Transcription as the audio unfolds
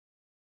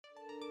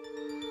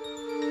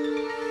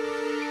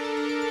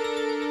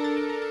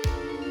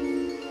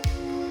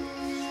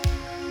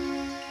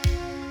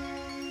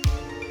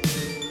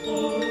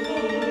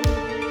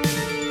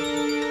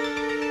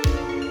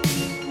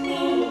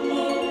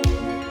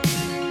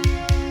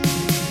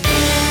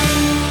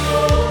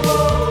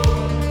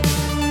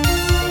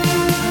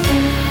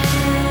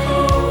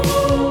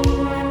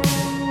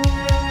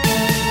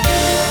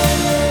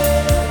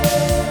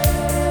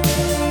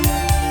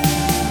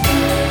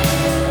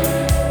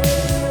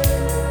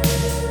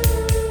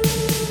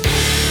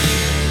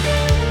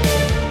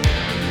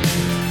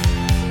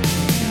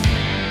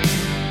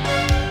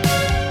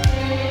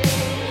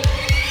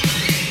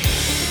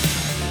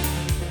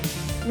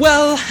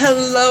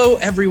Hello,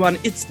 everyone.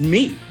 It's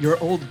me, your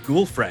old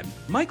ghoul friend,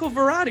 Michael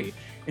Varrati,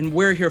 and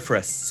we're here for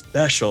a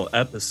special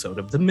episode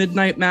of the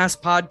Midnight Mass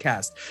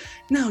podcast.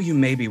 Now, you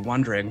may be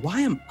wondering,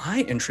 why am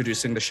I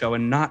introducing the show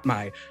and not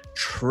my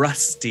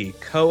trusty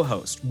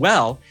co-host?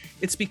 Well,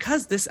 it's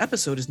because this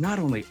episode is not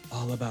only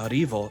all about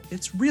evil,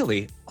 it's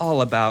really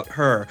all about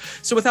her.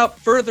 So without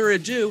further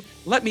ado,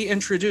 let me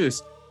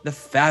introduce the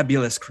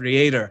fabulous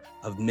creator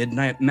of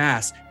Midnight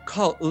Mass,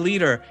 cult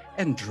leader,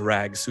 and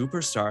drag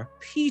superstar,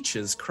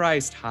 Peaches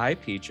Christ. Hi,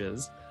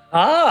 Peaches.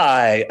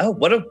 Hi. Oh,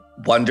 what a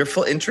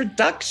wonderful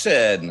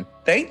introduction.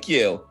 Thank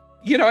you.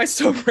 You know, I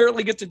so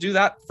rarely get to do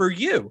that for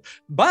you,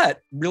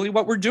 but really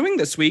what we're doing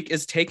this week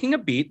is taking a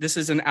beat. This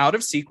is an out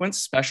of sequence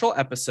special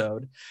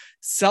episode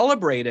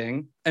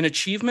celebrating an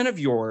achievement of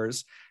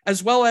yours,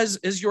 as well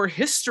as your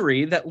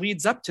history that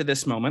leads up to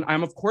this moment.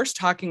 I'm, of course,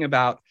 talking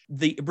about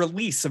the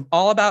release of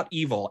All About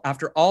Evil.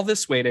 After all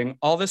this waiting,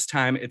 all this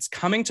time, it's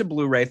coming to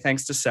Blu-ray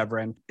thanks to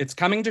Severin. It's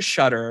coming to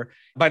Shudder.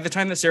 By the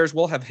time this airs,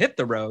 we'll have hit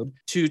the road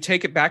to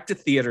take it back to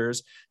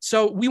theaters.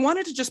 So we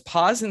wanted to just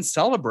pause and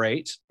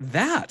celebrate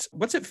that.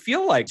 What's it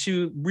feel like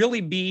to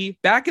really be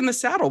back in the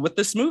saddle with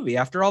this movie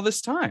after all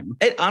this time?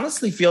 It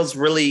honestly feels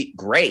really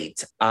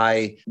great.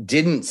 I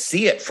didn't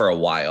see it for a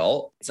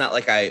while. It's not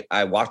like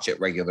I watch it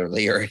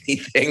regularly or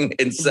anything.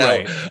 And so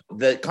Right.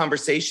 The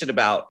conversation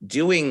about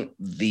doing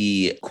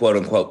the quote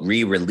unquote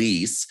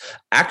re-release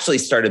actually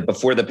started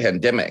before the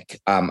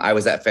pandemic. I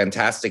was at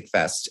Fantastic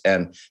Fest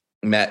and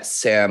met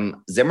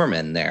Sam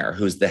Zimmerman there,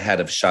 who's the head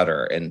of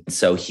Shudder. And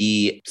so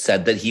he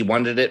said that he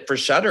wanted it for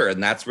Shudder.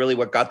 And that's really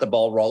what got the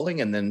ball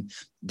rolling. And then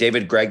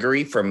David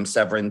Gregory from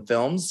Severin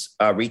Films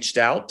reached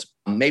out.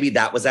 Maybe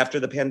that was after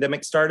the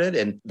pandemic started.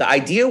 And the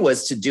idea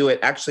was to do it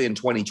actually in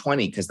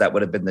 2020, because that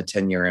would have been the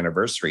 10-year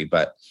anniversary.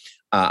 But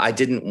I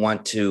didn't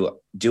want to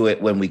do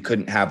it when we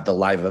couldn't have the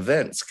live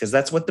events, because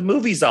that's what the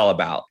movie's all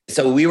about.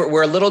 So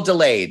we're a little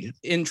delayed.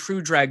 In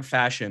true drag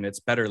fashion, it's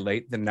better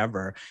late than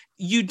never.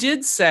 You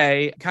did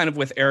say, kind of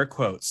with air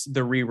quotes,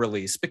 the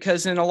re-release,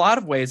 because in a lot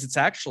of ways, it's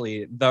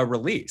actually the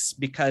release,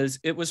 because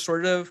it was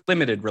sort of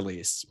limited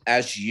release.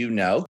 As you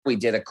know, we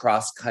did a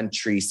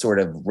cross-country sort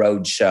of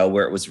road show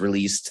where it was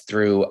released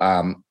through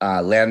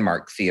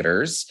Landmark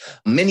Theaters,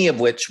 many of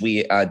which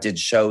we did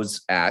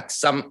shows at,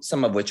 some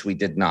of which we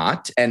did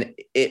not. And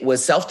it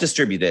was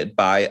self-distributed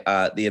by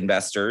the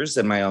investors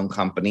and my own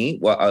company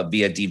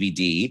via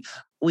DVD.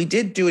 We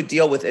did do a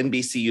deal with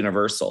NBC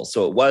Universal.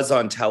 So it was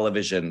on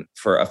television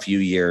for a few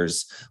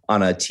years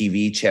on a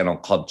TV channel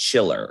called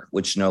Chiller,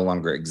 which no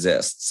longer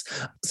exists.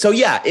 So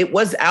yeah, it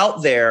was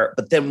out there.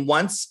 But then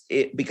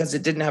because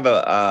it didn't have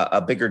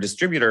a bigger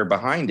distributor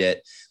behind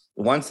it,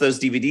 once those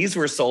DVDs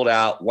were sold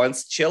out,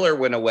 once Chiller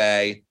went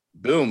away,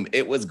 boom,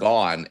 it was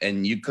gone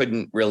and you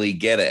couldn't really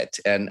get it.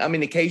 And I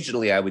mean,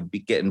 occasionally I would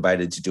get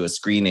invited to do a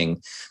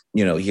screening,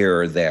 here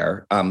or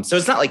there. So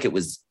it's not like it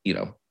was,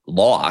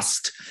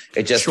 lost.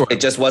 It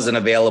just wasn't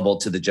available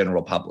to the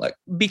general public.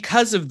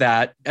 Because of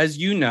that, as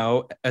you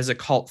know, as a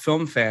cult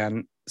film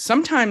fan,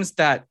 sometimes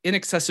that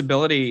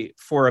inaccessibility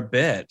for a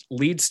bit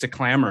leads to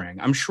clamoring.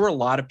 I'm sure a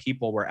lot of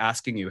people were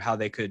asking you how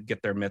they could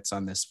get their mitts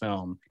on this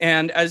film.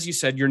 And as you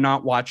said, you're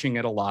not watching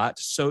it a lot.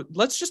 So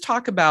let's just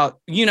talk about,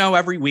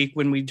 every week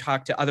when we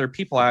talk to other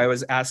people, I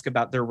always ask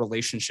about their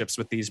relationships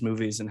with these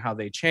movies and how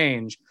they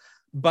change.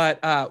 But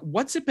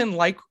what's it been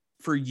like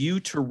for you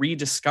to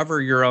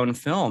rediscover your own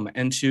film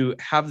and to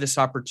have this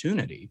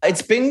opportunity?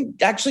 It's been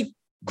actually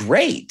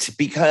great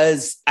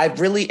because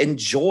I've really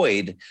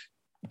enjoyed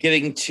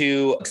getting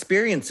to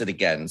experience it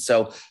again.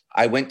 So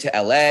I went to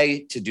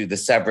LA to do the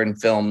Severin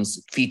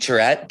Films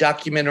featurette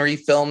documentary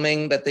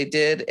filming that they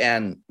did.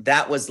 And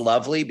that was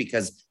lovely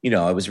because,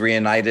 I was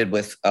reunited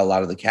with a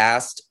lot of the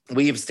cast.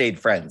 We have stayed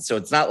friends. So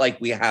it's not like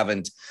we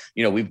haven't,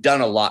 we've done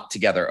a lot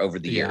together over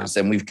the years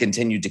and we've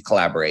continued to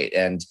collaborate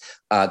and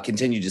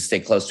continue to stay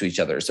close to each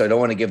other. So I don't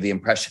want to give the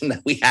impression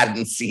that we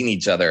hadn't seen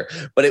each other,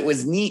 but it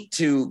was neat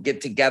to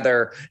get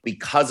together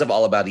because of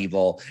All About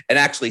Evil and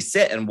actually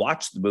sit and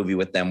watch the movie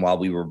with them while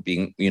we were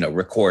being,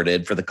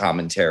 recorded for the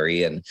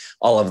commentary and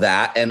all of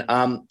that. And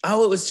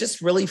it was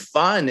just really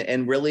fun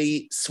and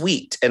really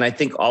sweet. And I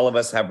think all of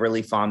us have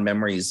really fond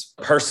memories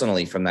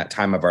personally from that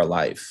time of our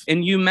life.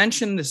 And you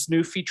mentioned this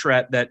new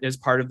featurette that is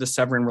part of the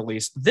Severin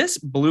release. This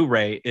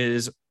Blu-ray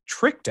is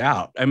tricked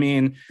out. I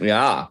mean,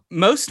 yeah,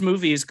 most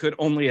movies could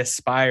only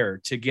aspire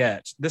to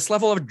get this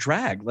level of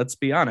drag, let's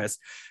be honest,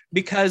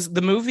 because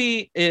the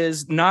movie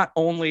is not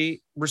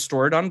only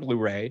restored on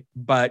Blu-ray,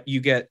 but you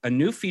get a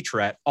new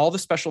featurette, all the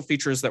special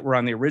features that were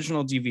on the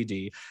original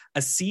DVD,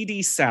 a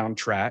CD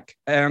soundtrack,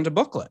 and a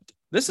booklet.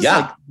 This is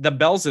like the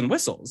bells and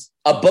whistles.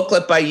 A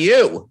booklet by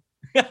you.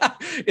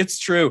 It's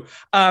true.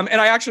 And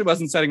I actually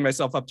wasn't setting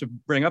myself up to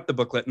bring up the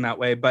booklet in that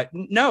way. But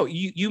no,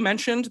 you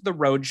mentioned the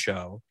road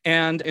show.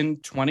 And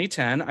in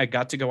 2010, I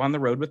got to go on the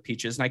road with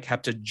Peaches and I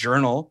kept a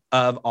journal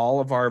of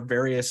all of our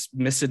various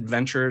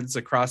misadventures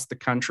across the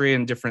country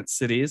in different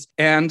cities.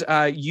 And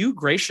you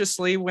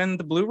graciously, when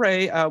the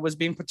Blu-ray was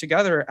being put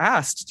together,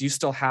 asked, do you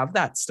still have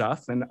that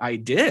stuff? And I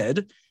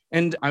did.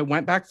 And I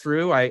went back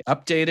through, I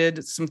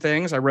updated some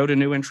things. I wrote a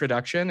new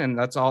introduction, and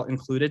that's all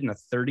included in a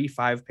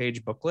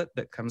 35-page booklet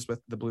that comes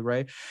with the Blu-ray.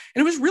 And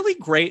it was really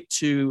great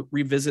to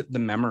revisit the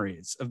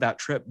memories of that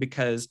trip,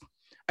 because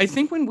I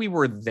think when we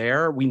were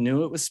there, we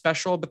knew it was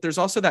special, but there's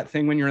also that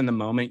thing when you're in the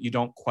moment, you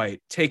don't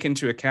quite take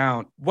into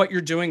account what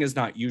you're doing is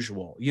not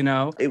usual, you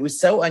know? It was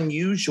so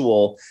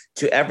unusual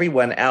to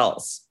everyone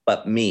else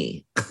but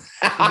me.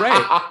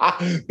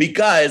 Right.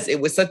 Because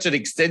it was such an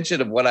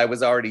extension of what I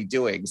was already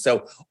doing.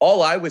 So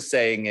all I was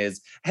saying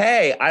is,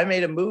 hey, I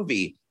made a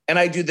movie. And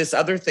I do this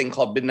other thing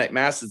called Midnight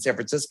Mass in San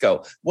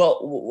Francisco. Well,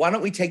 why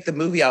don't we take the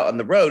movie out on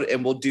the road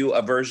and we'll do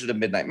a version of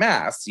Midnight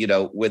Mass, you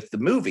know, with the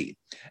movie.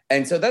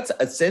 And so that's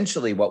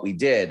essentially what we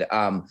did.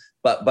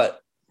 But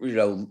you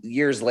know,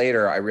 years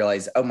later, I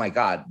realized, oh my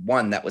God,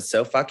 one, that was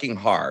so fucking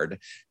hard.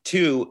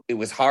 Two, it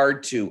was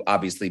hard to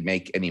obviously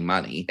make any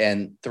money.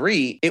 And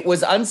three, it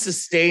was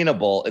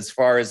unsustainable as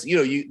far as, you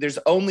know, there's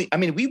only, I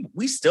mean,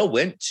 we still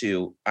went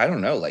to, I don't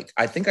know, like,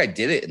 I think I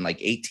did it in like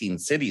 18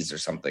 cities or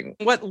something.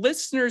 What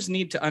listeners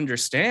need to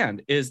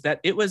understand is that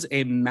it was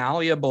a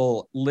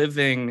malleable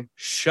living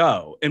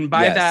show. And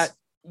by that,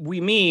 we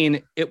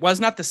mean it was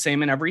not the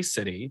same in every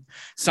city.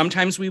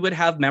 Sometimes we would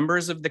have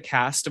members of the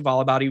cast of All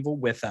About Evil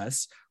with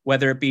us,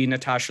 whether it be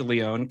Natasha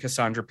Lyonne,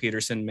 Cassandra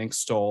Peterson, Mink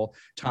Stoll,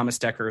 Thomas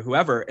Dekker,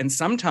 whoever. And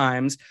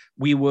sometimes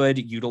we would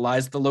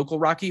utilize the local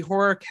Rocky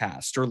Horror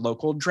cast or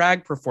local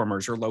drag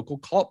performers or local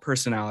cult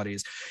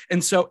personalities.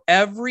 And so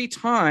every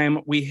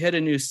time we hit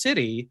a new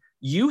city,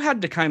 you had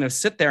to kind of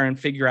sit there and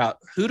figure out,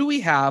 who do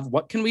we have?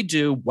 What can we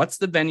do? What's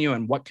the venue?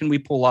 And what can we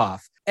pull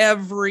off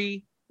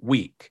every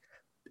week,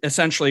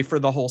 essentially for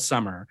the whole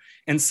summer?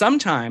 And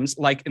sometimes,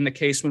 like in the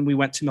case when we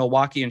went to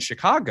Milwaukee and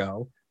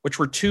Chicago, which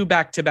were 2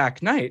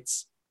 back-to-back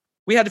nights,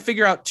 we had to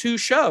figure out 2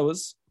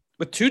 shows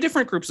with 2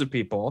 different groups of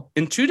people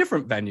in 2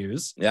 different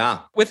venues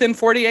within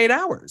 48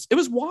 hours. It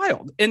was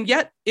wild. And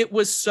yet it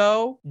was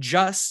so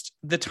just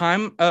the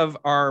time of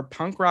our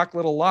punk rock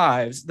little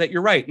lives that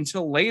you're right.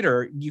 Until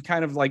later, you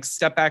kind of like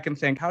step back and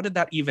think, how did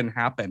that even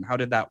happen? How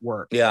did that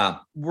work? Yeah.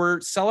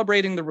 We're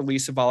celebrating the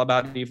release of All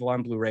About Evil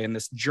on Blu-ray in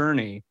this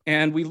journey.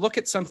 And we look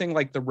at something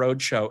like the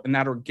Roadshow and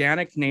that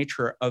organic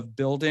nature of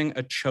building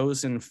a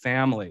chosen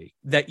family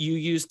that you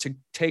use to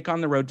take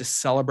on the road to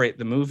celebrate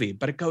the movie.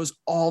 But it goes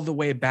all the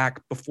way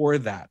back before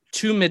that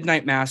to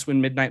Midnight Mass,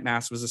 when Midnight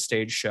Mass was a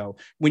stage show,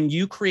 when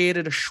you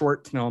created a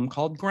short film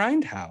called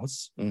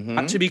Grindhouse,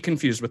 not to be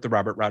confused with the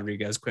Robert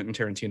Rodriguez, Quentin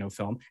Tarantino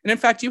film. And in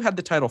fact, you had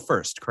the title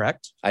first,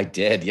 correct? I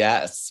did,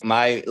 yes.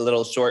 My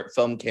little short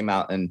film came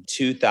out in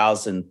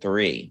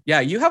 2003. Yeah,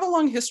 you have a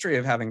long history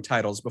of having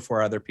titles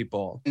before other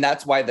people. And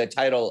that's why the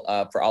title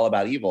for All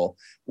About Evil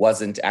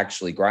wasn't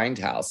actually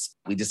Grindhouse.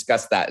 We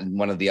discussed that in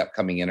one of the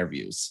upcoming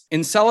interviews.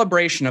 In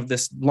celebration of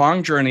this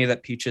long journey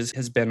that Peaches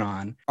has been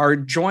on, are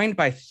joined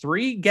by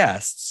 3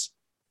 guests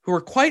who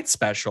are quite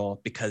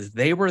special because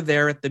they were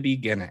there at the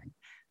beginning.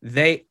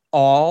 They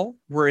all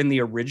were in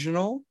the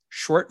original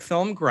short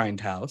film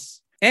Grindhouse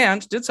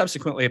and did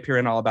subsequently appear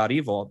in All About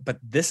Evil. But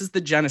this is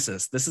the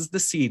genesis. This is the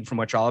seed from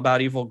which All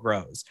About Evil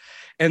grows.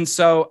 And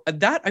so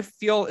that, I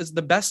feel, is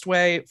the best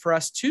way for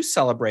us to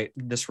celebrate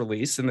this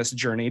release and this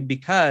journey,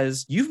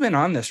 because you've been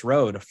on this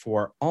road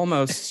for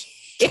almost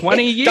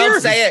 20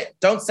 years.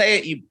 Don't say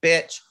it, you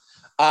bitch.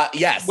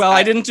 Yes. Well,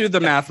 I didn't do the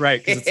math right,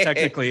 because it's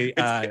technically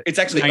it's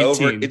actually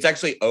 19. It's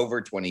actually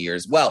over 20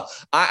 years. Well,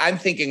 I'm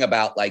thinking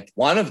about like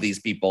one of these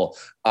people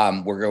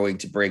we're going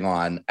to bring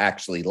on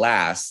actually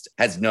last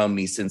has known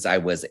me since I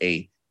was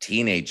a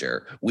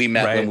teenager. We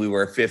met when we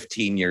were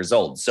 15 years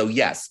old. So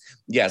yes,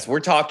 we're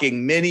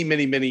talking many,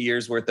 many, many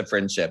years worth of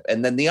friendship.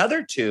 And then the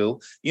other 2,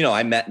 you know,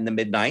 I met in the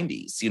mid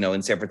 90s, you know,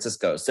 in San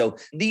Francisco. So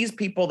these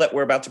people that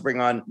we're about to bring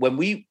on, when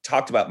we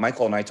talked about,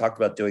 Michael and I talked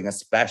about doing a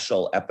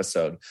special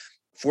episode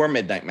for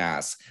Midnight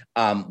Mass,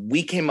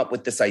 we came up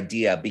with this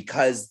idea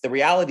because the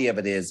reality of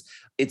it is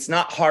it's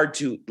not hard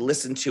to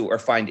listen to or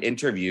find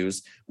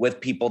interviews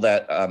with people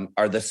that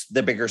are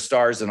the bigger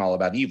stars in All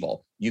About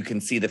Evil. You can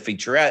see the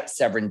featurette.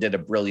 Severin did a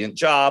brilliant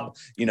job.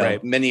 You know,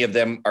 many of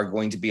them are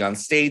going to be on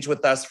stage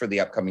with us for the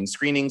upcoming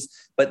screenings.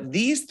 But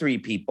these 3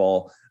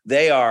 people,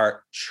 they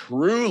are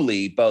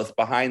truly both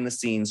behind the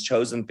scenes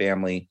chosen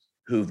family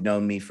who've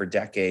known me for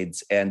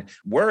decades. And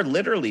we're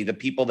literally the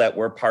people that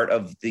were part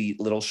of the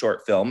little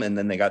short film, and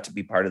then they got to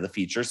be part of the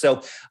feature.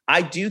 So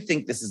I do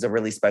think this is a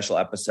really special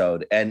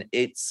episode, and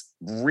it's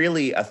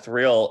really a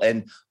thrill.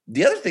 And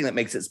the other thing that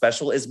makes it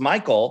special is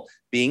Michael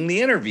being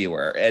the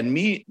interviewer and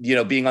me, you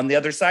know, being on the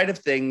other side of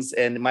things.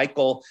 And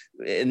Michael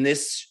in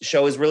this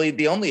show is really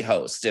the only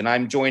host, and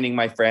I'm joining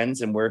my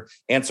friends and we're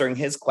answering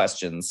his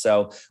questions.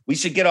 So we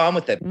should get on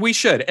with it. We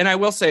should. And I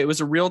will say it was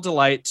a real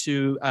delight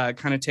to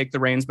kind of take the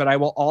reins, but I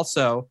will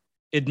also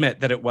admit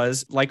that it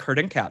was like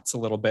herding cats a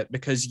little bit,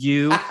 because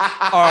you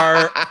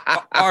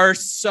are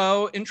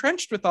so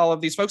entrenched with all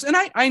of these folks. And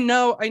I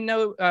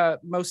know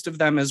most of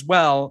them as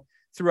well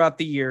throughout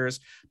the years,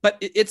 but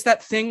it's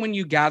that thing when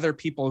you gather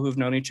people who've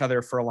known each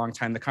other for a long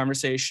time. The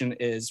conversation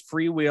is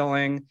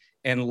freewheeling.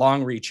 and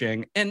long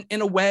reaching. And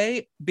in a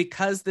way,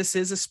 because this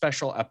is a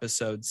special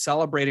episode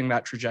celebrating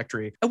that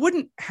trajectory, I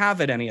wouldn't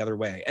have it any other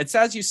way. It's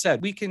as you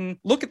said, we can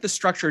look at the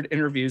structured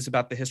interviews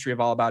about the history of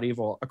All About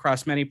Evil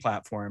across many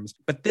platforms,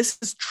 but this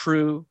is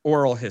true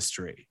oral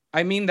history.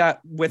 I mean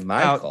that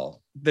without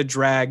the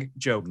drag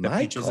joke that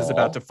Peaches is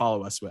about to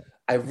follow us with.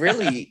 I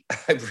really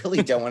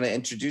don't want to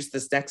introduce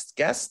this next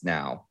guest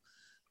now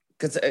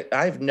because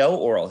I have no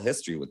oral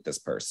history with this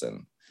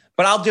person.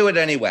 But I'll do it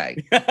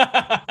anyway.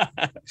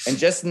 And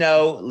just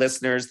know,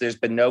 listeners, there's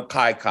been no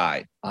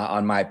kai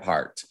on my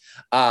part.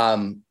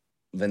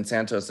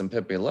 Vinsantos and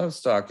Pippi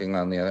Lowstocking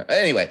on the other.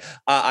 Anyway,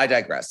 I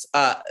digress.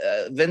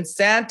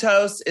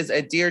 Vinsantos is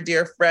a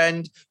dear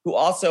friend who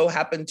also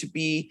happened to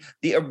be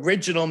the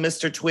original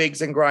Mr.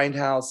 Twigs and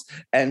Grindhouse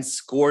and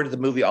scored the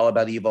movie All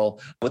About Evil.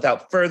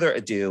 Without further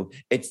ado,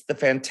 it's the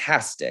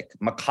fantastic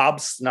macabre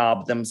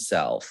snob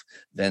themselves,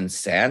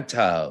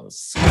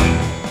 Vinsantos.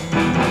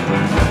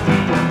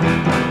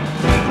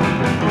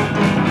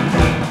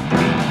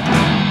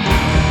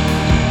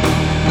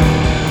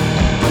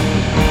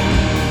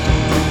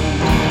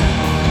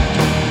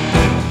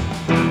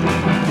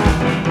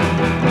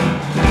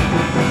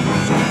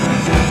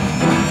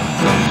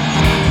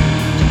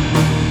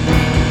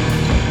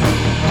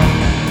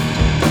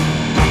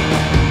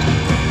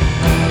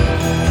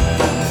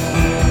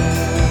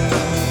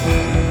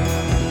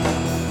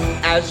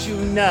 As you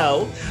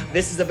know,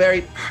 this is a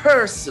very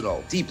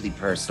personal, deeply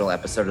personal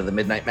episode of the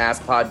Midnight Mass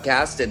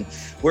podcast, and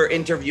we're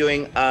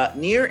interviewing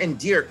near and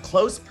dear,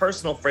 close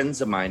personal friends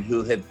of mine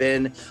who have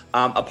been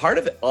a part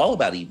of All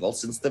About Evil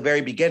since the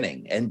very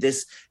beginning. And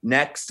this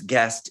next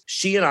guest,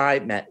 she and I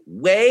met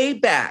way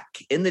back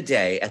in the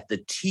day at the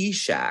Tea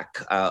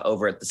Shack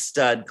over at the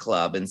Stud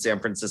Club in San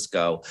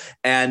Francisco,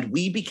 and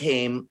we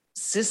became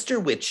sister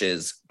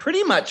witches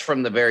pretty much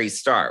from the very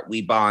start.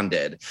 We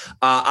bonded.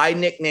 I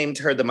nicknamed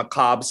her the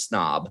macabre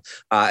snob,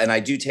 and I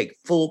do take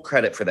full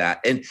credit for that.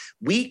 And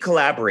we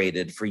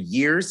collaborated for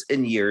years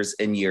and years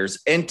and years.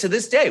 And to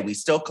this day, we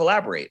still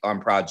collaborate on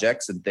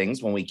projects and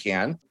things when we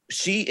can.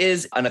 She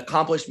is an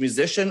accomplished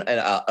musician,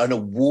 an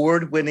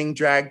award-winning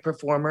drag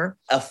performer,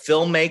 a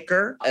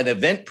filmmaker, an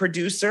event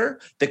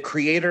producer, the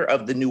creator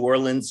of the New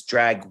Orleans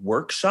Drag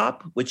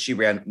Workshop, which she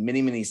ran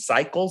many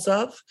cycles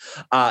of.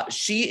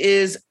 She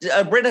is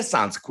a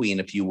Renaissance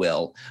queen, if you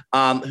will,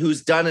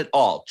 who's done it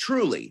all,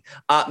 truly.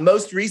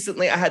 Most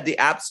recently, I had the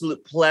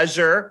absolute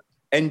pleasure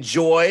and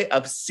joy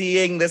of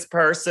seeing this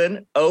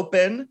person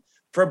open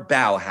for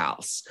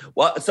Bauhaus.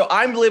 Well, so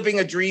I'm living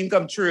a dream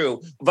come true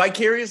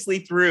vicariously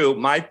through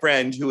my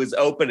friend who is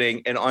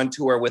opening and on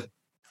tour with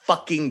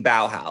fucking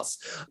Bauhaus.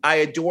 I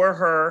adore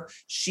her.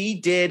 She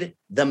did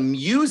the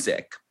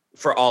music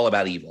for All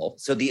About Evil.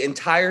 So the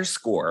entire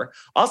score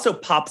also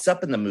pops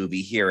up in the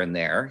movie here and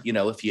there, you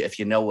know, if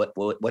you know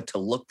what to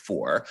look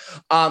for.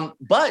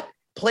 But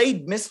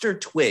played Mr.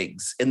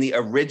 Twigs in the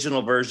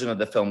original version of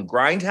the film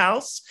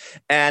Grindhouse,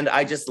 and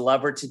I just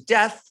love her to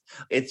death.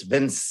 It's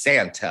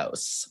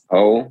Vinsantos.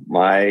 Oh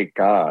my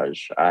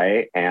gosh.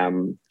 I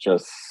am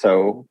just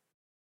so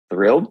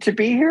thrilled to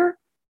be here.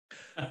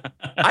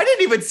 I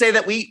didn't even say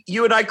that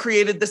you and I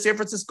created the San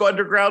Francisco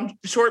Underground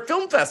Short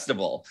Film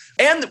Festival,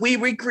 and we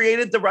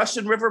recreated the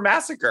Russian River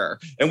Massacre,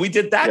 and we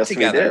did that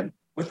together. We did.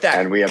 With that,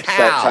 and we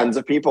upset tons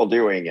of people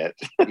doing it.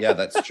 Yeah,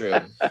 that's true.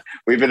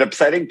 We've been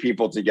upsetting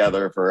people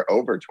together for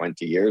over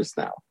 20 years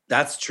now.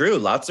 That's true.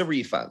 Lots of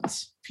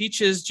refunds.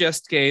 Peaches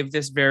just gave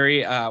this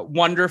very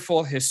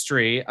wonderful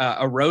history,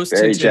 a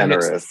rose-tinted. Very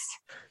generous.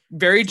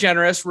 Very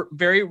generous,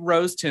 very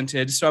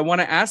rose-tinted. So I want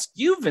to ask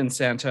you,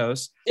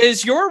 Vinsantos,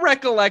 is your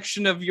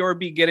recollection of your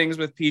beginnings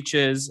with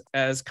Peaches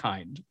as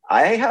kind?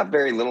 I have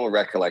very little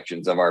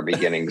recollections of our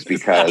beginnings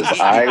because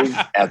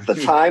I, at the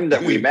time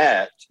that we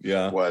met,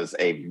 was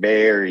a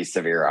very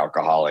severe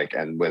alcoholic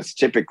and was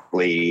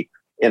typically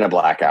in a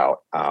blackout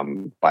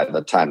by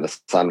the time the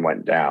sun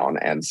went down.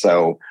 And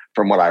so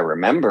from what I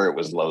remember, it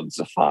was loads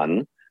of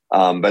fun.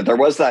 But there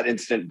was that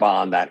instant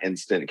bond, that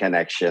instant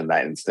connection,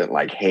 that instant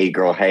like, hey,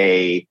 girl,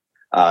 hey.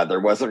 There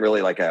wasn't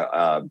really like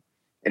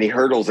any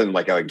hurdles in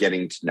like a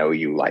getting to know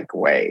you like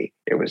way.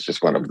 It was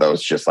just one of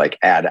those just like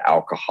add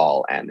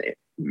alcohol and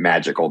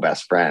magical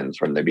best friends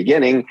from the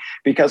beginning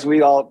because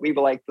we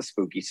like the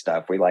spooky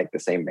stuff. We like the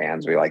same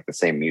bands. We like the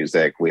same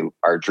music.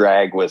 Our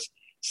drag was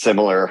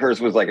similar. Hers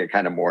was like a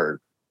kind of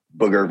more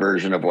booger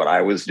version of what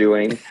I was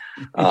doing.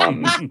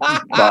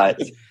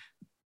 But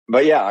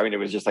yeah, I mean, it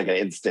was just like an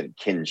instant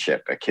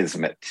kinship, a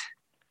kismet.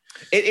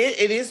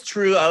 It is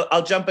true.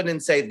 I'll jump in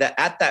and say that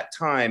at that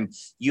time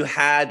you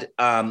had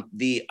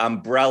the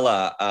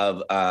umbrella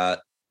of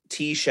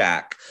Tea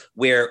Shack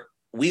where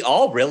we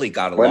all really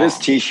got along. What is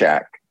Tea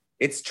Shack?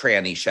 It's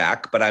Tranny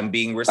Shack, but I'm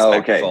being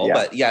respectful. Okay, yeah.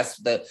 But yes,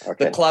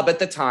 the club at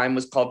the time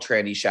was called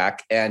Tranny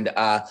Shack. And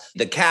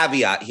the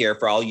caveat here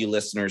for all you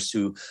listeners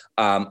who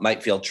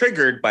might feel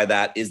triggered by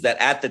that is that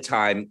at the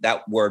time,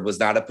 that word was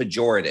not a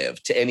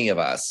pejorative to any of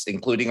us,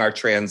 including our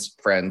trans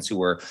friends who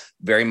were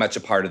very much a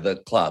part of the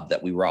club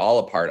that we were all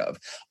a part of.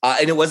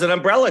 And it was an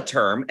umbrella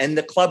term. And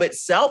the club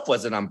itself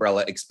was an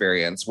umbrella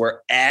experience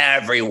where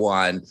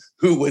everyone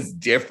who was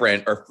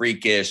different or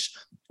freakish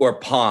or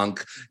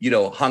punk,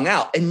 hung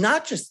out. And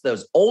not just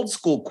those old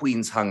school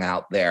queens hung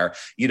out there,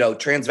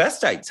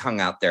 transvestites hung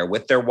out there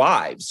with their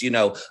wives,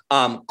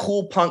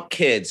 cool punk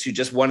kids who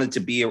just wanted to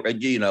be,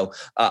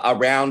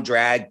 around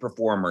drag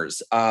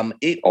performers.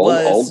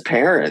 Old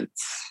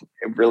parents.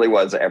 It really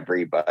was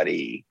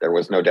everybody. There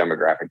was no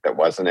demographic that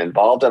wasn't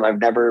involved. And I've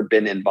never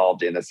been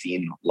involved in a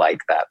scene like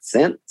that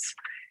since.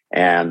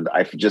 And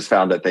I've just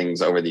found that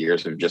things over the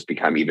years have just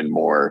become even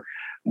more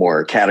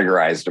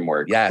categorized and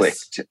more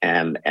clicked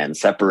and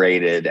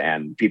separated,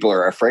 and people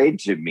are afraid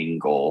to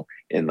mingle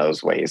in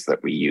those ways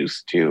that we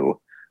used to.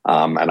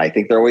 And I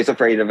think they're always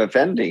afraid of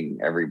offending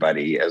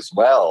everybody as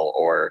well,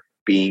 or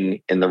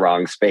being in the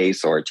wrong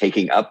space or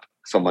taking up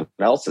someone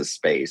else's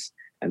space.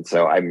 And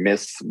so I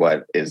miss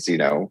what is,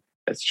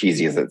 as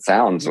cheesy as it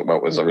sounds,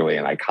 what was really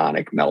an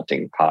iconic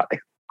melting pot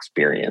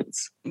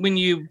experience. When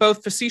you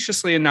both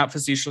facetiously and not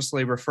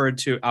facetiously referred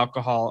to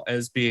alcohol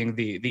as being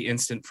the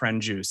instant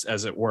friend juice,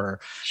 as it were.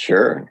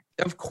 Sure.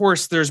 Of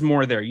course, there's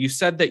more there. You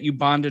said that you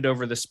bonded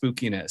over the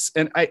spookiness.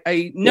 And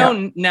I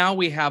know now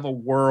we have a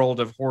world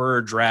of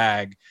horror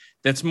drag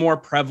that's more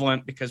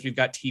prevalent because we've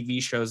got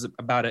TV shows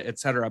about it, et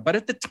cetera. But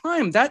at the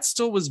time, that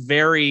still was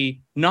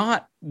very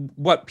not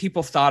what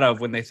people thought of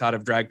when they thought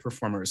of drag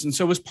performers. And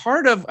so it was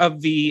part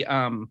of the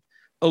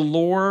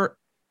allure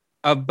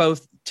of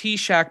both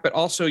T-Shack, but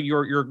also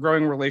your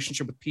growing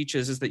relationship with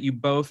Peaches, is that you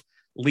both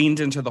leaned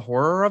into the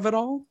horror of it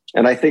all.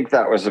 And I think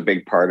that was a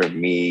big part of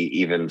me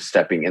even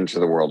stepping into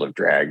the world of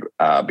drag.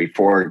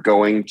 Before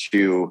going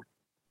to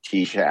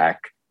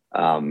T-Shack,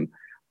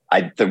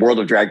 the world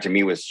of drag to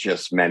me was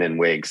just men in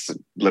wigs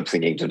lip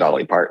syncing to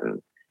Dolly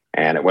Parton.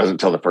 And it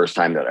wasn't until the first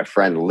time that a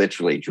friend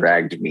literally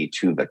dragged me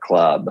to the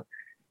club,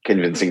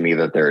 convincing me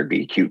that there would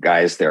be cute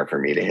guys there for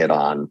me to hit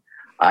on.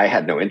 I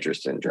had no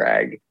interest in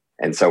drag.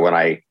 And so when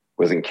I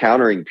was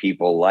encountering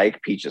people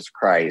like Peaches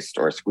Christ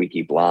or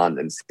Squeaky Blonde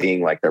and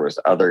seeing like there was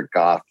other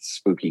goth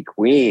spooky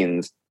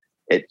queens,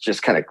 it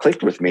just kind of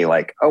clicked with me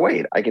like, oh,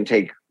 wait, I can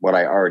take what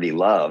I already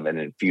love and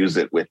infuse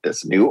it with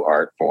this new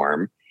art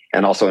form,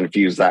 and also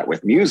infuse that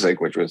with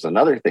music, which was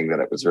another thing that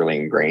it was really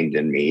ingrained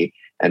in me,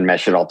 and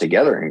mesh it all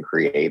together and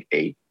create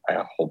a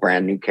whole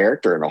brand new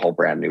character and a whole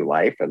brand new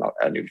life and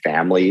a new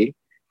family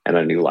and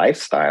a new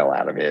lifestyle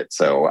out of it.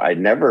 So I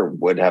never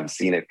would have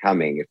seen it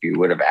coming. If you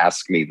would have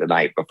asked me the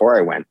night before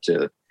I went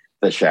to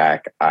the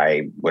Shack,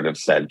 I would have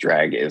said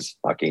drag is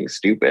fucking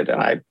stupid. And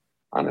I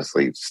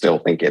honestly still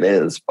think it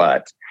is,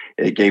 but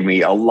it gave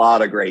me a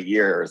lot of great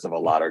years of a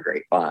lot of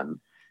great fun.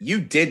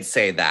 You did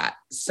say that.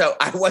 So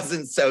I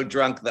wasn't so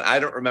drunk that I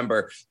don't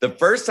remember the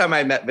first time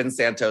I met Vince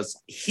Santos.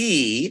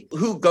 He,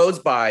 who goes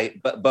by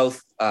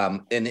both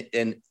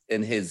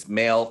in his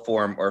male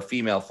form or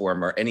female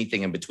form or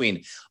anything in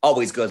between,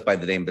 always goes by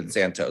the name Vince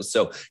Santos.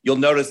 So you'll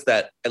notice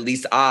that at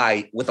least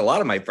I, with a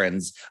lot of my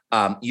friends,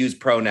 use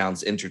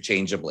pronouns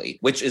interchangeably,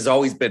 which has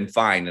always been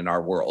fine in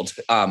our world.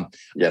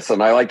 Yes,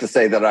 and I like to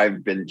say that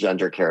I've been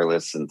gender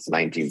careless since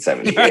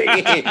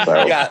 1978.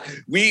 So. Yeah,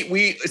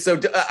 so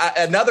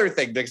another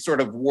thing to sort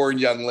of warn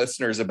young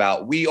listeners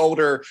about, we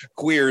older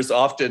queers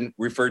often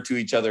refer to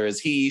each other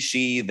as he,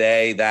 she,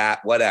 they, that,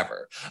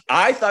 whatever.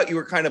 I thought you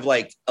were kind of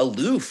like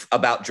aloof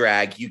about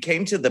drag. You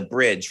came to the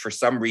Bridge for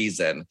some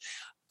reason.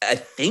 I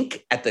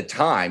think at the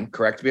time,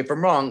 correct me if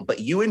I'm wrong, but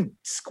you and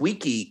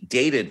Squeaky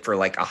dated for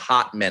like a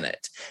hot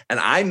minute. And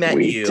I met you.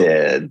 We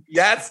did.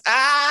 Yes.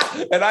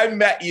 And I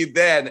met you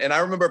then. And I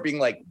remember being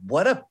like,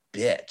 what a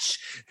bitch.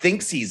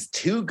 Thinks he's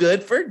too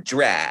good for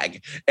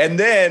drag. And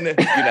then,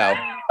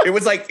 it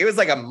was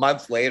like a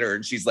month later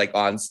and she's like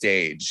on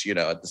stage,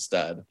 at the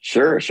Stud.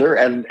 Sure.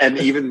 And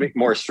even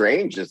more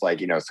strange is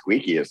like,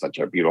 Squeaky is such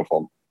a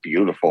beautiful,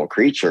 beautiful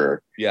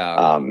creature.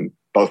 Yeah.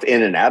 Both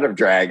in and out of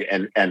drag.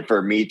 And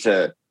for me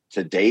to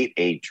date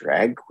a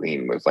drag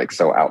queen was like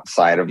so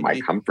outside of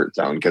my comfort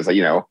zone. Cause I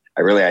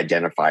really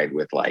identified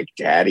with like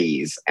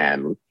daddies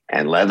and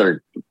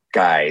leather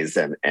guys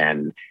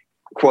and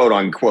quote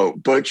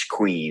unquote butch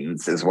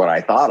queens is what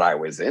I thought I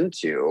was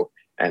into.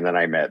 And then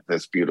I met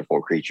this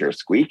beautiful creature,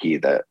 Squeaky,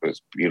 that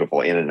was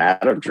beautiful in and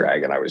out of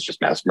drag. And I was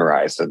just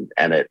mesmerized.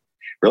 And it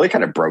really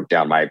kind of broke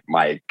down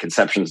my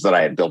conceptions that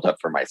I had built up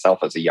for myself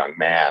as a young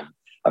man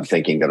of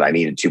thinking that I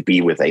needed to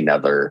be with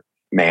another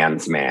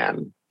man's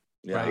man.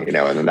 Yeah.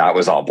 And that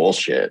was all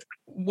bullshit.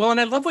 Well, and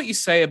I love what you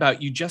say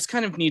about you just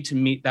kind of need to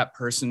meet that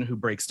person who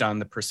breaks down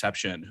the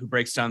perception, who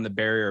breaks down the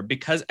barrier,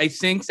 because I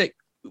think that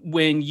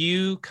when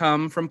you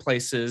come from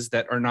places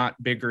that are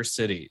not bigger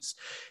cities,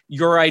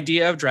 your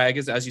idea of drag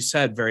is, as you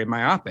said, very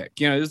myopic.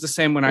 It was the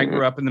same when I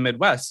grew up in the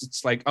Midwest.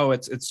 It's like, oh,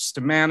 it's just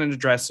a man in a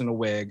dress and a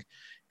wig.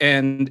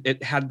 and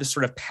it had this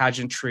sort of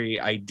pageantry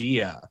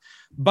idea.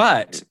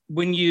 But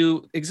when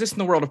you exist in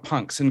the world of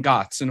punks and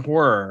goths and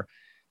horror,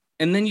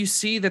 and then you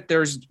see that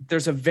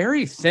there's a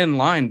very thin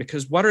line,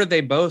 because what are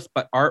they both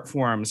but art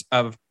forms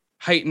of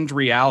heightened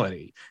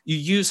reality? You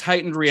use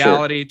heightened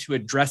reality to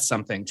address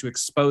something, to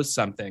expose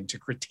something, to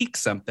critique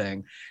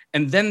something.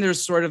 And then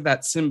there's sort of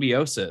that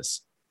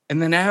symbiosis.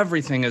 And then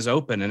everything is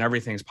open and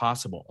everything's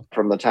possible.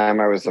 From the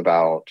time I was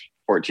about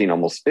 14,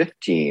 almost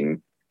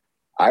 15,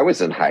 I was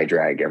in high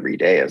drag every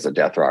day as a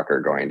death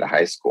rocker going to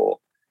high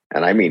school.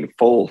 And I mean,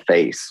 full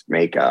face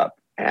makeup.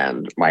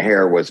 And my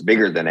hair was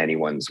bigger than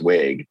anyone's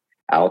wig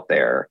out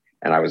there.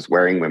 And I was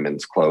wearing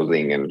women's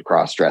clothing and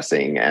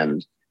cross-dressing.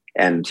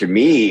 And to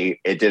me,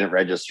 it didn't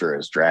register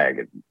as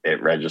drag.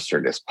 It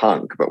registered as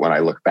punk. But when I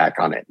look back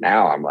on it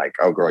now, I'm like,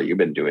 oh, girl, you've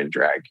been doing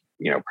drag,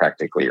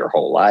 practically your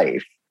whole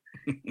life.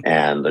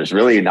 And there's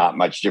really not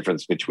much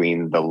difference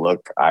between the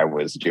look I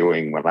was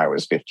doing when I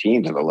was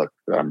 15 to the look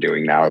that I'm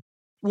doing now.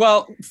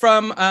 Well,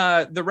 from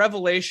the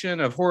revelation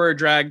of horror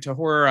drag to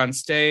horror on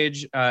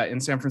stage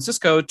in San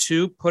Francisco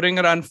to putting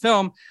it on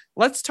film,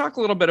 let's talk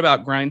a little bit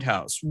about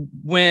Grindhouse.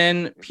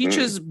 When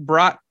Peaches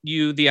brought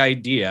you the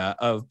idea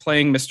of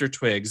playing Mr.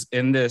 Twigs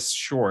in this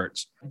short,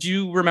 do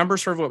you remember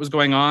sort of what was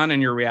going on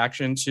and your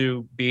reaction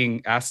to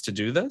being asked to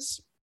do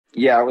this?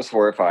 Yeah, I was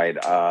horrified.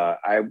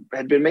 I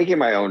had been making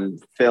my own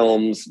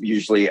films,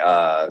 usually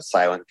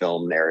silent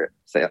film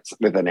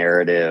with a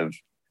narrative.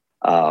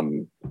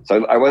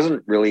 So I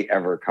wasn't really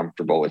ever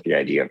comfortable with the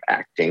idea of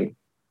acting,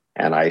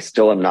 and I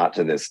still am not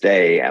to this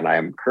day. And I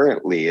am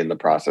currently in the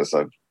process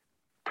of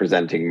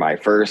presenting my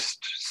first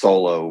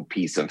solo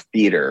piece of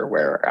theater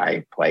where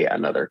I play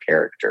another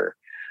character,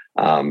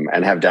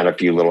 and have done a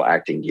few little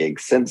acting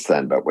gigs since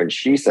then. But when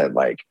she said,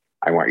 like,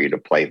 I want you to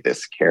play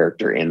this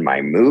character in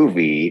my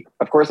movie,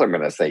 of course I'm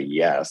going to say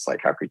yes. Like,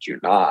 how could you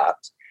not?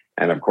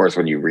 And of course,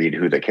 when you read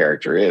who the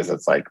character is,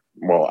 it's like,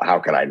 well, how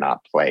could I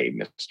not play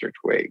Mr.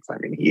 Twigs? I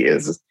mean, he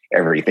is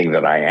everything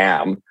that I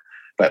am,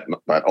 but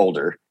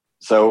older.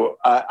 So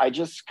I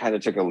just kind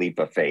of took a leap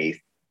of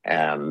faith.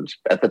 And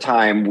at the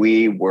time,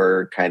 we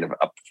were kind of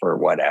up for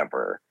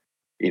whatever.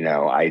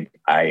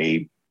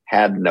 I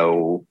had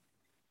no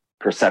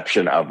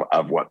perception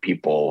of what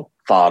people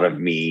thought of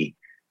me.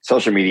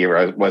 Social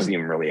media wasn't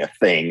even really a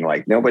thing.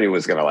 Like, nobody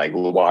was going to like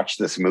watch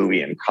this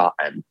movie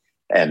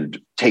and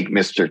take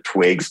Mr.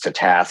 Twigs to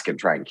task and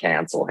try and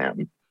cancel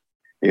him,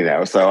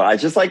 So I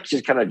just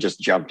kind of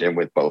jumped in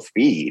with both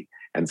feet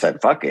and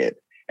said, fuck it.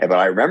 But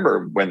I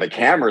remember when the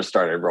cameras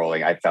started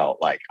rolling, I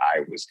felt like I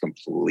was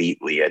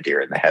completely a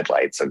deer in the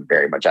headlights and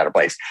very much out of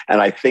place.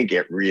 And I think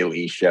it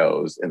really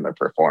shows in the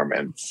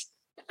performance.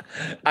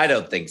 I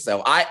don't think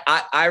so.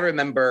 I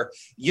remember,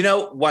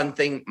 one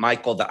thing,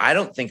 Michael, that I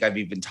don't think I've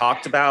even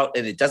talked about,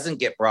 and it doesn't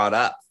get brought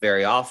up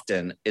very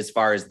often as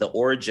far as the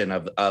origin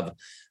of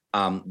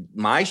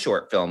my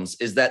short films,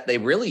 is that they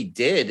really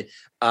did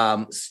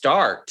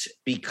start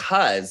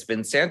because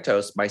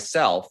Vincentos,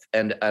 myself,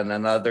 and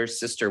another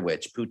sister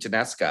witch,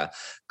 Putanesca,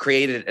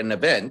 created an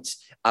event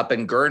up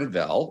in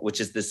Guerneville,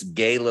 which is this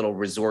gay little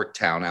resort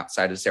town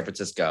outside of San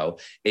Francisco.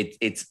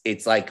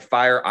 It's like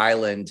Fire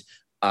Island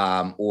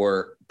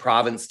or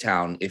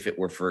Provincetown if it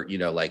were for,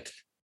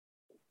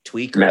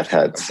 tweakers meth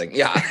heads. Or something.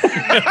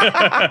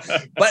 Yeah.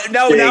 But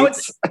no, now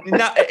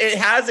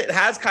it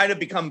has kind of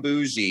become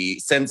bougie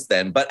since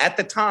then. But at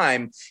the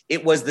time,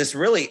 it was this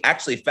really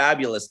actually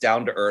fabulous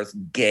down-to-earth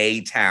gay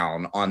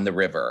town on the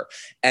river.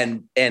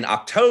 And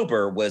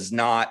October was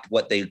not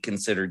what they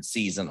considered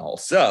seasonal.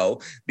 So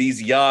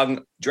these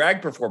young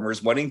drag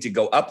performers wanting to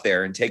go up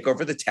there and take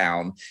over the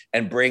town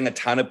and bring a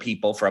ton of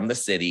people from the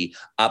city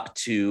up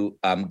to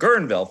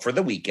Guerneville for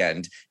the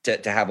weekend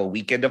to have a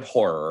weekend of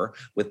horror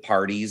with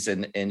parties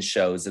and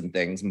shows and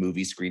things,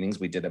 movie screenings.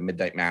 We did a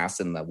midnight mass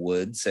in the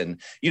woods, and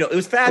it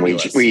was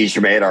fabulous. We each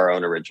made our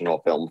own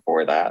original film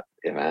for that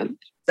event.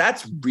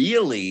 That's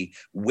really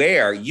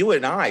where you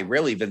and I,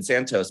 really,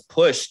 Vincentos,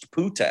 pushed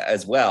Puta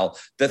as well.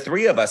 The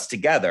three of us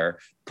together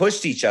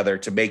pushed each other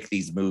to make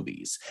these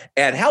movies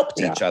and helped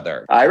each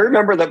other. I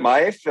remember that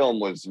my film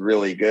was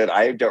really good.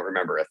 I don't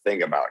remember a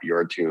thing about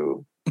your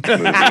two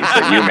movies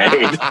that you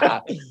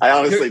made. I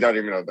honestly don't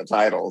even know the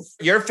titles.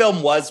 Your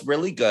film was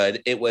really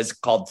good. It was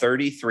called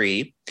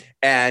 33.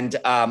 And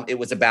it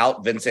was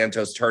about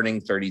Vincentos turning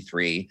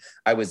 33.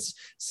 I was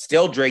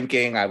still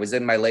drinking. I was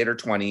in my later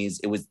 20s.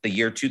 It was the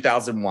year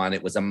 2001.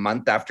 It was a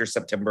month after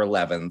September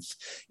 11th,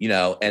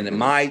 and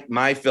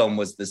my film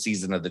was the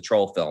Season of the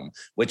Troll film,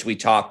 which we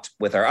talked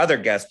with our other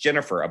guest,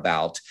 Jennifer,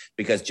 about,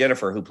 because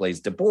Jennifer, who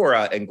plays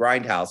Deborah in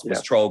Grindhouse,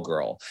 was Troll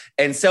Girl.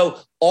 And so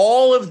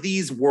all of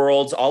these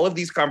worlds, all of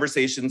these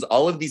conversations,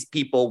 all of these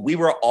people, we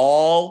were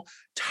all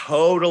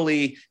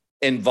totally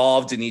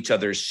involved in each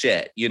other's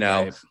shit,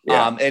 Right.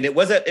 Yeah. And it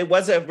was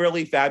a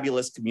really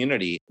fabulous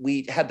community.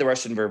 We had the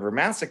Russian River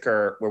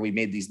Massacre where we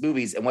made these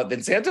movies. And what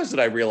Vincentos and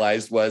I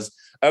realized was,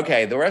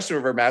 okay, the Russian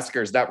River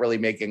Massacre is not really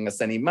making us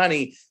any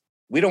money.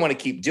 We don't want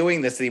to keep doing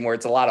this anymore.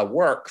 It's a lot of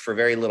work for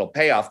very little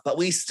payoff, but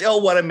we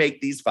still want to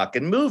make these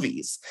fucking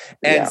movies.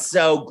 And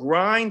so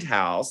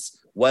Grindhouse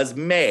was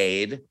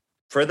made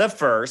for the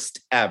first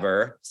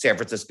ever San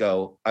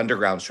Francisco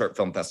Underground Short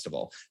Film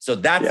Festival. So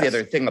that's the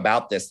other thing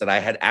about this that I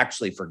had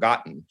actually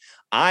forgotten.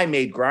 I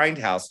made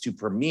Grindhouse to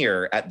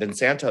premiere at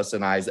Vinsantos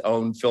and I's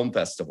own film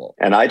festival.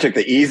 And I took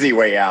the easy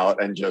way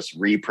out and just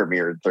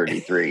re-premiered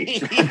 33.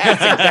 Yes,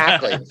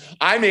 exactly.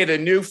 I made a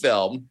new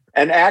film.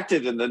 And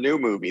acted in the new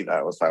movie,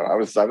 though. So I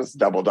was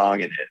double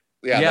donging it.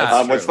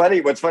 Yeah. What's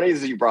funny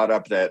is you brought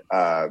up that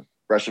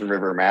Russian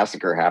River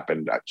Massacre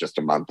happened just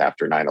a month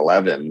after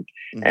 9/11.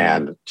 Mm-hmm.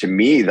 And to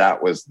me,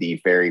 that was the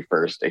very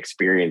first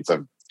experience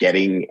of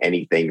getting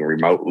anything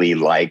remotely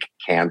like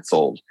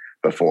canceled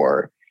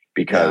before,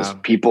 because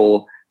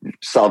people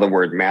saw the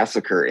word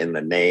massacre in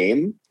the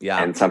name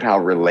and somehow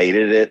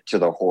related it to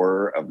the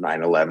horror of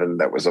 9/11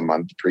 that was a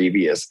month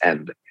previous.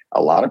 And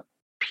a lot of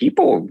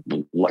people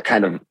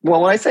kind of, well,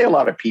 when I say a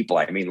lot of people,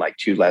 I mean like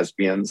two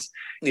lesbians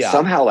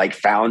somehow like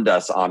found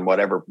us on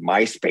whatever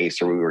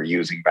MySpace or we were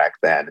using back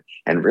then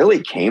and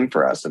really came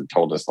for us and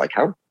told us like,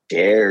 how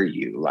dare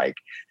you? Like,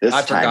 this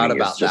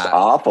timing is just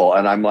awful.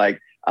 And I'm like,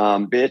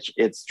 bitch,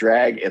 it's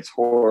drag, it's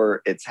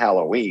horror, it's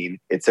Halloween,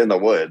 it's in the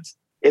woods,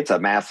 it's a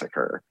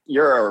massacre.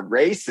 You're a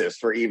racist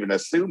for even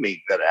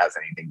assuming that it has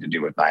anything to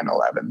do with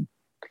 9/11.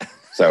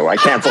 So I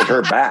canceled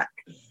her back.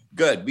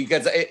 Good,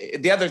 because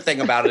the other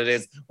thing about it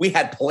is we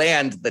had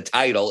planned the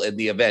title in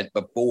the event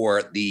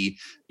before the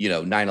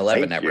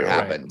 9/11 ever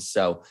happened. Right.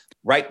 So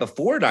right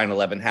before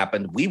 9/11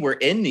 happened, we were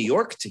in New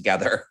York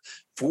together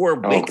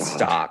for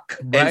Wigstock.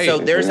 Right. And so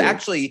there's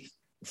actually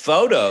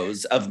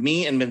photos of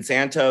me and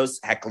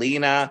Vinsantos,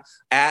 Heklina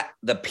at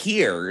the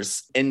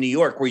piers in New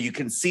York where you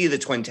can see the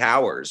Twin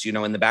Towers,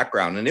 in the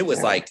background. And it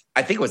was I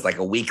think it was like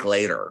a week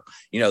later,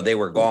 they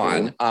were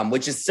gone,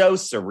 which is so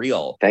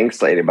surreal.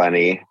 Thanks, Lady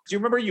Bunny. Do you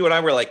remember you and I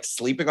were like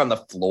sleeping on the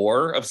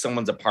floor of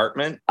someone's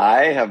apartment?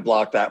 I have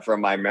blocked that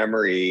from my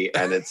memory.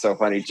 And it's so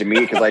funny to me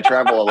because I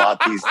travel a lot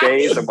these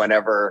days. And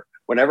whenever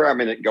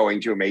I'm going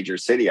to a major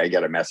city, I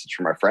get a message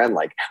from a friend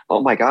like,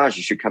 oh my gosh,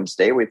 you should come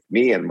stay with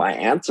me. And my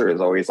answer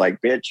is always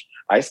like, bitch,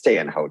 I stay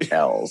in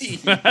hotels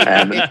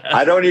and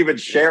I don't even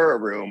share a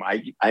room.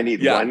 I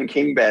need one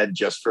king bed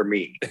just for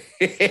me.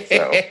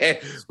 So,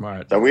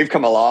 smart. So we've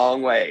come a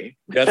long way.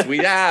 Yes, we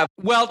have.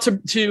 Well,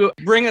 to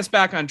bring us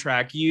back on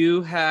track,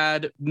 you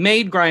had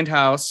made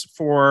Grindhouse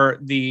for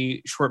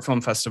the Short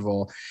Film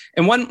Festival.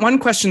 And one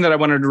question that I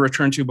wanted to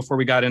return to before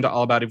we got into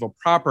All About Evil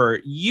proper,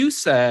 you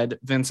said,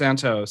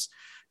 Vinsantos,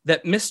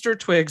 that Mr.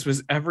 Twiggs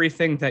was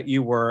everything that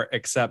you were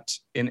except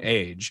in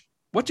age.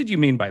 What did you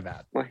mean by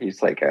that? Well,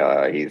 he's like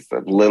he's a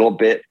little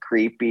bit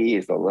creepy.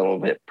 He's a little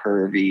bit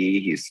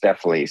pervy. He's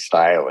definitely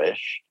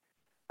stylish,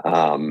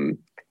 and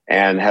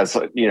has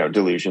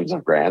delusions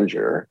of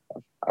grandeur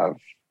of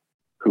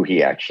who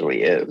he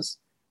actually is.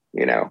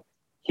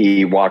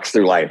 He walks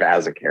through life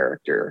as a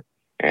character,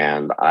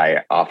 and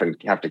I often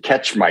have to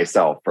catch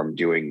myself from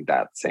doing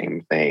that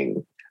same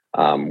thing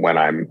when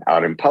I'm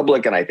out in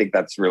public. And I think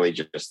that's really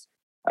just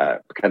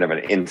kind of an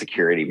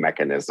insecurity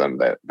mechanism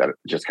that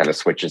just kind of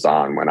switches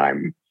on when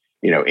I'm,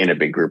 in a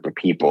big group of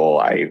people.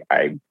 I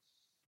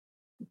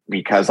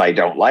because I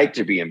don't like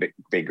to be in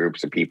big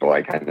groups of people,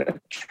 I kind of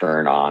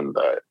turn on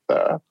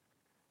the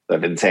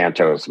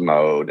Vinsantos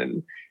mode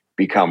and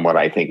become what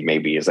I think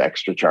maybe is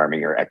extra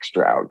charming or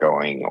extra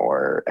outgoing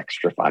or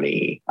extra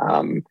funny.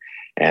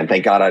 And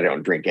thank God I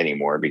don't drink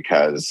anymore,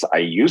 because I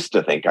used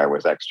to think I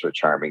was extra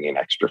charming and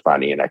extra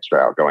funny and extra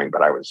outgoing,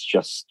 but I was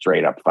just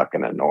straight up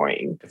fucking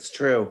annoying. It's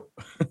true.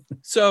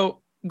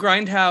 So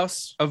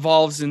Grindhouse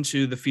evolves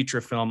into the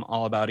feature film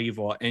All About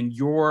Evil, and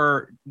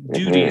your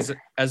duties,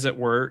 as it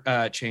were,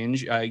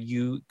 change.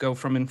 You go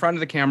from in front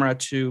of the camera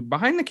to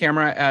behind the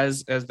camera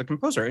as the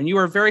composer, and you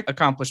are a very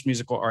accomplished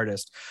musical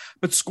artist.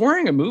 But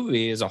scoring a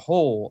movie is a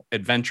whole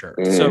adventure.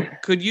 So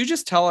could you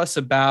just tell us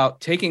about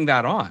taking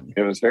that on?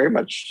 It was very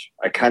much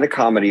a kind of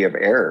comedy of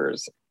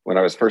errors. When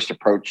I was first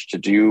approached to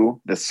do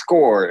the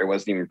score, it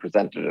wasn't even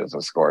presented as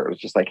a score. It was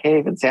just like,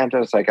 hey,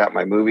 Vinsantos, I got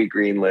my movie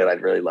greenlit.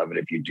 I'd really love it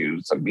if you do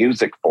some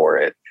music for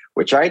it,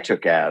 which I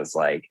took as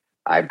like,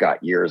 I've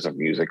got years of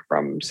music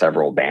from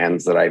several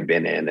bands that I've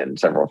been in and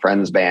several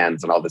friends'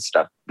 bands and all this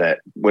stuff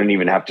that wouldn't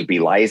even have to be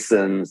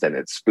licensed, and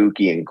it's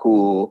spooky and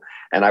cool.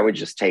 And I would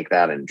just take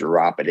that and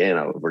drop it in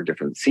over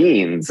different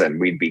scenes and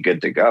we'd be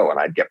good to go. And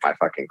I'd get my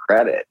fucking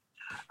credit.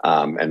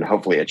 And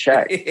hopefully a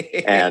check.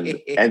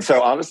 And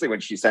so honestly, when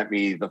she sent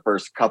me the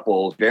first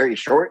couple very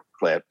short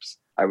clips,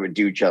 I would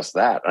do just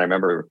that. And I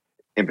remember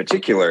in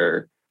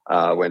particular,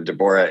 when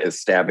Deborah is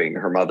stabbing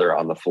her mother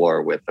on the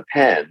floor with the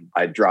pen,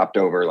 I dropped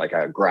over like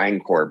a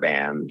grindcore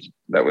band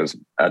that was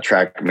a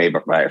track made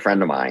by a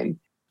friend of mine.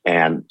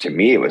 And to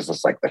me, it was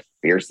just like the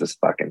fiercest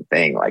fucking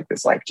thing, like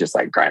this, like just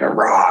like kind of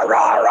rah,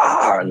 rah,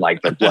 rah, and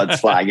like the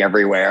blood's flying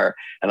everywhere.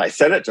 And I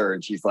sent it to her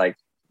and she's like,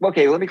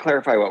 okay, let me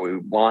clarify what we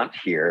want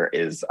here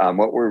is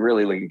what we're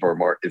really looking for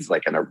more is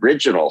like an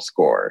original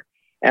score.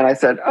 And I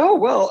said, oh,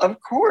 well,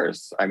 of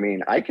course. I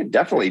mean, I could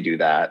definitely do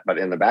that. But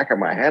in the back of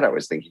my head, I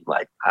was thinking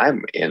like,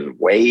 I'm in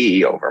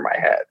way over my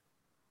head.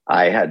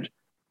 I had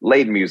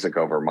laid music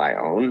over my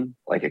own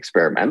like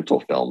experimental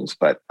films,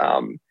 but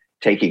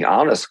taking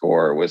on a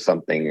score was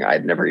something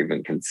I'd never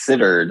even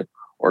considered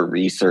or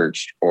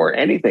researched or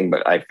anything.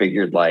 But I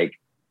figured, like,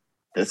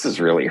 this is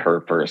really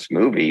her first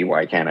movie.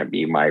 Why can't it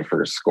be my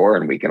first score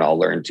and we can all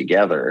learn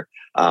together?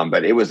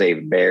 But it was a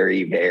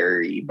very,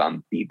 very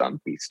bumpy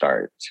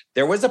start.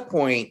 There was a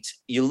point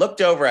you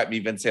looked over at me,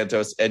 Vince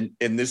Santos, and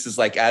this is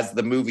like, as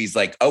the movie's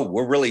like, oh,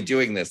 we're really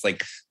doing this.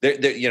 Like,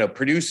 they're,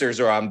 producers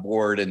are on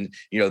board, and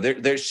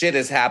their shit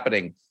is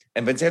happening.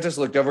 And Vince Santos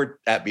looked over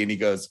at me and he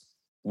goes,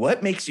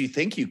 "What makes you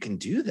think you can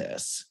do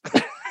this?"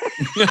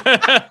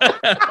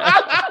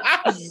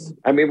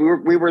 I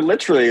mean, we were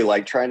literally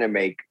like trying to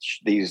make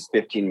these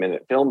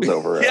 15-minute films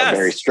over a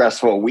very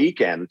stressful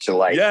weekend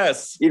to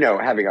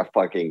having a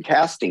fucking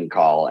casting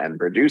call and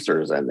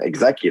producers and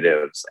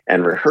executives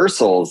and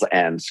rehearsals.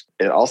 And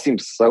it all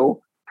seems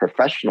so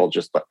professional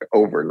just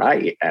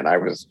overnight. And I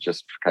was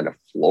just kind of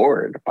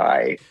floored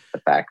by the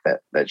fact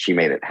that she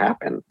made it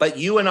happen. But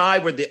you and I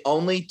were the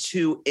only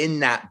two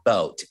in that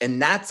boat.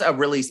 And that's a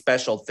really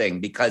special thing,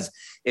 because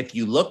if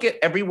you look at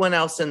everyone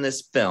else in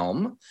this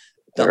film,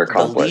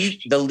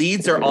 the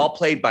leads are all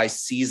played by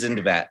seasoned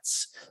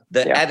vets.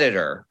 The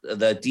editor,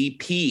 the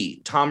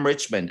DP, Tom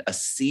Richmond, a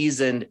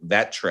seasoned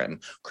veteran.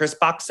 Chris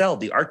Boxell,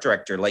 the art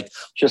director,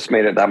 just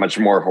made it that much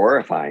more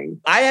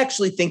horrifying. I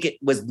actually think it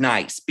was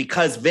nice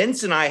because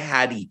Vince and I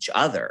had each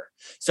other.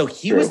 So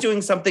he was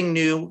doing something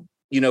new,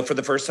 for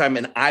the first time,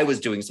 and I was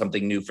doing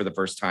something new for the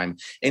first time.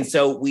 And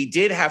so we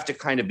did have to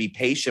kind of be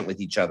patient with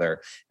each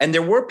other. And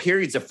there were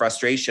periods of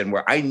frustration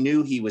where I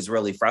knew he was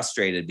really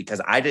frustrated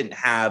because I didn't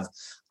have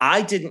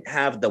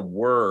the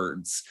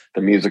words.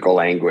 The musical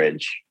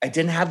language. I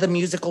didn't have the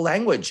musical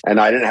language. And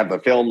I didn't have the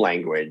film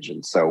language.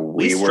 And so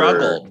we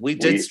struggled. We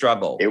did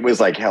struggle. It was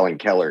like Helen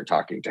Keller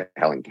talking to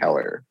Helen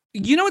Keller.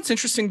 What's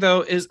interesting,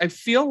 though, is I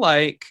feel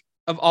like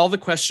of all the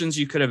questions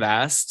you could have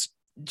asked,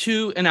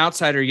 to an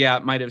outsider,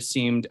 it might have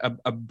seemed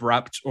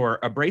abrupt or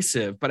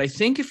abrasive. But I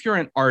think if you're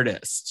an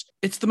artist,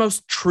 it's the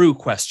most true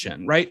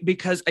question, right?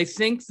 Because I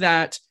think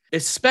that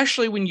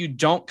especially when you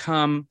don't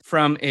come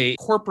from a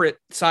corporate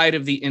side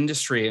of the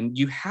industry and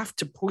you have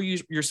to pull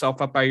yourself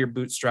up by your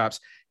bootstraps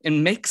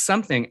and make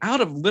something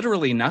out of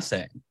literally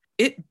nothing,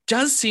 it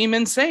does seem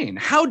insane.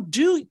 How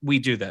do we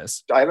do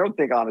this? I don't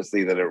think,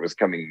 honestly, that it was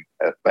coming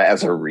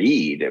as a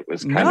read. It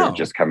was kind of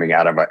just coming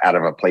out of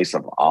a place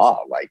of awe.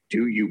 Like,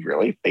 do you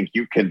really think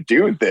you can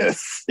do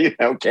this?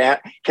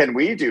 Can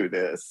we do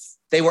this?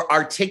 They were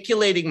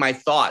articulating my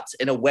thoughts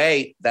in a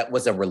way that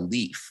was a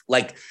relief.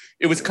 Like,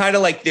 it was kind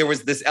of like there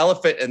was this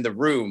elephant in the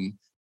room.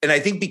 And I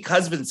think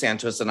because Vince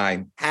Santos and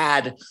I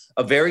had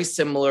a very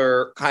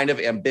similar kind of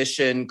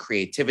ambition,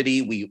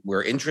 creativity, we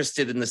were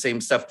interested in the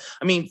same stuff.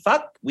 I mean,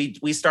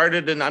 we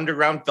started an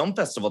underground film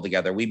festival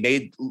together. We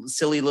made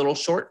silly little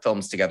short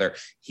films together.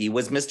 He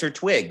was Mr.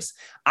 Twigs.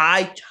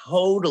 I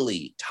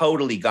totally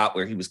got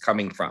where he was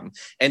coming from.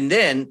 And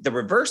then the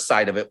reverse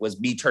side of it was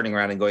me turning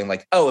around and going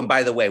like, oh, and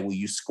by the way, will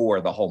you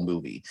score the whole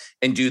movie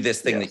and do this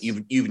thing that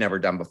you've never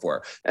done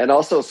before? And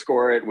also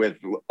score it with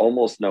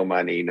almost no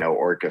money, no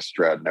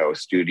orchestra, no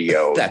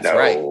studio. That's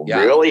right.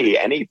 Yeah. Really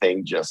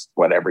anything, just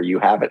whatever you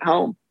have at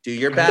home. Do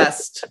your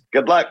best.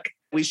 Good luck.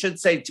 We should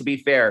say, to be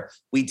fair,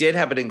 we did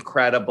have an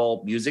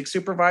incredible music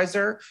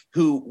supervisor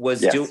who was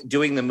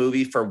doing the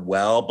movie for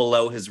well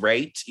below his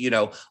rate.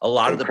 A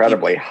lot of the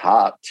incredibly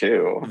hot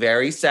too.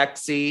 Very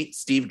sexy.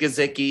 Steve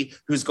Gazicki,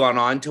 who's gone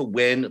on to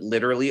win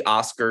literally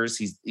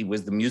Oscars. He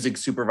was the music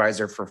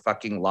supervisor for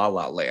fucking La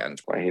La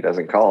Land. Well, he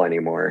doesn't call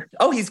anymore.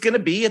 Oh, he's going to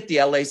be at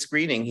the LA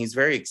screening. He's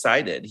very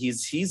excited.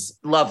 He's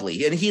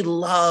lovely. And he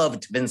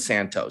loved Vince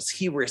Santos.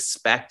 He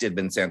respected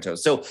Vince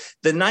Santos. So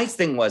the nice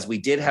thing was we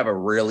did have a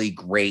really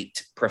great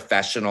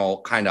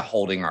professional kind of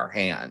holding our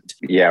hand.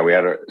 Yeah, we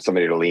had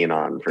somebody to lean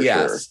on for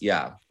sure.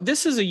 Yeah.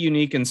 This is a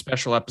unique and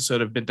special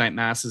episode of Midnight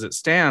Mass as it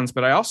stands,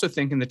 but I also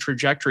think in the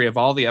trajectory of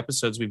all the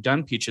episodes we've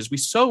done, Peaches, we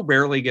so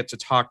rarely get to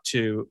talk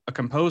to a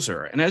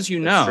composer. And as you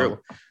know,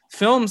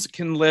 films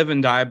can live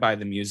and die by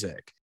the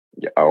music.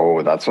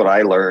 Oh, that's what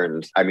I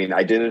learned. I mean,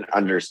 I didn't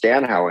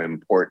understand how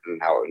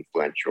important, how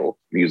influential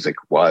music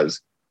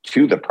was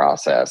to the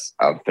process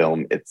of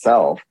film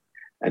itself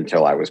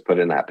until I was put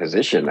in that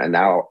position. And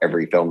now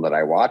every film that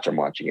I watch, I'm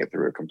watching it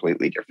through a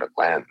completely different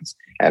lens.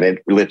 And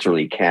it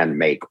literally can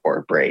make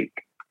or break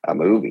a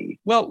movie.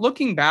 Well,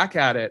 looking back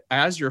at it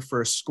as your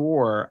first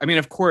score, I mean,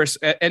 of course,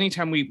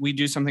 anytime we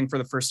do something for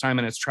the first time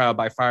and it's trial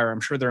by fire, I'm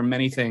sure there are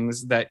many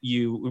things that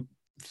you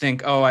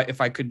think, oh,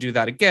 if I could do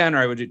that again, or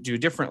I would do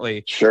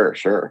differently.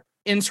 Sure.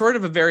 In sort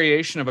of a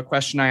variation of a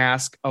question I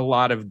ask a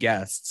lot of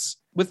guests,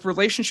 with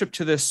relationship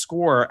to this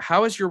score,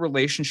 how has your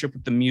relationship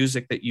with the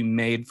music that you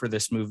made for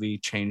this movie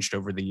changed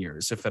over the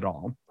years, if at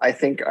all? I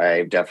think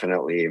I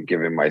definitely have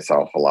given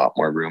myself a lot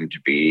more room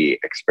to be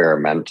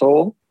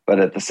experimental,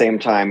 but at the same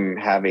time,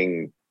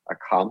 having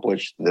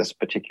accomplished this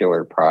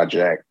particular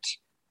project,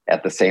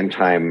 at the same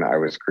time I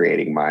was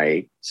creating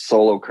my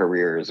solo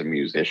career as a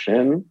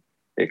musician,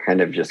 it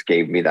kind of just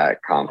gave me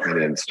that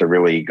confidence to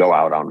really go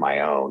out on my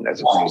own,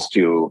 as opposed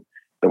to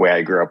the way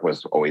I grew up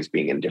was always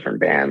being in different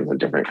bands and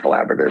different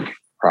collaborative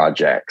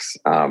projects.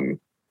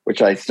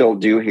 which I still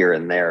do here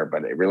and there,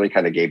 but it really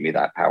kind of gave me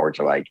that power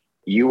to like,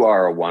 you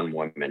are a one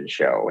woman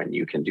show and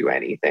you can do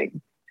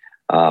anything.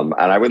 And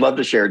I would love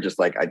to share just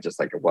like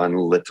one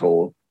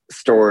little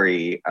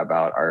story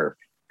about our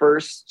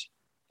first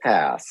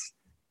pass,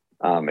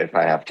 if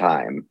I have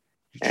time.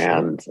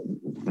 And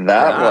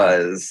that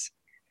was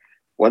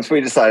once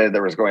we decided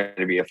there was going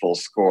to be a full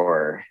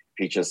score.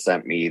 Peaches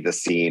sent me the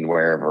scene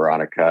where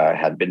Veronica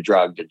had been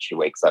drugged and she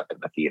wakes up in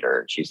the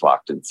theater and she's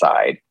locked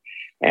inside.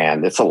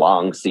 And it's a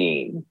long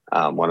scene,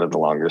 one of the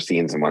longer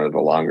scenes and one of the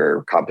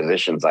longer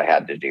compositions I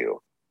had to do.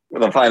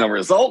 The final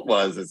result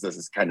was this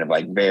is kind of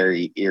like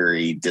very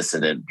eerie,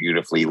 dissonant,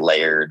 beautifully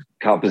layered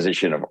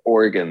composition of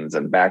organs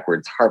and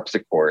backwards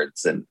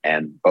harpsichords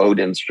and bowed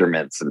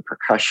instruments and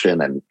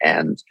percussion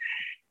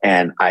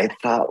and I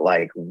thought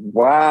like,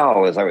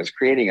 wow, as I was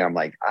creating, I'm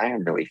like, I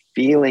am really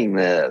feeling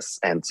this.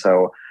 And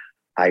so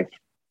I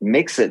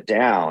mix it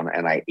down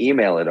and I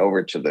email it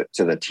over to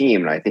the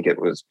team. And I think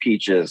it was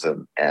Peaches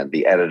and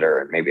the editor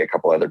and maybe a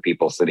couple other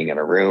people sitting in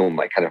a room,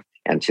 like kind of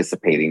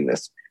anticipating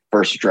this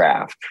first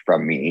draft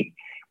from me.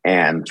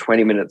 And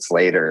 20 minutes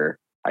later,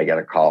 I get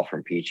a call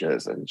from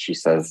Peaches and she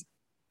says,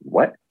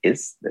 what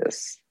is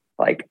this?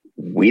 Like,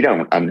 we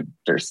don't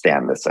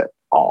understand this at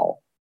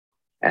all.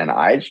 And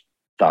I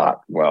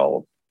thought,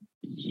 well,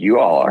 you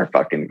all are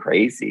fucking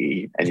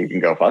crazy and you can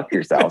go fuck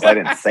yourselves. I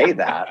didn't say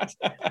that,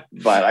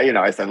 but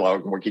I said,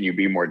 well, can you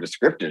be more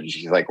descriptive? And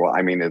she's like, well,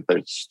 I mean,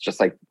 there's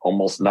just like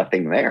almost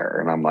nothing there.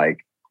 And I'm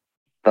like,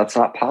 that's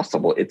not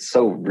possible. It's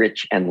so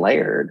rich and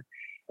layered.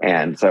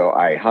 And so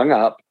I hung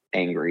up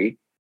angry.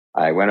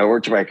 I went over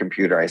to my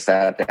computer. I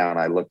sat down.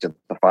 I looked at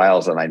the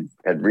files and I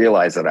had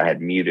realized that I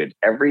had muted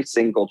every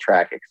single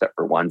track except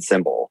for one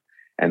cymbal.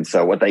 And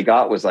so what they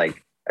got was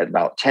like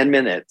about 10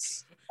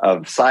 minutes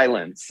of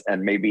silence,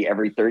 and maybe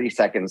every 30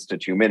 seconds to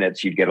 2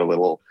 minutes, you'd get a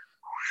little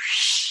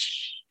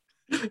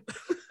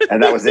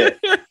and that was it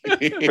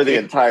for the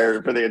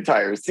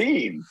entire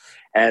scene.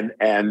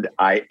 And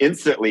I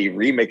instantly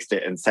remixed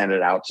it and sent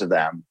it out to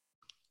them.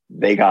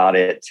 They got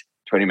it.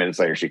 20 minutes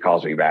later, she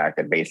calls me back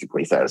and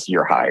basically says,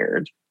 you're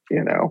hired.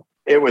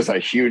 It was a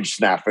huge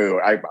snafu.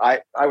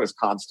 I was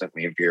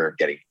constantly in fear of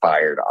getting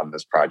fired on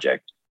this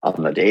project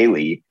on the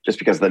daily, just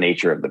because of the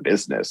nature of the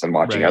business and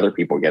watching other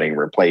people getting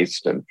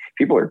replaced, and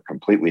people are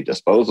completely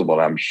disposable.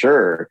 And I'm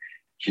sure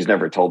she's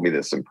never told me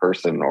this in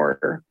person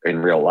or in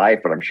real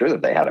life, but I'm sure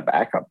that they had a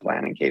backup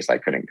plan in case I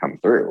couldn't come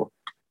through,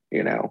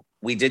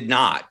 We did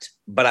not,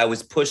 but I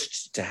was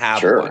pushed to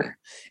have one,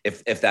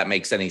 if that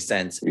makes any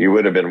sense. You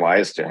would have been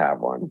wise to have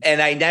one.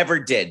 And I never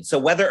did. So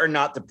whether or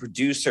not the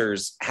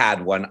producers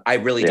had one, I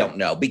really don't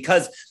know.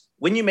 Because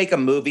when you make a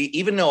movie,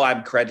 even though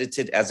I'm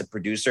credited as a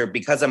producer,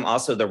 because I'm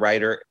also the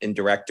writer and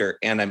director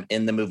and I'm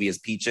in the movie as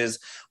Peaches,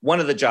 one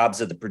of the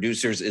jobs of the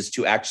producers is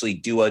to actually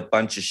do a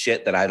bunch of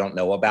shit that I don't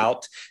know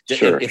about.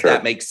 If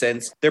that makes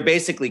sense. They're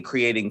basically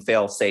creating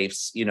fail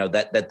safes,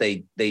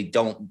 that they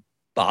don't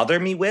bother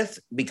me with,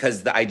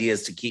 because the idea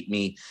is to keep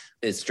me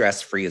as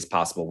stress-free as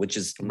possible, which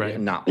is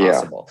not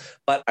possible. Yeah.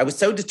 But I was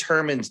so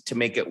determined to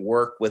make it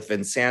work with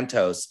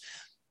Vinsantos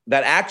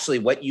that actually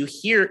what you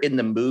hear in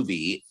the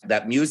movie,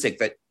 that music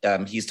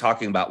that he's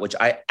talking about, which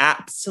I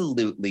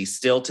absolutely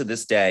still to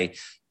this day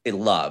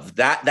love,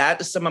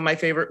 that is some of my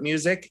favorite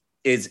music,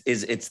 is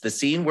it's the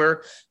scene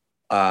where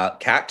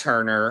Kat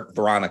Turner,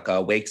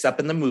 Veronica, wakes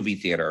up in the movie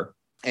theater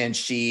and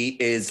she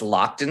is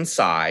locked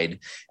inside.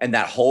 And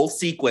that whole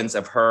sequence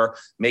of her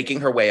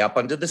making her way up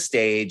onto the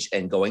stage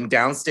and going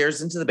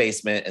downstairs into the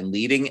basement and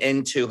leading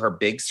into her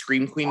big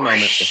Scream Queen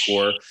moment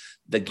before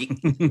the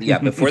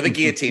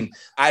guillotine.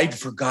 I'd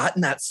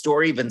forgotten that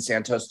story,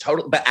 Vinsantos,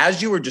 totally. But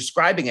as you were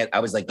describing it, I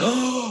was like,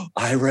 oh,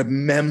 I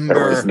remember.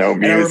 There was no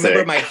music.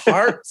 And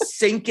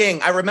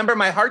I remember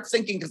my heart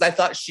sinking. Because I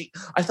thought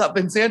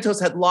Vinsantos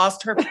had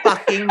lost her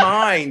fucking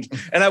mind.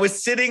 And I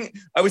was sitting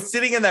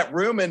in that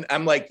room and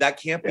I'm like,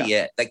 that can't be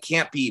it. That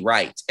can't be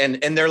right. And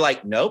they're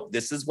like, nope,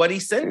 this is what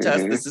he sent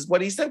us. This is what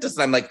he sent us.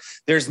 And I'm like,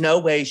 there's no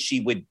way she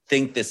would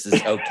think this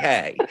is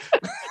okay.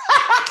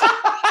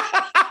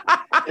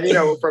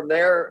 And, from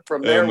there,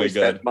 we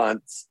spent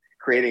months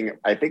creating,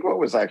 I think, what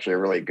was actually a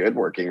really good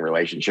working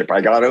relationship. I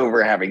got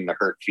over having the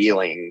hurt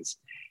feelings,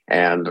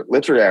 and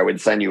literally I would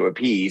send you a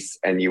piece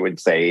and you would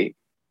say,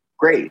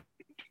 great.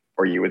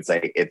 Or you would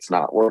say, it's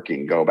not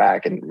working, go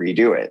back and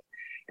redo it.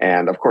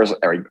 And of course,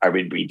 I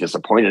would be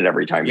disappointed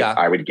every time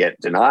I would get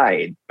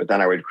denied, but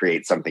then I would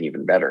create something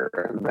even better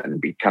and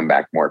then come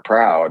back more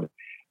proud.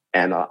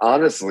 And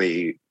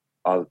honestly,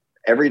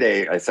 every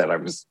day I said I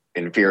was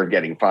in fear of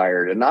getting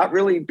fired, and not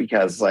really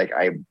because like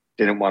I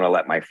didn't want to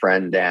let my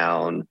friend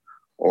down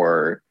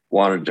or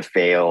wanted to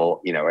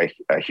fail,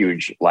 a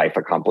huge life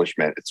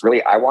accomplishment. It's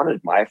really, I wanted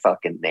my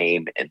fucking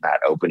name in that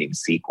opening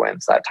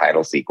sequence, that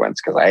title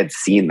sequence, because I had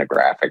seen the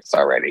graphics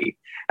already.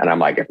 And I'm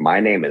like, if my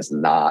name is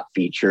not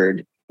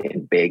featured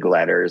in big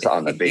letters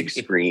on the big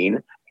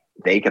screen,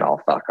 they can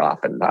all fuck off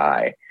and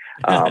die.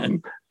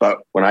 But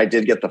when I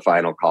did get the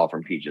final call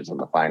from Peaches and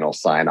the final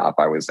sign off,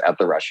 I was at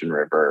the Russian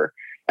River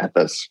at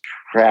this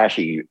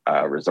trashy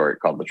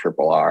resort called the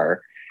Triple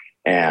R.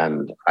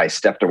 And I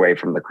stepped away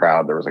from the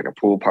crowd. There was like a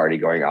pool party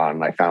going on,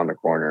 and I found a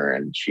corner,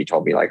 and she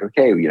told me like,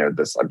 okay,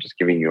 this, I'm just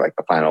giving you like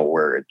the final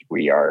word.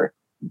 We are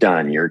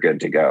done. You're good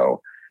to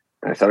go.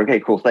 And I said, okay,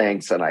 cool,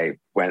 thanks. And I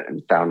went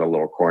and found a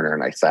little corner,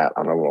 and I sat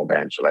on a little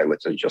bench, and I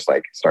literally just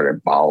like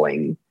started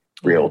bawling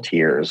real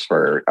tears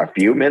for a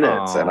few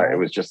minutes. Aww. And it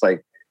was just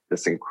like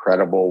this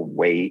incredible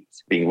weight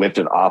being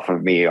lifted off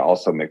of me,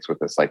 also mixed with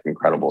this like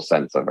incredible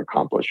sense of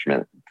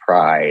accomplishment,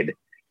 pride,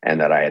 and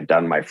that I had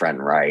done my friend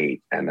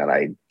right, and that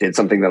I did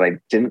something that I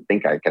didn't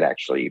think I could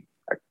actually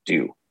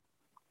do,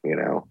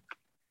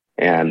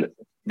 and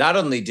not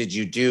only did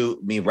you do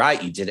me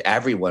right, you did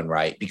everyone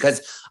right,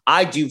 because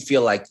I do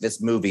feel like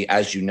this movie,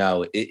 as you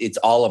know, it's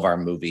all of our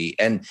movie.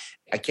 And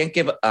I can't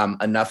give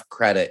enough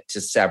credit to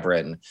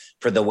Severin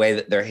for the way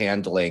that they're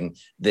handling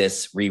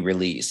this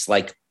re-release.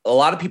 Like, a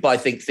lot of people, I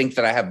think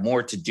that I have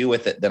more to do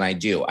with it than I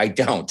do. I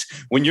don't.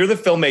 When you're the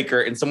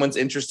filmmaker and someone's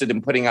interested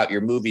in putting out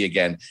your movie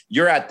again,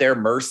 you're at their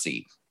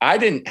mercy. I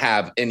didn't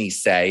have any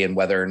say in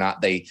whether or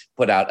not they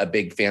put out a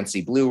big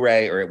fancy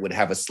Blu-ray or it would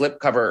have a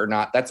slipcover or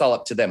not. That's all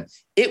up to them.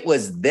 It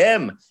was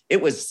them.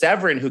 It was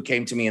Severin who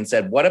came to me and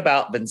said, what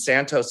about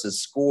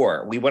Vincentos's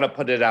score? We want to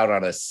put it out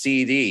on a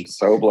CD.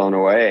 So blown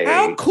away.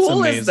 How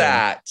cool is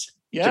that?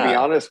 Yeah. To be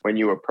honest, when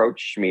you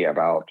approached me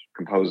about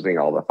composing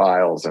all the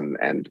files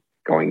and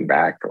going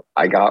back,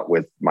 I got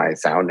with my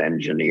sound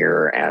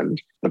engineer and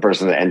the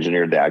person that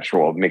engineered the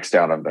actual mixed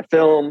down of the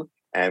film.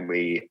 And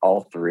we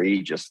all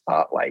three just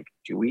thought, like,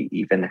 do we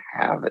even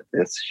have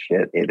this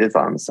shit? It is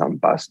on some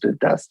busted,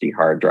 dusty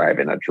hard drive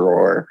in a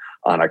drawer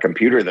on a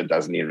computer that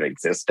doesn't even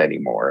exist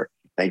anymore.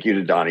 Thank you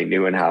to Donnie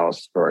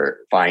Neuenhaus for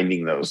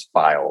finding those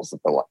files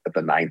at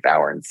the 9th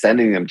hour and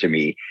sending them to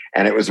me.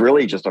 And it was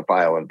really just a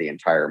file of the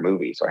entire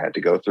movie. So I had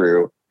to go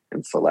through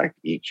and select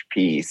each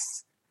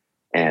piece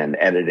and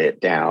edit it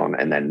down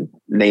and then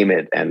name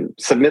it and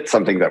submit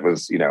something that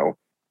was,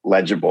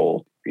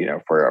 legible,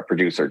 for a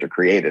producer to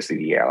create a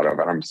CD out of.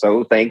 And I'm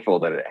so thankful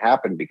that it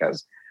happened,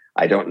 because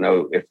I don't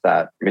know if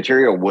that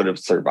material would have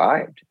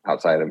survived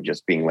outside of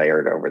just being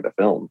layered over the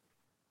film.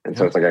 And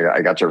so it's like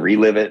I got to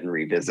relive it and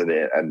revisit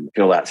it and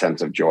feel that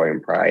sense of joy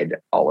and pride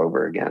all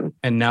over again.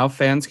 And now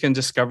fans can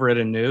discover it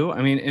anew.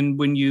 I mean, and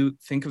when you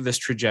think of this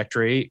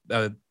trajectory,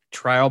 a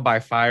trial by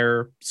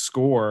fire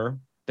score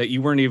that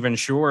you weren't even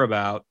sure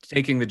about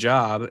taking the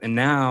job, and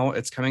now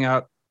it's coming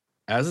out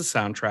as a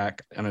soundtrack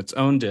on its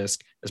own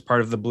disc as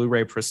part of the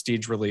Blu-ray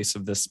prestige release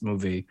of this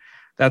movie.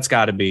 That's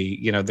got to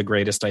be, the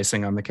greatest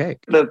icing on the cake.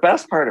 The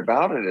best part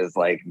about it is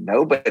like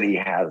nobody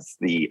has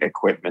the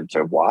equipment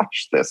to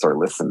watch this or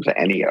listen to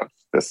any of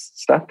this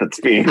stuff that's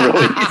being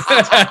released.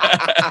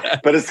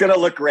 But it's going to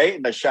look great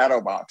in the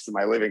shadow box in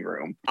my living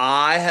room.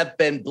 I have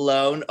been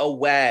blown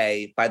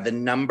away by the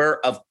number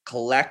of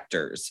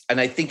collectors, and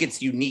I think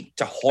it's unique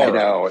to horror.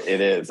 I know,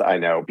 it is. I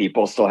know.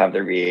 People still have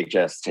their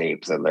VHS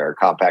tapes and their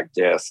compact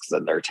discs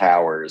and their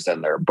towers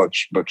and their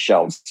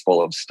bookshelves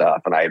full of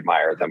stuff, and I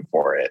admire them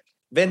for it.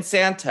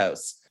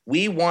 Vincentos,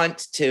 we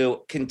want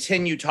to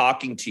continue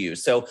talking to you.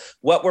 So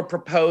what we're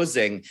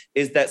proposing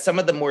is that some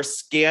of the more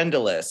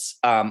scandalous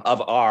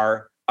of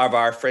our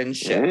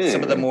friendship,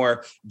 some of the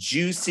more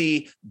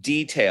juicy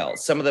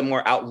details, some of the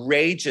more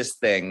outrageous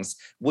things,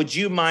 would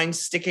you mind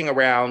sticking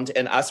around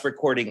and us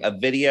recording a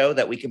video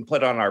that we can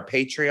put on our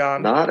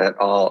Patreon? Not at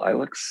all. I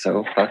look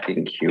so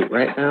fucking cute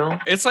right now.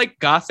 It's like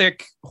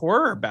gothic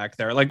horror back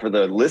there. Like, for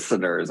the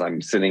listeners,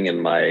 I'm sitting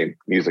in my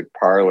music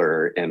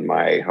parlor in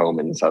my home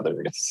in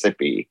Southern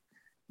Mississippi.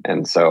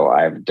 And so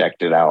I've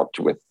decked it out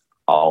with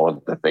all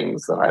of the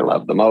things that I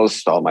love the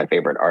most, all my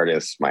favorite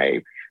artists,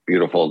 my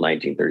beautiful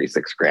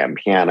 1936 grand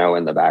piano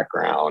in the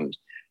background,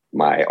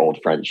 my old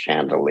French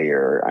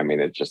chandelier. I mean,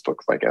 it just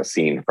looks like a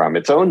scene from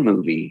its own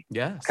movie.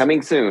 Yes.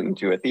 Coming soon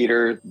to a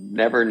theater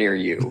never near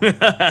you.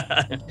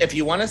 If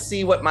you want to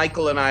see what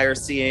Michael and I are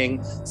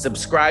seeing,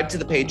 subscribe to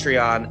the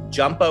Patreon,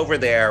 jump over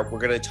there. We're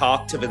going to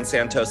talk to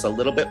Vincentos a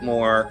little bit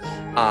more.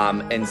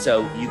 And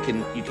so you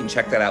can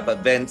check that out. But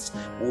Vince,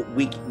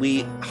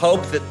 we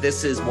hope that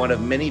this is one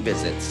of many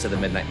visits to the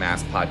Midnight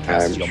Mass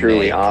podcast. I'm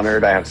truly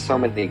honored. I have so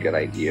many good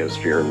ideas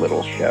for your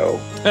little show.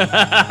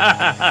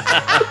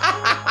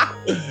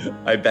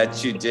 I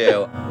bet you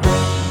do.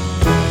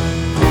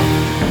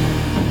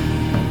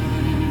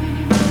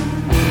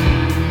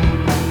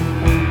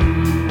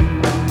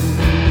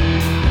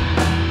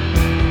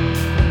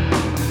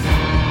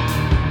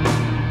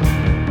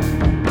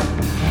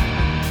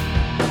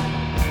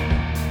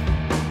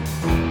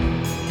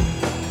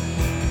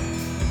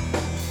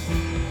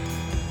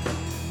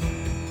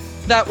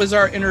 That was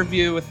our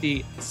interview with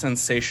the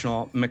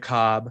sensational,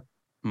 macabre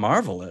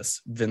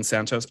marvelous Vince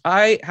Santos.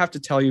 I have to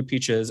tell you,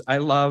 Peaches, I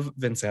love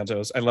Vince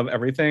Santos. I love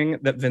everything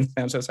that Vince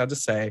Santos had to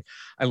say.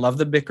 I love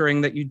the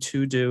bickering that you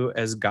two do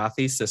as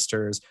gothy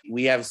sisters.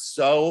 We have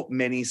so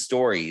many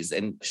stories,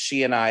 and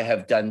she and I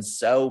have done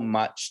so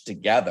much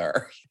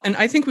together. And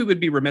I think we would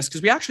be remiss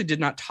because we actually did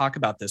not talk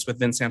about this with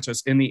Vince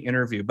Santos in the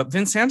interview, but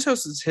Vince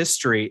Santos's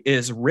history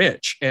is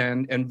rich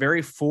and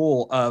very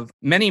full of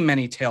many,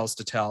 many tales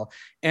to tell.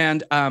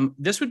 And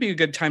this would be a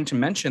good time to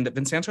mention that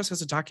Vince Santos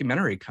has a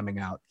documentary coming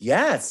out.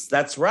 Yes,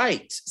 that's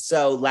right.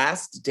 So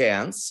Last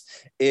Dance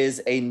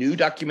is a new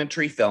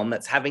documentary film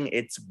that's having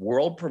its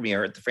world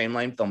premiere at the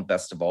Frameline Film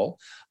Festival.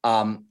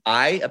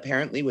 I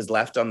apparently was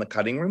left on the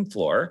cutting room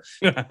floor.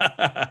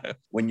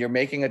 When you're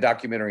making a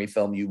documentary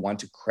film, you want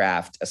to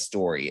craft a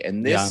story.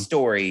 And this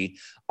story,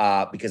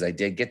 because I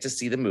did get to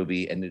see the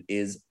movie and it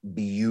is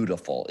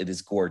beautiful. It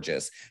is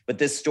gorgeous. But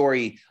this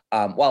story,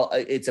 while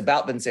it's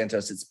about Vince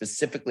Santos, it's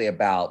specifically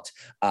about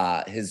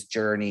his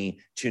journey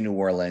to New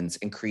Orleans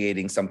and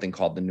creating something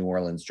called the New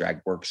Orleans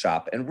Drag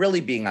Workshop and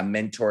really being a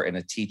mentor and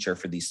a teacher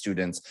for these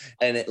students.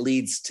 And it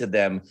leads to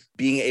them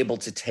being able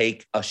to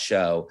take a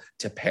show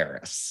to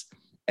Paris.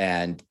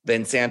 And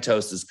Vince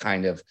Santos is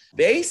kind of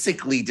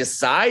basically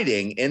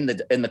deciding in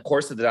the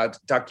course of the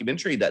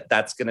documentary that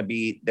that's going to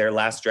be their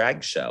last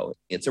drag show.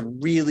 It's a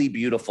really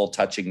beautiful,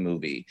 touching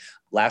movie.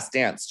 Last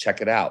Dance,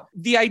 check it out.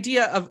 The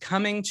idea of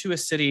coming to a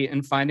city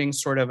and finding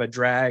sort of a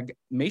drag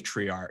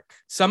matriarch,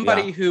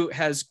 somebody who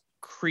has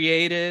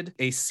created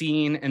a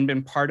scene and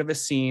been part of a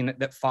scene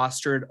that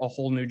fostered a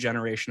whole new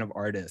generation of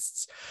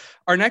artists.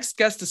 Our next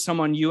guest is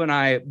someone you and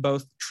I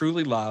both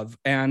truly love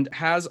and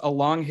has a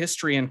long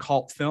history in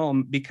cult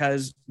film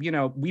because, you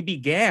know, we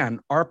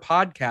began our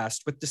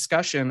podcast with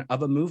discussion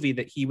of a movie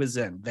that he was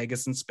in,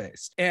 Vegas in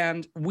Space.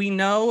 And we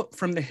know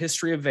from the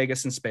history of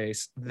Vegas in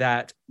Space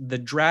that the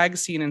drag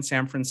scene in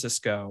San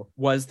Francisco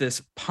was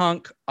this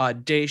punk,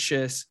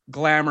 audacious,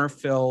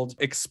 glamour-filled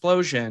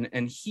explosion.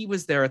 And he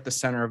was there at the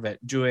center of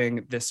it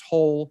doing this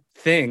whole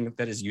thing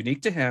that is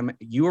unique to him.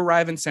 You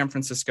arrive in San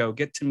Francisco,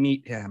 get to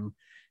meet him.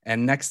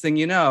 And next thing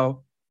you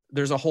know,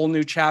 there's a whole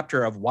new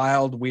chapter of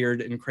wild, weird,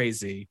 and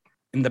crazy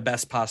in the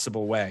best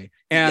possible way.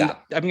 And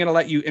I'm going to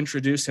let you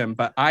introduce him,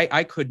 but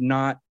I could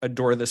not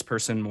adore this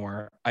person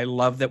more. I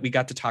love that we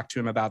got to talk to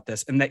him about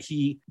this and that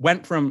he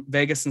went from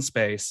Vegas in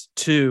Space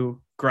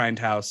to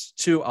Grindhouse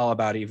to All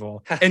About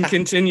Evil and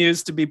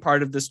continues to be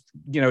part of this,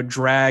 you know,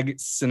 drag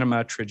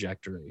cinema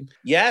trajectory.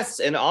 Yes,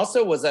 and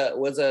also was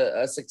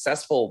a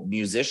successful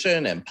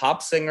musician and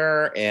pop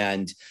singer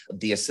and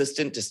the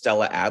assistant to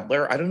Stella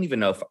Adler. I don't even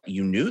know if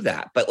you knew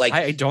that, but like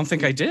I don't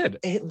think I did.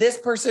 This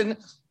person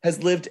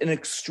has lived an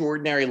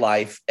extraordinary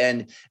life,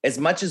 and as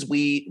much as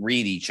we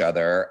read each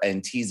other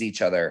and tease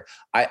each other,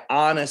 I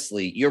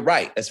honestly, you're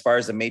right as far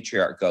as a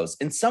matriarch goes,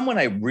 and someone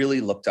I really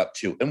looked up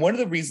to, and one of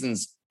the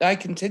reasons I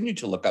continue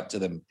to look up to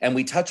them, and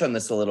we touch on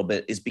this a little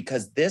bit, is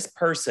because this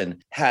person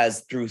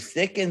has, through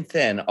thick and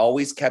thin,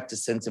 always kept a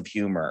sense of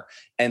humor.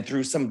 And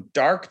through some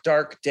dark,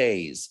 dark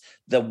days,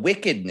 the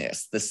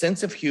wickedness, the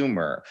sense of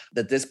humor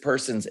that this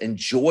person's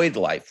enjoyed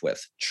life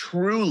with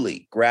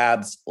truly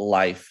grabs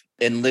life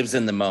and lives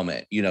in the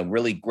moment, you know,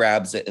 really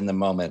grabs it in the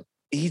moment.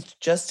 He's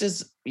just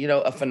as, you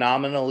know, a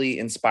phenomenally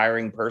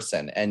inspiring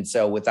person. And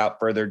so without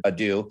further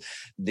ado,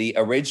 the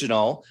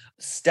original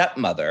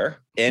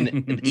stepmother and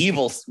an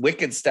evil,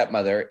 wicked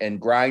stepmother in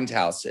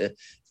Grindhouse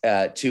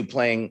to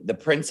playing the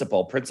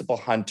Principal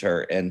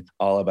Hunter in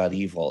All About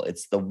Evil.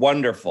 It's the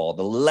wonderful,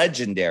 the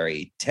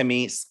legendary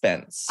Timmy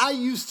Spence. I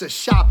used to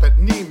shop at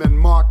Neiman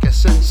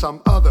Marcus and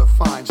some other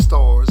fine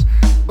stores,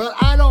 but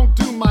I don't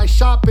do my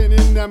shopping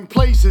in them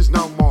places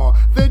no more.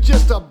 They're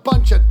just a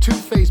bunch of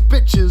two-faced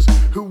bitches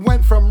who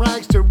went from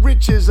rags to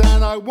riches,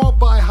 and I won't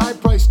buy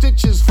high-priced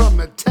stitches from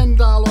the $10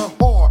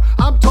 whore.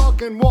 I'm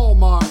talking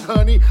Walmart,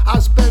 honey. I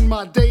spend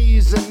my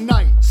days and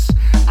nights,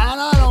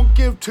 and I don't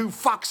give two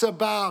fucks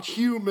about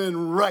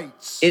human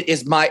rights. It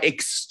is my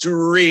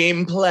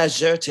extreme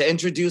pleasure to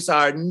introduce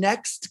our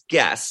next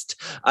guest,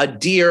 a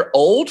dear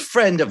old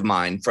friend of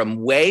mine from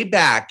way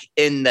back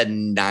in the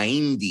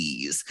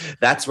 90s.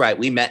 That's right.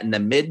 We met in the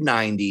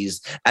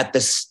mid-90s at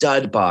the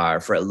Stud Bar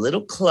for a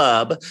little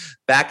club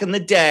back in the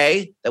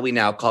day that we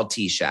now call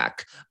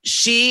T-Shack.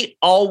 She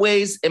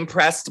always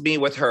impressed me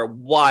with her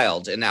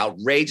wild and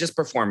outrageous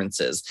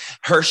performances.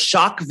 Her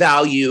shock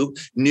value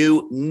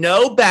knew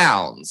no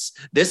bounds.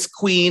 This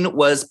queen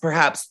was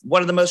perhaps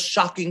one of the most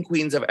shocking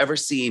queens I've ever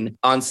seen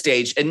on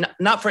stage, and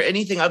not for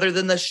anything other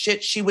than the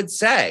shit she would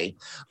say.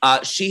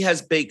 She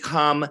has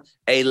become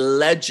a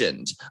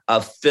legend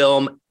of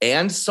film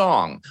and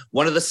song,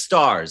 one of the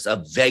stars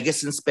of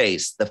Vegas in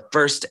Space, the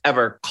first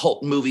ever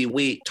cult movie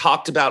we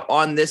talked about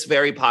on this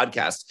very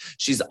podcast.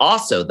 She's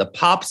also the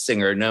pop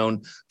singer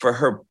known for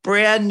her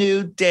brand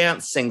new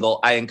dance single.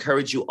 I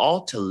encourage you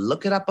all to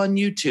look it up on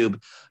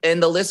YouTube.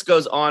 And the list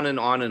goes on and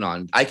on and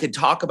on. I could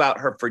talk about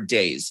her for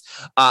days.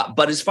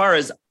 But as far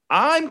as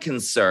I'm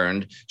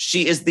concerned,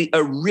 she is the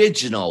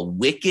original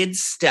wicked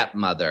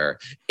stepmother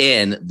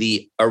in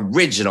the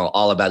original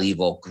All About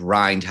Evil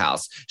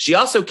Grindhouse. She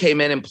also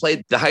came in and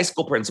played the high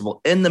school principal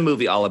in the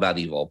movie All About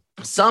Evil.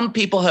 Some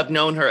people have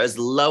known her as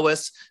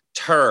Lois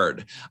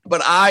Turd,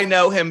 but I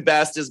know him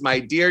best as my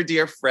dear,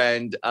 dear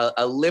friend,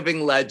 a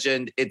living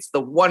legend. It's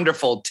the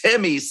wonderful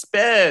Timmy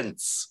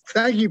Spence.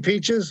 Thank you,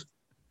 Peaches.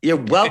 You're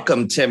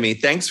welcome, Timmy.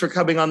 Thanks for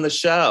coming on the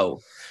show.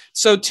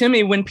 So,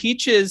 Timmy, when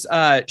Peaches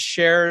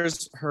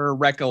shares her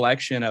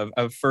recollection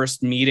of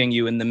first meeting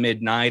you in the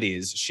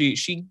mid-90s,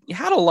 she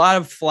had a lot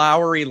of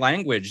flowery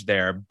language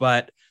there,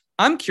 but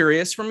I'm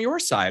curious from your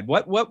side,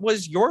 what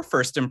was your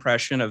first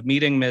impression of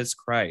meeting Ms.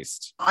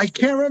 Christ? I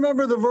can't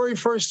remember the very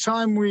first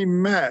time we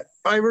met.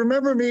 I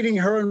remember meeting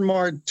her and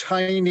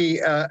Martini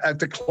at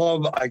the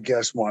club, I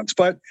guess, once.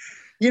 But,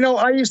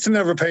 I used to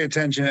never pay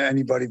attention to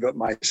anybody but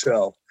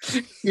myself.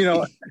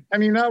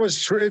 That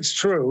was true. It's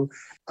true.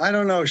 I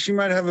don't know. She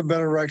might have a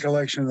better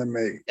recollection than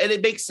me. And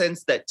it makes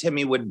sense that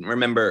Timmy wouldn't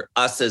remember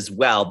us as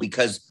well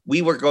because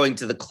we were going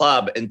to the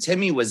club and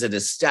Timmy was an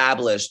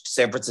established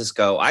San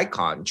Francisco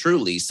icon,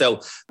 truly. So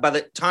by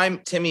the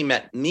time Timmy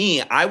met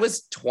me, I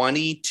was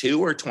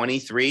 22 or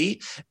 23.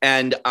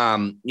 And,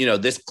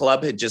 this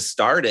club had just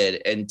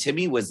started and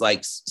Timmy was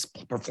like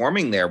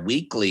performing there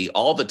weekly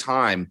all the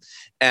time.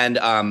 And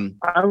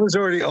I was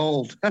already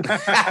old.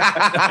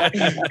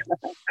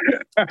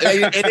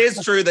 It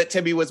is true that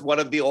Timmy was one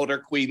of the older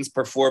queens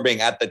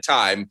performing at the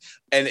time.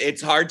 And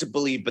it's hard to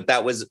believe, but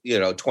that was,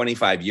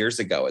 25 years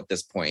ago at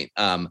this point.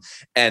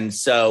 And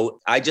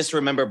so I just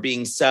remember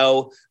being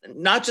so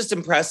not just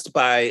impressed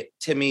by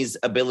Timmy's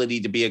ability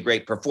to be a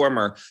great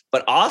performer,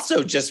 but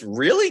also just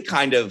really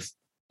kind of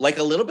like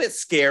a little bit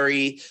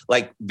scary,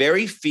 like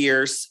very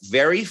fierce,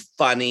 very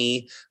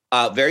funny,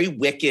 very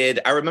wicked.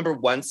 I remember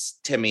once,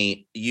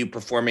 Timmy, you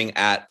performing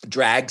at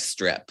Drag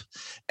Strip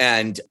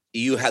and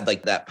you had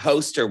like that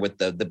poster with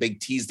the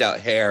big teased out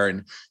hair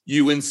and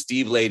you and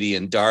Steve Lady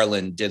and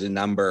Darlin did a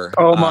number.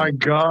 Oh my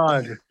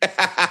God.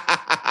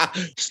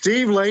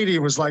 Steve Lady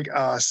was like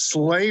a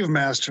slave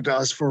master to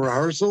us for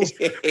rehearsals.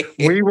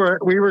 We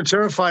were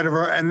terrified of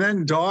her. And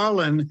then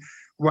Darlin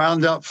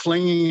wound up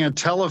flinging a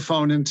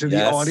telephone into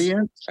the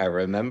audience. I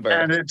remember.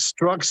 And it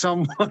struck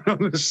someone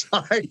on the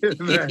side of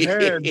the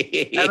head. And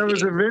it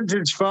was a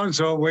vintage phone,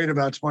 so it weighed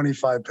about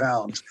 25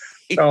 pounds.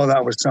 Oh,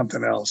 that was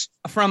something else.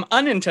 From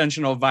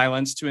unintentional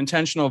violence to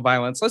intentional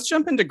violence, let's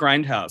jump into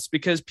Grindhouse,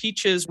 because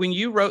Peaches, when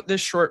you wrote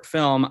this short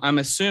film, I'm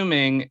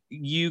assuming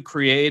you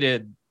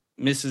created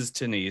Mrs.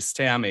 Tenise,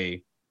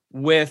 Tammy,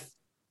 with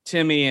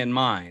Timmy in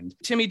mind.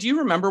 Timmy, do you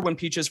remember when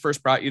Peaches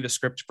first brought you the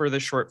script for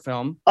this short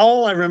film?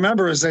 All I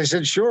remember is they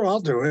said, sure, I'll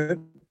do it.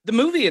 The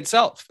movie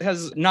itself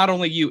has not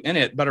only you in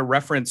it, but a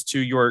reference to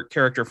your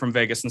character from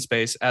Vegas in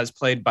Space as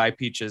played by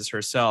Peaches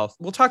herself.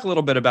 We'll talk a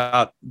little bit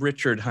about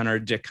Richard Hunter,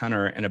 Dick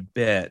Hunter in a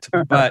bit,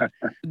 but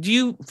do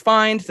you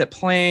find that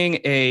playing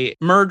a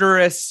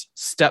murderous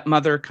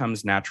stepmother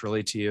comes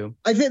naturally to you?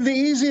 I think the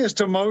easiest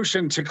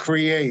emotion to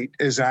create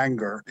is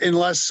anger.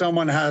 Unless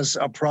someone has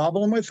a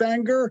problem with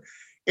anger,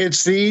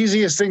 it's the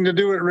easiest thing to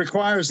do. It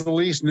requires the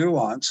least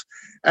nuance.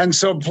 And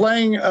so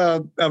playing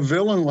a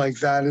villain like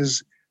that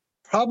is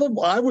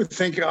probably,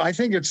 I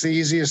think it's the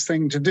easiest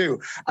thing to do.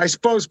 I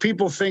suppose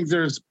people think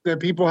that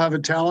people have a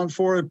talent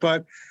for it,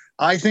 but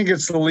I think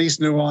it's the least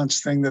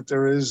nuanced thing that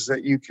there is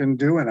that you can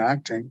do in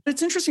acting.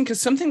 It's interesting because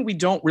something we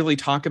don't really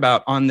talk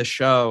about on the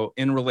show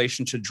in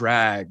relation to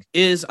drag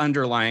is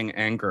underlying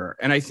anger.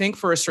 And I think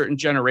for a certain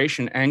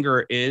generation,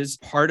 anger is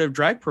part of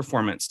drag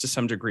performance to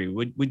some degree.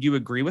 Would you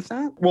agree with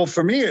that? Well,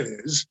 for me, it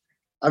is.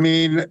 I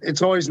mean,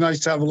 it's always nice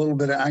to have a little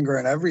bit of anger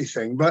in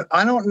everything, but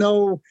I don't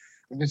know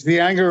if it's the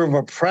anger of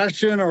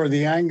oppression or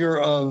the anger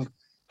of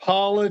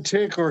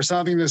politic or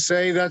something to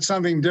say. That's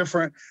something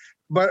different.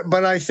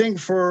 But I think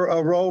for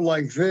a role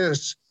like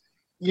this,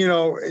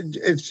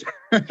 it's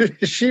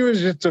she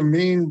was just a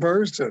mean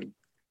person,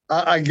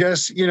 I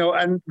guess,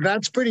 and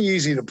that's pretty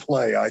easy to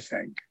play, I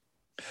think.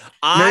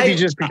 Maybe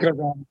just because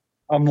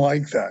I'm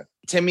like that.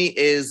 Timmy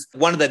is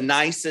one of the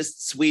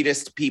nicest,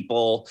 sweetest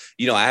people,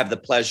 I have the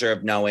pleasure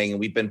of knowing, and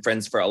we've been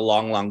friends for a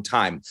long, long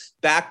time.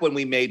 Back when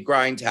we made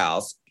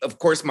Grindhouse, of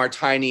course,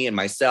 Martini and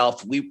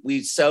myself,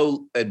 we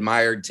so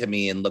admired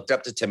Timmy and looked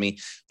up to Timmy.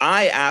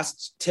 I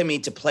asked Timmy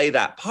to play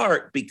that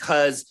part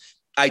because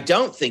I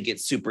don't think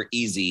it's super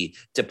easy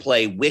to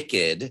play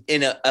wicked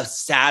in a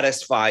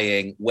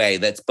satisfying way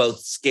that's both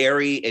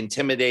scary,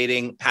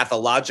 intimidating,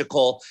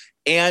 pathological,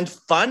 and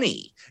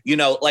funny.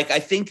 I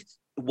think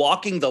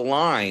walking the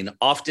line,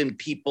 often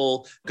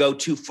people go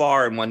too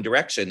far in one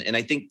direction. And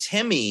I think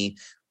Timmy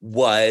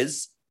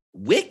was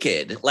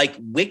wicked,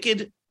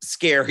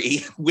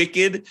 scary,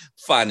 wicked,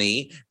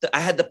 funny. I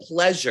had the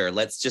pleasure,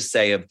 let's just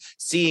say, of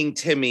seeing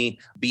Timmy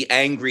be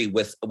angry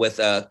with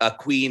a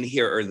queen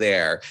here or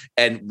there.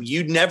 And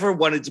you never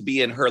wanted to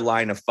be in her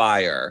line of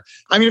fire.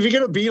 I mean, if you're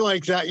going to be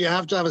like that, you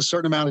have to have a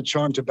certain amount of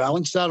charm to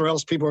balance that, or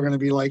else people are going to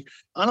be like,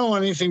 I don't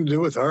want anything to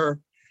do with her.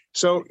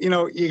 So,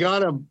 you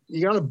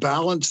gotta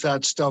balance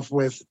that stuff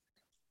with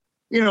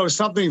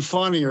something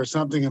funny or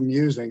something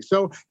amusing.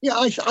 So, yeah,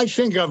 I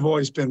think I've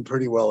always been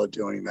pretty well at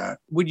doing that.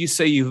 Would you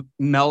say you've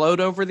mellowed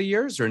over the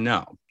years or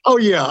no? Oh,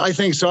 yeah, I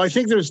think so. I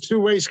think there's two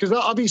ways, because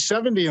I'll be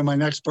 70 on my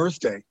next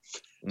birthday.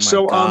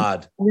 Oh my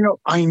God.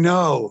 I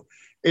know.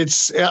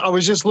 I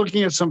was just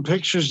looking at some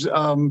pictures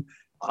of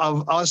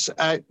us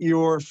at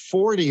your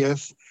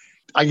 40th.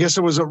 I guess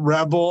it was a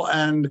Rebel,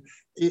 and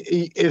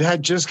it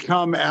had just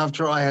come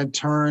after I had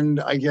turned,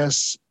 I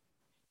guess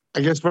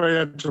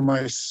right after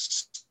my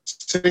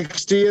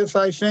 60th,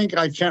 I think.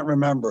 I can't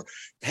remember.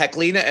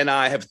 Heklina and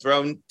I have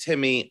thrown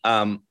Timmy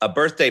a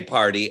birthday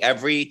party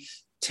every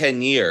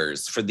 10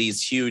 years for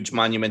these huge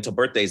monumental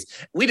birthdays.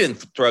 We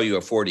didn't throw you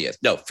a 40th.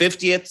 No,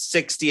 50th,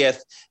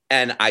 60th.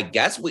 And I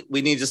guess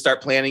we need to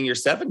start planning your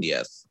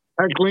 70th.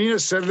 Heklina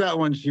said that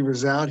when she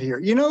was out here.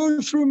 You know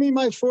who threw me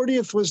my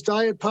 40th was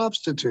Diet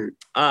Popstitute.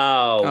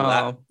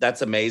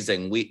 That's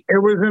amazing.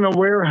 It was in a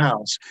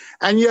warehouse.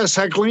 And yes,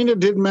 Heklina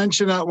did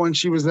mention that when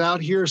she was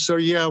out here. So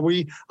yeah,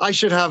 I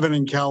should have it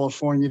in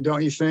California,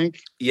 don't you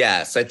think?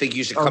 Yes, I think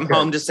you should come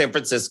home to San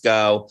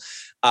Francisco.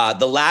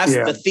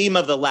 The theme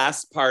of the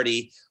last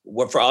party,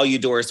 for all you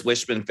Doris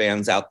Wishman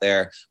fans out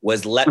there,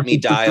 was "Let Me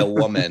Die a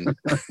Woman."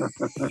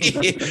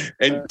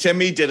 And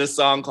Timmy did a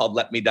song called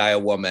 "Let Me Die a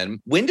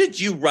Woman." When did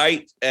you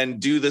write and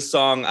do the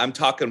song "I'm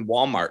Talking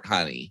Walmart,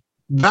 Honey"?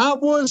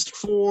 That was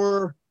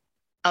for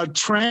a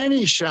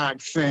tranny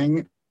shack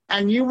thing,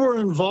 and you were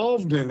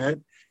involved in it.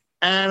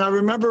 And I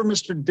remember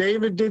Mr.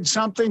 David did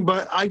something,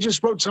 but I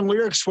just wrote some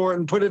lyrics for it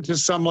and put it to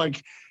some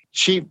like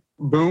cheap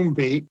boom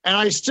beat, and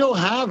I still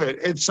have it.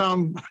 It's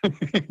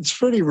it's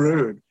pretty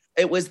rude.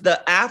 It was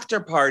the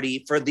after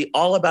party for the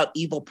All About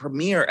Evil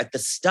premiere at the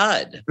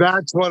Stud.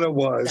 That's what it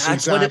was.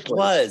 That's exactly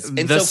what it was.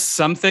 And the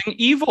Something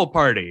Evil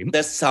party.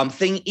 The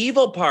Something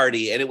Evil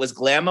party. And it was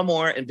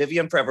Glamour and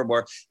Vivian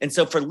Forevermore. And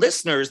so for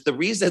listeners, the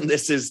reason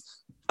this is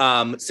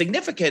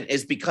significant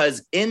is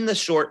because in the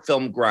short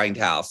film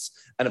Grindhouse,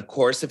 and of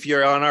course, if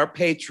you're on our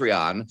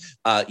Patreon,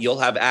 you'll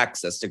have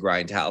access to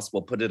Grindhouse.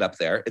 We'll put it up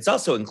there. It's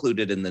also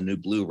included in the new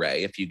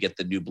Blu-ray if you get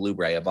the new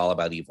Blu-ray of All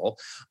About Evil.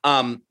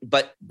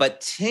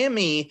 But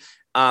Timmy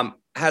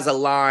has a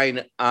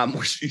line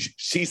where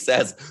she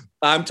says,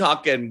 "I'm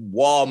talking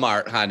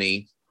Walmart,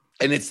 honey."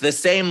 And it's the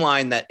same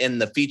line that in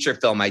the feature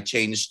film I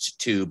changed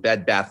to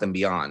Bed Bath &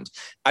 Beyond.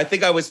 I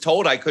think I was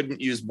told I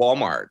couldn't use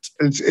Walmart.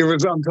 It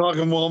was, "I'm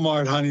talking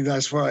Walmart, honey.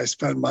 That's where I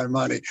spend my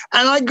money."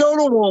 And I go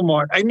to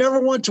Walmart. I never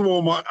went to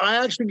Walmart. I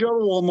actually go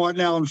to Walmart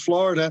now in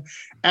Florida,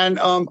 and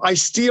I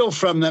steal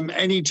from them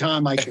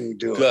anytime I can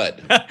do it.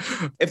 Good.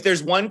 If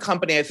there's one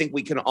company I think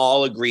we can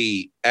all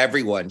agree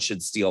everyone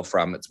should steal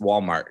from, it's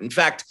Walmart. In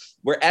fact,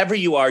 wherever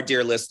you are,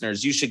 dear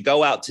listeners, you should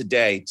go out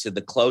today to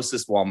the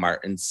closest Walmart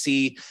and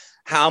see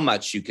how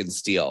much you can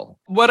steal.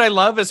 What I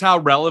love is how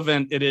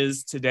relevant it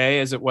is today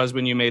as it was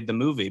when you made the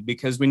movie,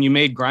 because when you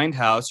made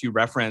Grindhouse, you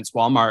referenced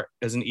Walmart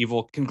as an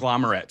evil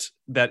conglomerate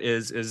that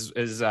is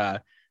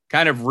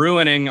kind of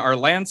ruining our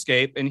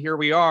landscape. And here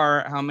we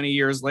are, how many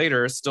years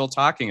later, still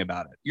talking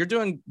about it. You're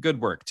doing good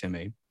work,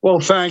 Timmy. Well,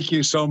 thank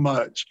you so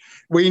much.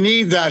 We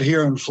need that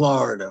here in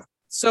Florida.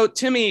 So,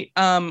 Timmy,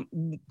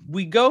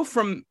 we go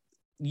from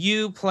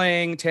you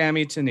playing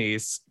Tammy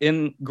Tenise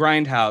in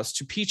Grindhouse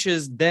to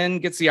Peaches then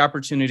gets the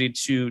opportunity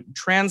to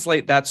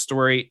translate that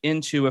story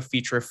into a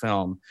feature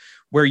film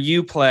where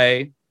you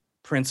play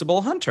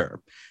Principal Hunter.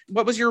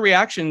 What was your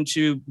reaction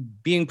to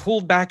being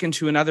pulled back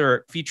into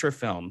another feature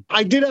film?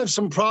 I did have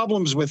some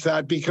problems with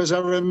that because I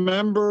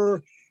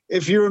remember,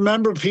 if you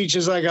remember,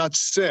 Peaches, I got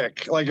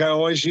sick like I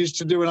always used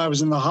to do when I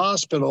was in the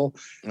hospital.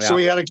 Yeah. So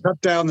we had to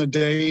cut down the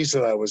days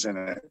that I was in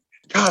it.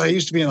 God, I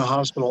used to be in the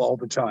hospital all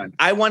the time.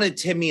 I wanted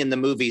Timmy in the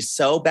movie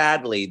so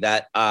badly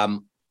that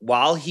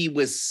while he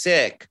was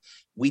sick,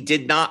 we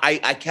did not,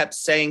 I kept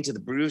saying to the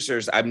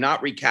producers, I'm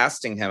not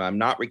recasting him.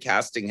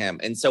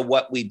 And so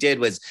what we did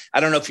was, I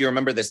don't know if you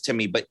remember this,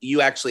 Timmy, but you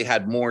actually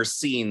had more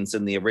scenes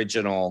in the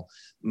original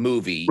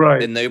movie.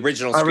 Right. In the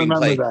original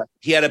screenplay.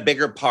 He had a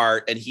bigger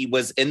part and he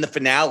was in the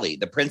finale.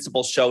 The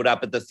principal showed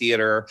up at the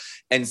theater.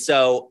 And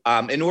so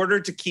in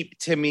order to keep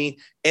Timmy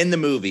in the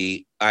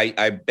movie,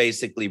 I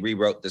basically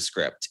rewrote the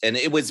script. And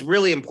it was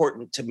really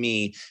important to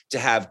me to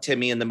have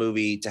Timmy in the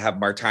movie, to have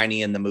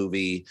Martini in the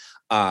movie,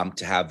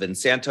 to have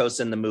Vincentos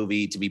in the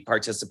movie, to be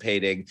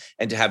participating,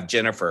 and to have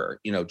Jennifer,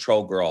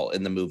 Troll Girl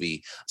in the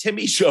movie.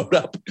 Timmy showed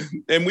up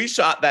and we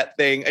shot that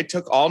thing. It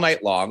took all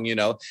night long,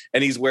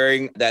 and he's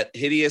wearing that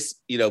hideous,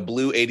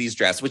 blue 80s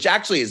dress, which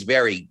actually is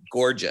very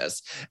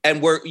gorgeous.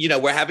 And we're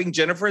having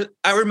Jennifer.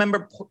 I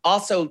remember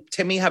also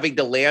Timmy having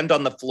to land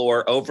on the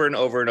floor over and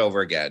over and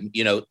over again,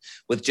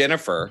 with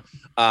Jennifer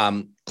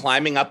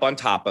climbing up on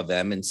top of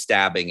him and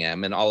stabbing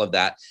him and all of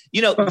that.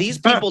 These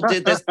people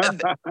did this.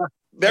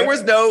 There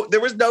was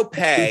no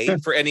pay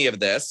for any of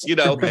this.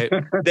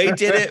 They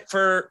did it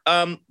for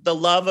the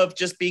love of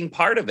just being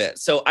part of it.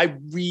 So I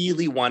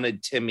really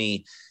wanted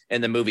Timmy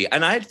in the movie.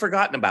 And I had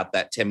forgotten about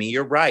that, Timmy.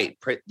 You're right.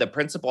 The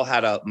principal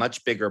had a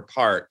much bigger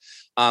part.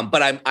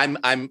 But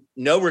I'm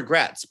no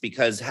regrets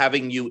because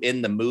having you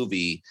in the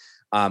movie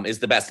is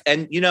the best.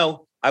 And,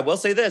 I will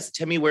say this,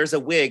 Timmy wears a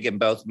wig in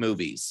both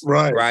movies.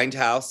 Right.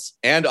 Grindhouse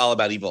and All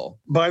About Evil.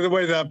 By the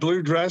way, that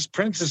blue dress,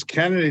 Princess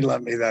Kennedy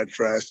lent me that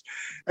dress.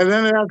 And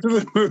then after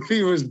the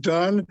movie was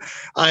done,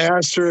 I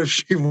asked her if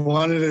she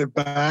wanted it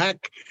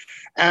back.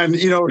 And,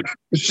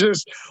 it's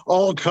just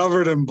all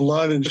covered in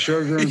blood and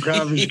sugar and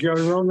crap. And she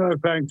goes, oh, no,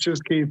 thanks,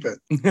 just keep it.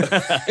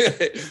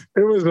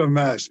 It was a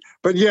mess.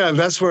 But yeah,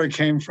 that's where it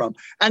came from.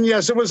 And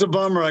yes, it was a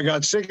bummer. I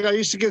got sick. I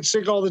used to get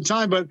sick all the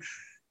time, but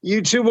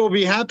you two will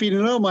be happy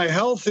to know my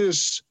health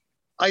is,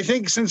 I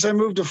think since I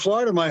moved to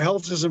Florida, my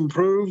health has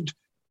improved.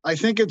 I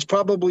think it's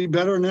probably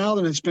better now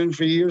than it's been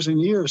for years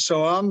and years.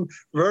 So I'm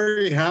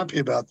very happy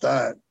about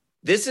that.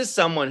 This is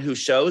someone who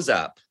shows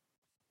up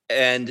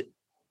and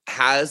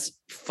has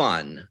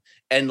fun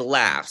and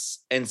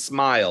laughs and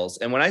smiles.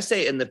 And when I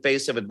say in the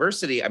face of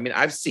adversity, I mean,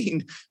 I've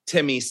seen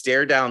Timmy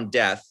stare down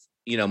death,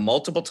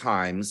 multiple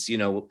times,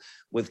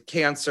 with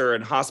cancer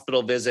and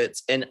hospital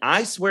visits. And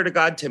I swear to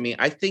God, Timmy,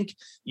 I think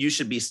you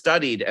should be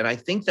studied. And I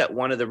think that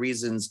one of the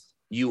reasons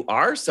you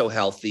are so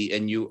healthy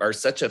and you are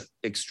such an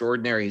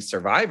extraordinary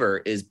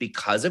survivor is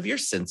because of your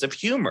sense of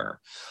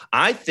humor.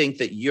 I think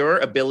that your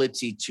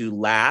ability to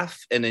laugh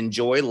and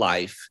enjoy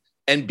life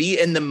and be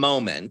in the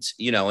moment,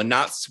 and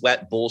not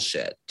sweat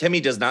bullshit.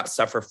 Timmy does not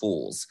suffer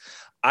fools.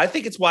 I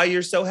think it's why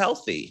you're so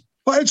healthy.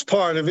 Well, it's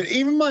part of it.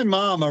 Even my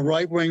mom, a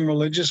right-wing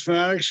religious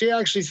fanatic, she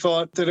actually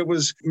thought that it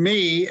was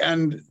me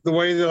and the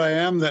way that I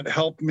am that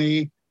helped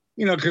me,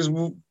 because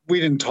we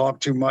didn't talk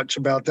too much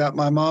about that,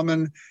 my mom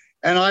and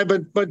I,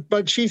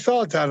 but she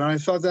thought that. And I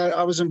thought that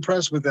I was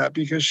impressed with that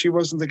because she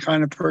wasn't the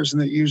kind of person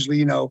that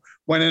usually,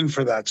 went in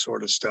for that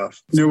sort of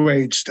stuff, new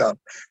age stuff.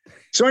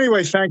 So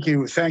anyway, thank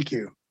you. Thank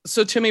you.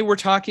 So, Timmy, we're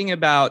talking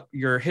about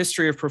your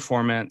history of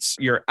performance,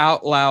 your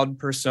out loud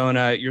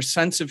persona, your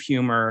sense of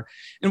humor.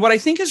 And what I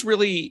think is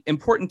really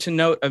important to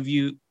note of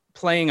you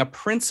playing a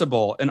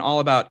principal in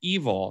All About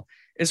Evil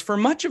is for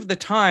much of the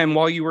time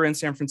while you were in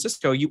San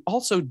Francisco, you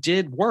also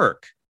did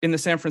work in the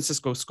San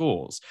Francisco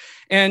schools.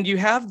 And you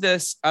have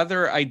this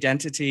other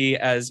identity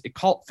as a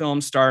cult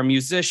film star,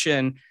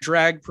 musician,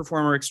 drag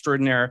performer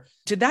extraordinaire.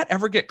 Did that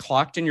ever get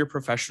clocked in your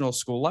professional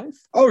school life?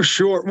 Oh,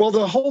 sure. Well,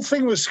 the whole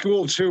thing with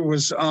school, too,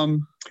 was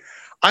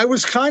I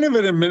was kind of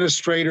an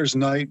administrator's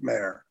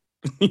nightmare.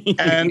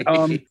 And,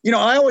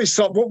 I always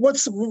thought,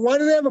 why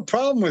do they have a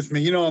problem with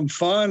me? I'm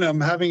fun,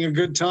 I'm having a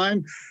good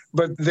time,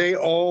 but they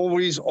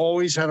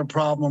always had a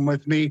problem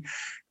with me.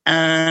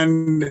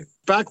 And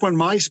back when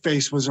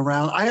MySpace was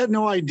around, I had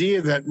no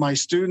idea that my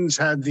students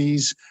had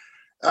these,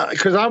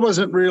 because I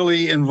wasn't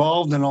really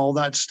involved in all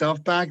that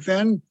stuff back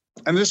then.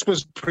 And this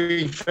was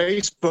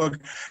pre-Facebook,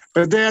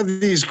 but they had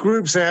these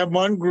groups. They had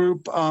one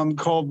group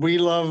called We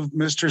Love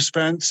Mr.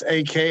 Spence,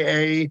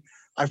 AKA,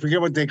 I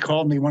forget what they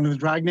called me, one of the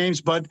drag names.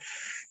 But,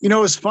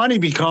 it's funny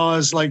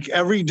because like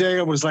every day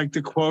it was like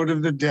the quote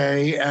of the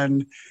day.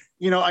 And,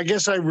 I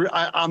guess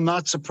I'm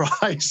not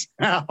surprised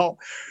now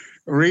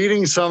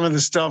reading some of the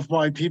stuff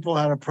why people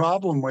had a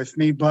problem with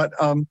me. But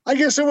I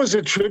guess it was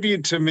a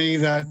tribute to me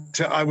that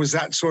I was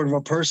that sort of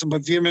a person,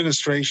 but the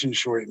administration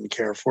sure didn't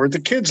care for it. The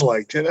kids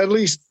liked it, at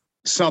least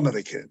some of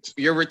the kids.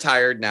 You're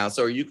retired now.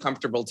 So are you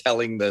comfortable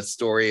telling the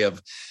story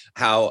of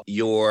how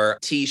your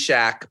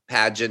T-Shack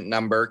pageant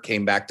number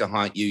came back to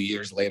haunt you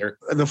years later?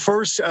 The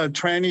first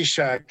Tranny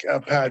Shack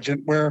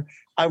pageant where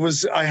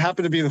I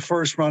happened to be the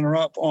first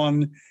runner-up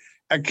on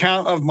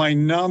account of my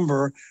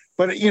number.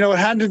 But, it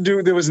had to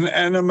do, there was an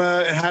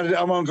enema.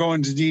 I won't go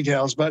into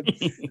details, but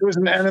there was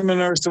an enema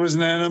nurse, there was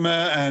an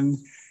enema and,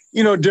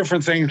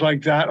 different things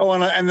like that. Oh,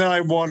 and then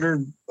I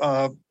watered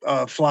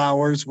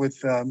flowers with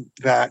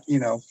that,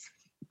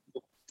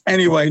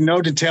 Anyway,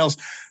 no details.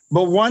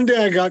 But one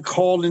day I got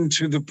called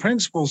into the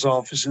principal's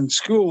office in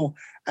school,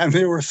 and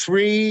there were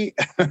three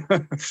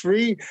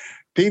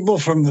people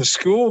from the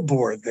school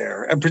board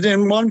there.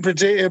 And one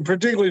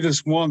particularly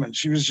this woman,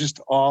 she was just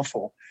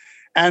awful.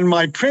 And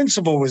my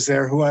principal was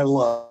there, who I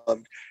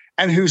loved,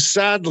 and who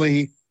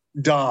sadly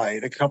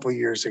died a couple of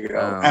years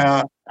ago.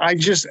 Oh.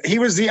 He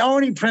was the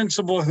only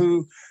principal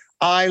who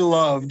I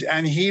loved,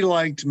 and he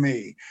liked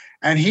me.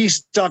 And he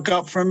stuck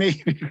up for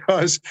me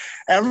because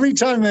every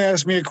time they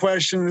asked me a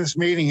question in this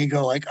meeting, he'd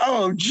go like,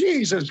 oh,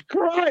 Jesus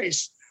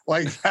Christ,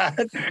 like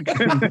that.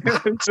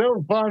 It's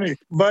so funny.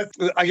 But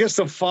I guess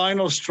the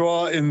final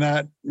straw in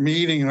that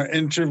meeting or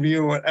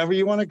interview, whatever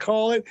you want to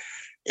call it,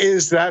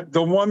 is that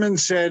the woman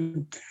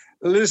said,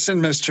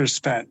 listen, Mr.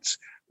 Spence,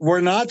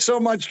 we're not so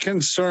much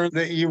concerned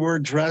that you were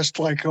dressed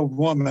like a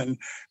woman,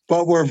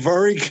 but we're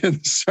very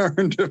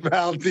concerned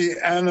about the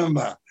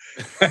enema.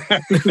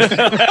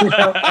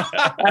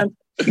 And,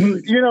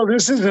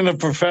 this isn't a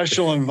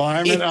professional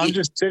environment. I'm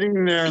just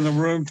sitting there in the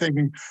room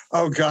thinking,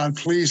 oh, God,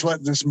 please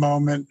let this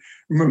moment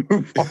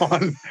move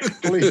on.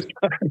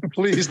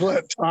 Please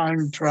let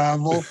time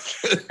travel.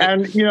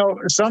 And,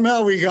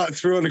 somehow we got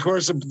through it. Of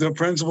course, the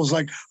principal's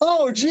like,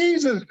 oh,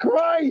 Jesus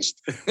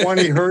Christ, when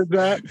he heard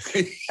that.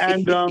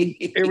 And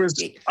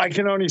I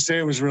can only say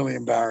it was really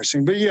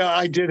embarrassing. But yeah,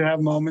 I did have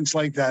moments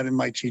like that in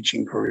my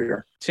teaching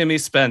career. Timmy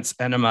Spence,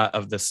 enema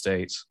of the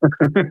state.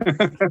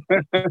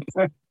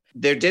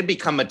 there did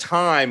become a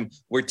time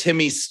where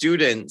Timmy's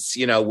students,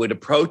 would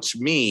approach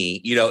me,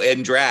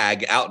 in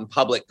drag out in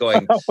public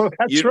going,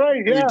 that's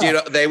right.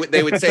 Yeah.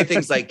 They would say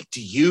things like,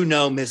 do you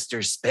know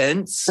Mr.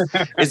 Spence?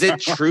 Is it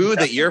true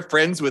that you're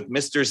friends with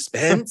Mr.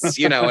 Spence?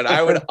 And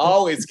I would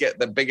always get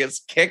the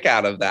biggest kick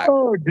out of that.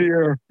 Oh,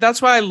 dear.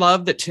 That's why I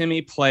love that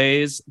Timmy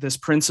plays this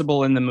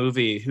principal in the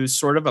movie who's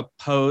sort of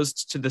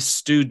opposed to the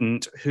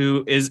student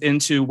who is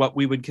into what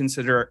we would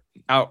consider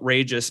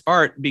outrageous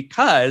art,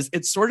 because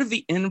it's sort of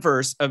the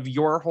inverse of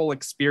your whole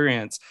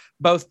experience,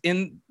 both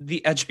in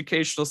the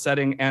educational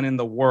setting and in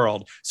the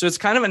world. So it's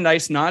kind of a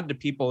nice nod to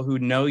people who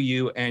know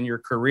you and your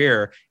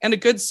career, and a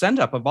good send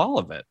up of all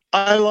of it.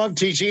 I love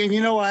teaching.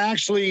 And, I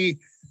actually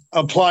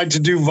applied to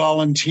do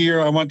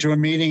volunteer. I went to a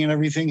meeting and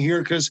everything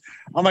here because,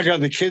 oh my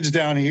God, the kids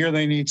down here,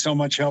 they need so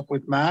much help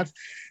with math.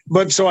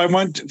 But so I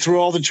went through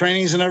all the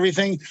trainings and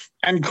everything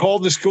and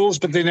called the schools,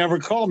 but they never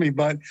called me.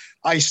 But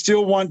I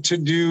still want to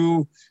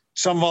do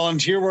some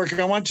volunteer work.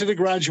 I went to the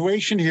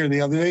graduation here the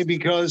other day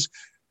because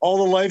all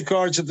the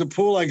lifeguards at the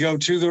pool I go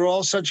to, they're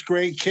all such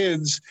great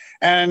kids.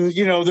 And,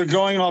 they're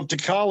going off to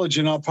college,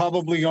 and I'll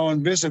probably go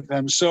and visit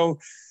them. So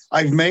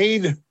I've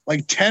made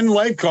like 10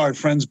 lifeguard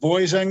friends,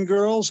 boys and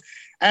girls.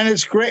 And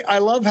it's great. I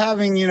love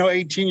having,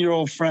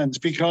 18-year-old friends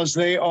because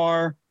they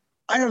are,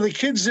 the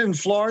kids in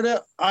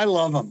Florida, I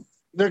love them.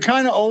 They're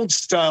kind of old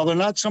style. They're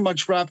not so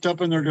much wrapped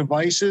up in their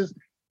devices.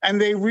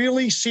 And they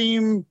really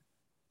seem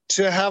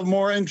to have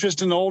more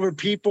interest in older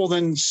people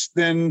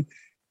than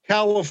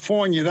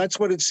California. That's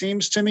what it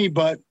seems to me.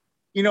 But,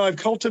 I've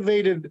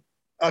cultivated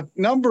a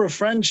number of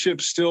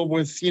friendships still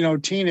with,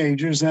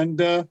 teenagers. And,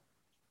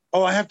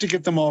 I have to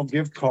get them all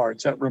gift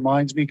cards. That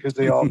reminds me, because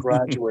they all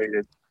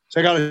graduated. So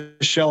I got to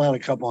shell out a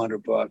couple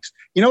 $100.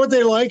 You know what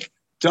they like?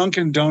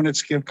 Dunkin'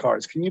 Donuts gift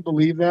cards. Can you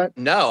believe that?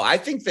 No, I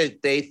think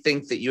that they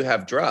think that you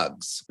have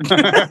drugs.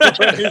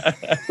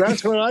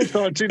 That's what I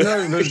thought too.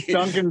 No, there's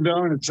Dunkin'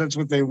 Donuts. That's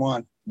what they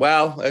want.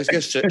 Well, I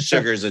guess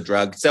sugar is a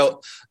drug.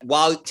 So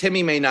while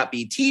Timmy may not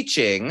be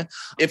teaching,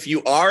 if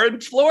you are in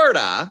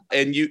Florida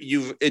and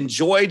you've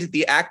enjoyed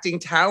the acting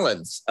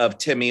talents of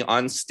Timmy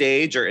on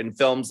stage or in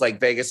films like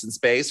Vegas in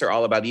Space or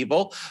All About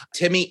Evil,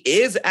 Timmy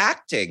is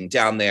acting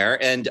down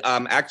there and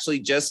actually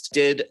just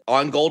did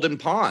On Golden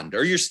Pond,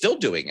 or you're still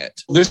doing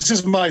it. This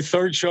is my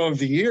third show of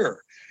the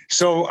year.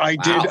 So I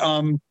did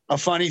a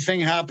funny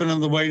thing happen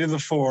on the way to the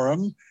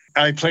Forum.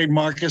 I played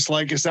Marcus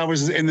Lycus. That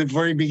was in the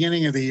very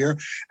beginning of the year.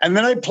 And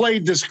then I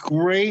played this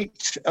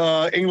great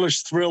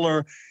English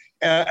thriller,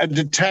 a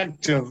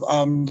detective,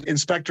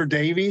 Inspector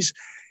Davies.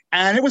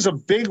 And it was a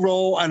big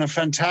role and a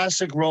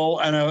fantastic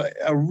role and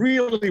a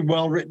really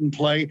well-written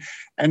play.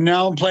 And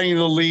now I'm playing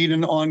the lead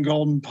in On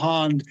Golden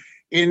Pond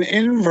in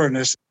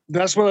Inverness.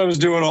 That's what I was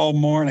doing all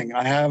morning.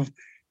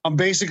 I'm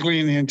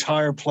basically in the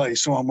entire play,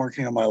 so I'm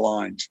working on my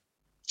lines.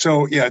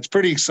 So, yeah, it's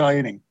pretty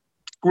exciting.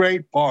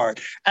 Great part.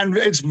 And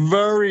it's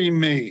very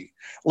me.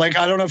 Like,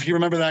 I don't know if you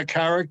remember that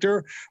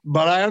character,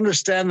 but I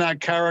understand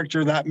that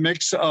character, that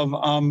mix of,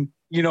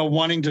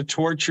 wanting to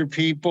torture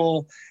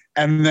people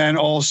and then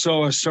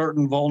also a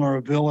certain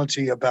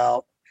vulnerability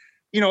about,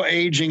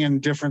 aging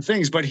and different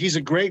things. But he's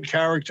a great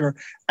character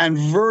and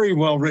very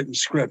well-written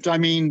script. I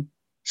mean,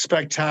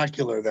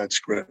 spectacular, that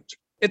script.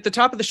 At the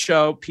top of the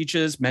show,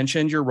 Peaches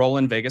mentioned your role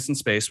in Vegas in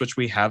Space, which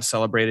we have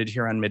celebrated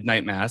here on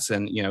Midnight Mass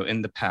and,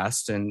 in the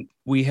past. And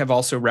we have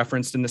also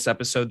referenced in this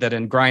episode that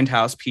in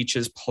Grindhouse,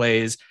 Peaches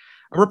plays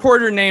a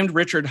reporter named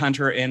Richard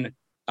Hunter in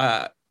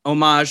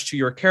homage to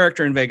your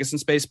character in Vegas in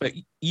Space. But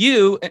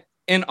you,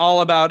 in All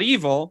About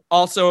Evil,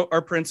 also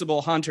are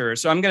Principal Hunter.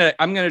 So I'm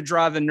gonna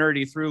draw the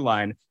nerdy through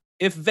line.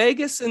 If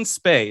Vegas in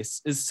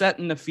Space is set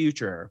in the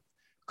future,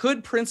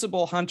 could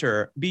Principal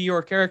Hunter be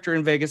your character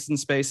in Vegas in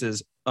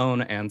Space's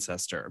own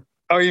ancestor?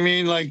 Oh, you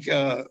mean like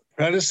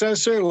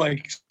predecessor,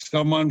 like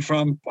someone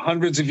from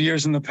hundreds of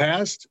years in the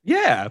past?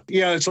 Yeah.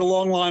 Yeah, it's a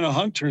long line of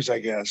hunters, I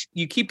guess.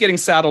 You keep getting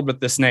saddled with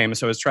this name,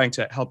 so I was trying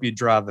to help you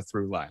draw the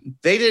through line.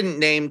 They didn't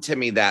name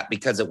Timmy that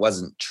because it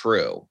wasn't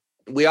true.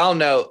 We all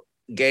know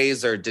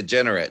gays are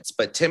degenerates,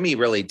 but Timmy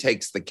really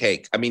takes the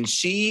cake. I mean,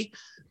 she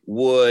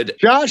would...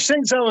 Josh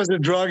thinks I was a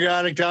drug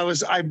addict. I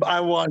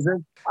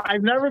wasn't.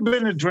 I've never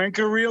been a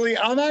drinker, really.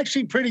 I'm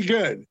actually pretty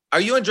good. Are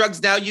you on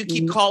drugs now? You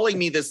keep calling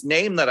me this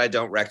name that I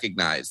don't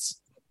recognize.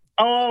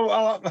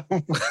 I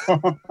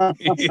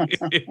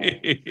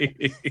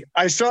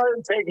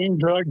started taking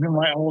drugs in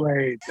my old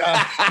age.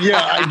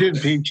 Yeah, I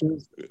did,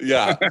 Peaches.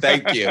 Yeah,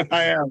 thank you.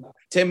 I am.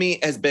 Timmy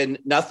has been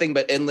nothing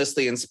but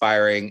endlessly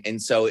inspiring.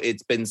 And so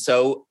it's been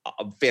so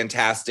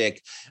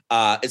fantastic,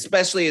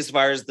 especially as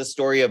far as the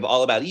story of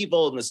All About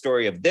Evil and the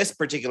story of this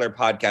particular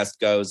podcast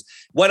goes.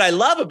 What I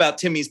love about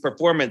Timmy's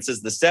performance as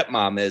the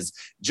stepmom is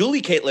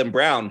Julie Caitlin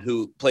Brown,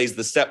 who plays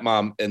the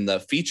stepmom in the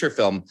feature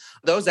film.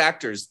 Those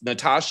actors,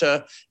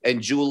 Natasha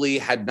and Julie,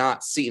 had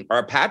not seen,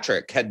 or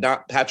Patrick,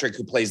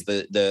 who plays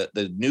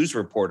the news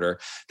reporter,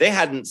 they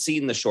hadn't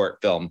seen the short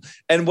film.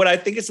 And what I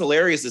think is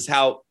hilarious is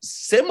how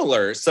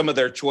similar some of their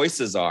their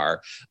choices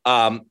are.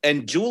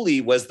 And Julie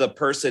was the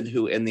person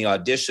who in the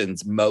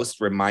auditions most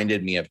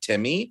reminded me of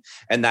Timmy.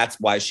 And that's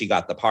why she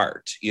got the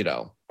part, you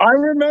know. I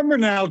remember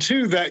now,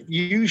 too, that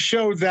you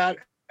showed that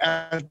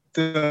at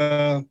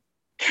the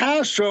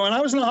Castro, and I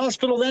was in the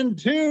hospital then,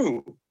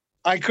 too.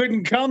 I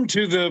couldn't come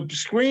to the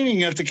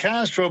screening at the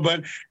Castro,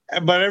 but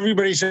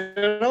everybody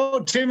said,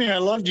 "Oh, Timmy, I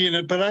loved you in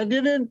it," but I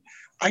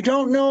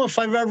don't know if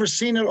I've ever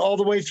seen it all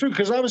the way through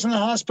because I was in the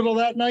hospital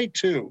that night,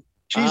 too.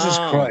 Jesus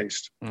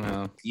Christ.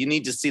 You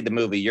need to see the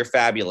movie. You're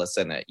fabulous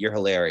in it. You're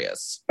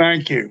hilarious.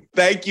 Thank you.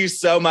 Thank you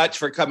so much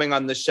for coming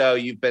on the show.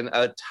 You've been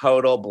a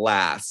total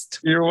blast.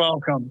 You're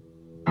welcome.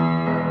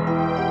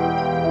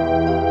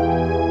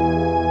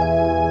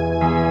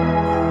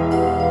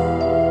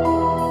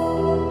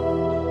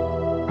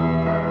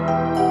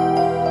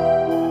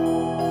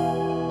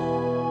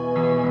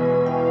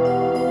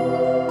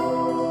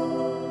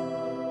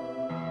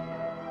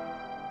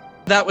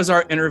 That was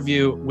our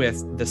interview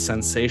with the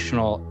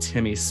sensational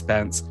Timmy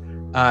Spence.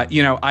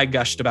 I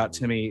gushed about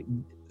Timmy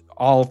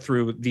all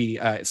through the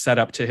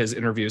setup to his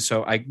interview,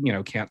 so I,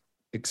 can't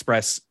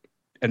express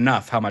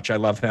enough how much I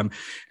love him.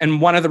 And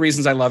one of the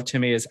reasons I love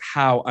Timmy is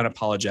how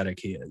unapologetic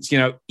he is.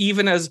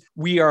 Even as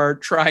we are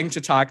trying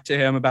to talk to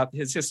him about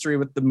his history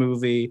with the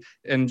movie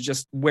and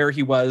just where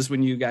he was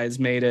when you guys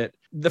made it,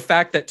 the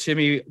fact that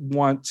Timmy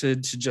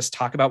wanted to just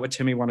talk about what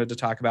Timmy wanted to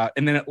talk about.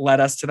 And then it led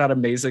us to that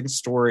amazing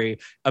story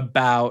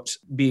about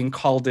being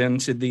called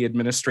into the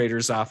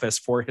administrator's office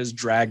for his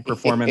drag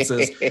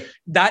performances.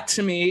 That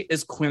to me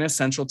is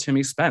quintessential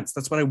Timmy Spence.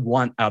 That's what I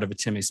want out of a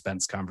Timmy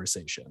Spence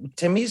conversation.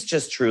 Timmy's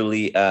just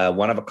truly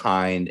one of a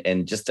kind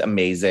and just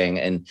amazing.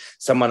 And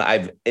someone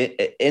I've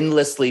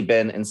endlessly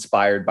been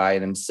inspired by.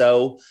 And I'm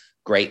so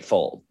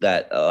grateful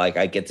that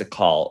I get to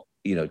call,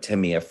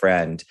 Timmy a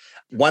friend.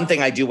 One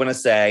thing I do want to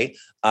say,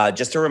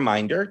 just a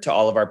reminder to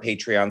all of our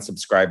Patreon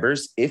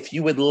subscribers, if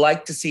you would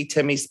like to see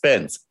Timmy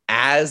Spence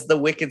as the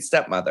Wicked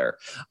Stepmother,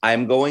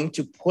 I'm going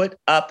to put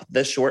up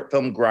the short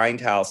film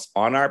Grindhouse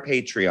on our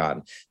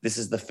Patreon. This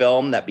is the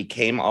film that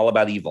became All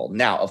About Evil.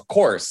 Now, of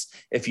course,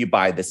 if you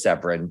buy the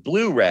Severin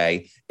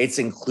Blu-ray, it's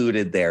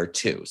included there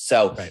too.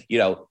 So, right.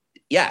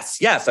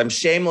 Yes, I'm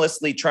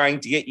shamelessly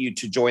trying to get you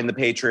to join the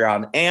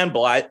Patreon and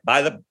buy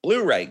the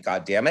Blu-ray,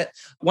 God damn it.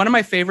 One of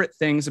my favorite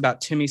things about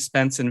Timmy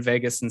Spence in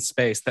Vegas in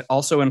Space that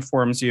also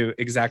informs you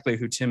exactly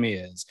who Timmy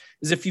is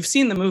if you've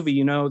seen the movie,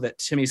 you know that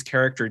Timmy's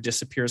character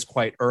disappears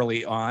quite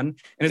early on.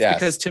 And it's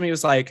because Timmy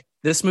was like,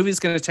 this movie's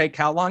going to take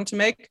how long to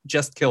make?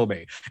 Just kill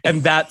me.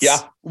 And that's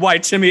why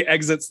Timmy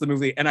exits the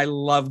movie. And I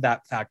love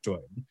that factoid.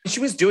 She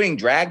was doing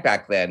drag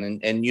back then.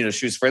 And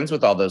she was friends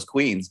with all those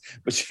queens.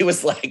 But she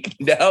was like,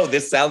 no,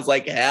 this sounds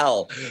like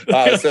hell.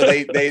 So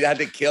they had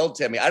to kill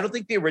Timmy. I don't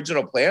think the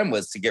original plan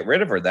was to get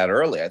rid of her that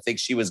early. I think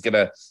she was going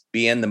to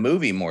be in the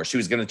movie more. She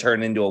was going to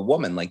turn into a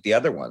woman like the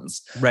other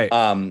ones. Right.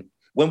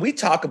 When we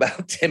talk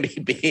about Timmy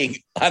being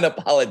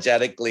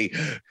unapologetically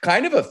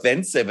kind of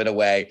offensive in a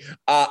way,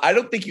 I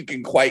don't think you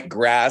can quite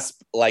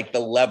grasp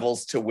the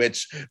levels to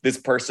which this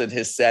person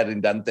has said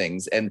and done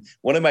things. And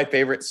one of my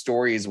favorite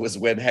stories was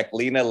when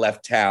Heklina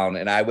left town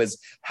and I was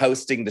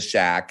hosting the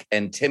Shack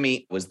and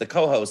Timmy was the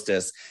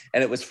co-hostess,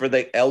 and it was for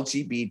the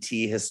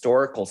LGBT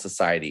Historical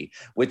Society,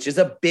 which is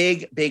a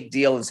big, big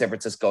deal in San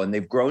Francisco. And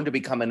they've grown to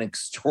become an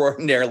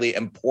extraordinarily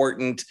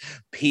important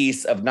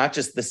piece of not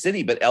just the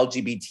city, but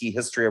LGBT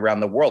history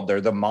around the world. They're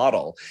the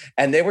model.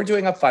 And they were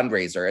doing a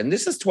fundraiser. And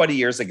this is 20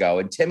 years ago.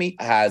 And Timmy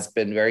has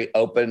been very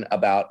open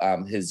about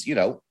his,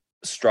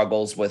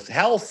 struggles with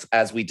health,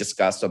 as we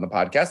discussed on the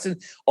podcast, and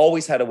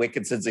always had a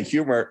wicked sense of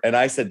humor. And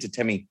I said to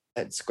Timmy,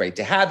 it's great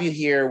to have you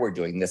here. We're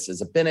doing this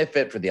as a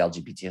benefit for the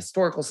LGBT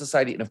Historical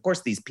Society. And of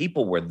course, these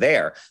people were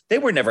there. They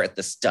were never at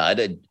the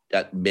Stud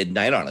at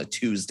midnight on a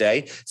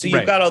Tuesday. So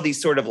you've got all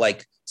these sort of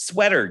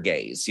sweater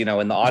gays, in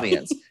the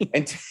audience.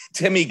 And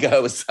Timmy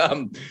goes,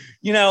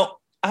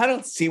 I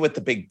don't see what the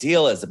big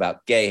deal is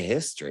about gay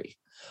history.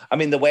 I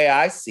mean, the way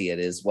I see it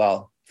is,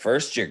 well,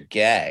 first you're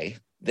gay,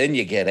 then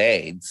you get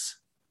AIDS,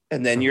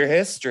 and then your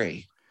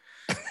history.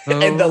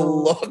 And the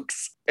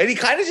looks. And he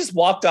kind of just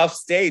walked off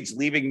stage,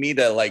 leaving me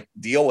to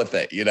deal with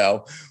it,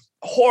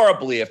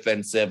 Horribly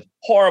offensive,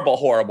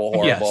 horrible.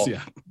 Yes,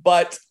 yeah.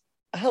 But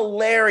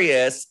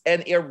hilarious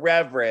and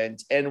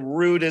irreverent and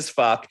rude as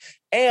fuck.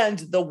 And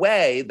the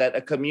way that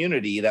a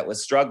community that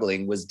was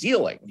struggling was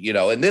dealing,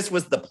 and this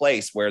was the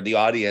place where the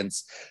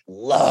audience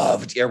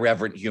loved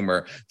irreverent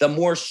humor. The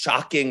more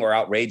shocking or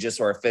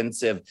outrageous or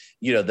offensive,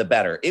 the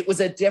better. It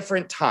was a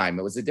different time.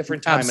 It was a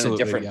different time and a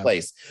different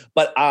place.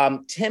 But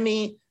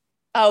Timmy,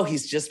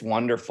 he's just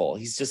wonderful.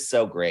 He's just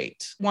so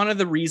great. One of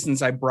the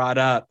reasons I brought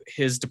up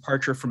his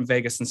departure from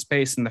Vegas in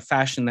Space and the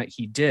fashion that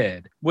he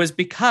did was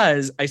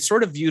because I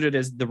sort of viewed it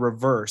as the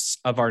reverse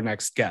of our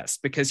next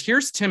guest. Because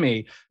here's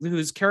Timmy,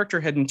 whose character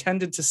had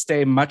intended to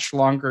stay much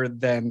longer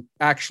than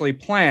actually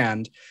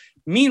planned.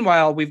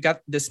 Meanwhile, we've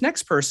got this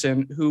next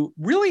person who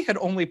really had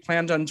only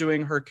planned on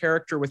doing her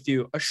character with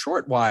you a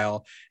short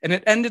while, and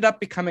it ended up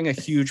becoming a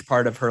huge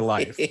part of her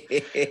life.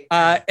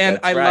 And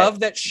I love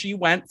that she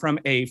went from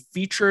a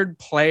featured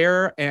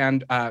player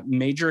and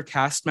major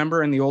cast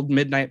member in the old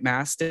Midnight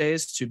Mass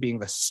days to being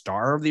the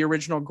star of the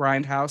original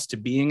Grindhouse to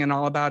being in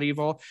All About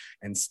Evil,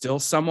 and still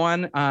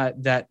someone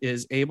that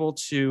is able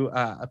to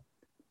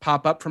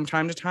pop up from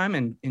time to time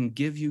and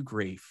give you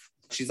grief.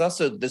 She's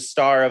also the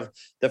star of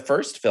the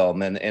first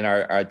film in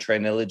our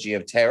trilogy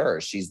of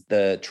terror. She's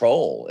the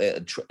troll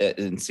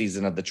in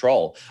Season of the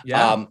Troll.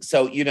 Yeah.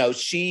 So, you know,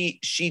 she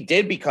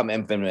did become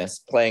infamous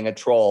playing a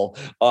troll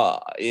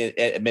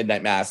at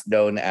Midnight Mass,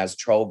 known as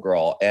Troll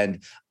Girl.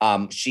 And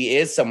she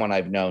is someone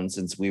I've known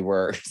since we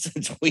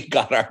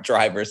got our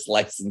driver's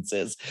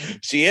licenses.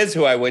 She is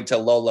who I went to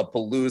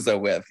Lollapalooza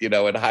with, you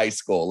know, in high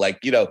school.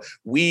 Like, you know,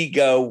 we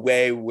go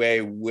way,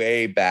 way,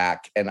 way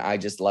back, and I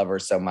just love her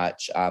so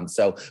much.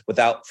 So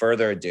without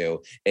further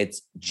ado,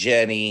 it's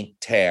Jenny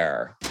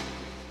Terre.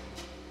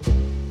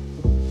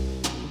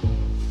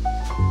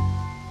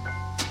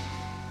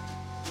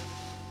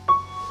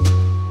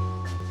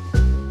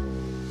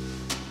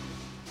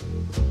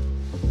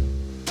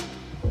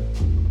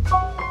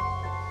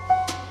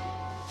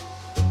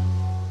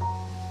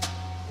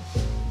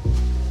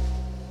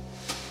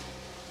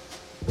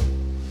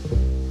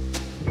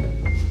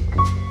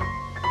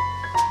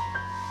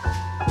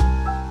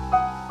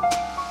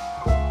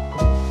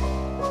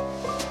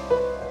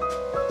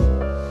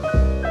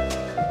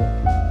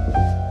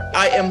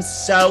 I am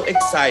so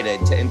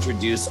excited to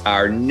introduce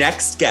our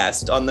next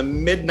guest on the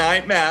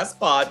Midnight Mass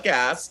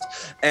podcast.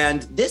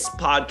 And this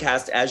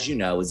podcast, as you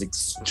know, is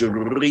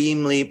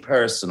extremely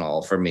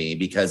personal for me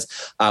because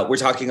we're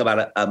talking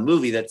about a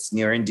movie that's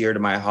near and dear to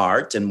my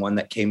heart and one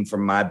that came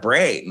from my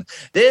brain.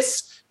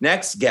 This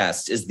next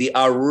guest is the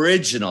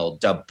original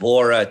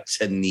Deborah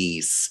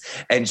Tanise,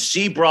 and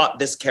she brought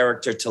this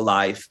character to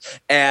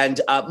life.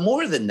 And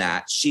more than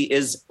that, she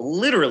is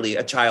literally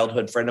a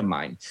childhood friend of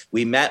mine.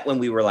 We met when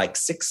we were like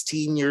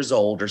 16 years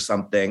old or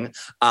something,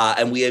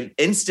 and we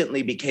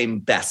instantly became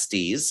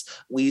besties.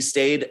 We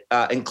stayed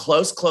in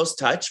close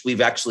touch. We've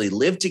actually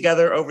lived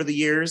together over the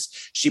years.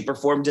 She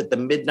performed at the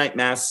Midnight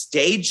Mass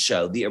stage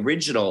show, the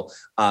original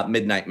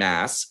Midnight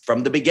Mass,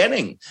 from the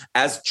beginning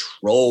as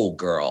Troll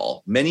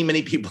Girl. Many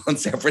people in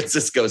San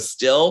Francisco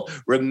still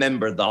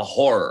remember the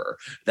horror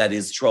that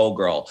is Troll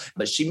Girl.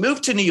 But she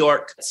moved to New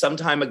York some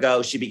time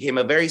ago. She became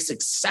a very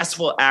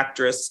successful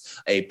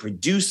actress, a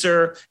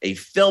producer, a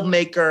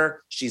filmmaker.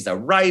 She's a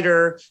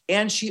writer.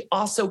 And she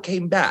also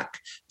came back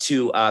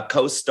to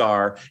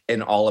co-star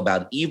in All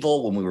About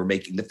Evil when we were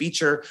making the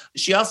feature.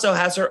 She also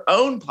has her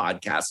own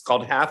podcast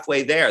called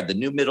Halfway There, The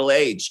New Middle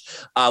Age,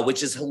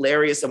 which is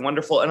hilarious and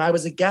wonderful. And I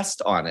was a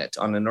guest on it,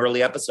 on an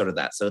early episode of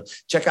that. So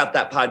check out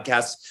that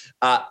podcast.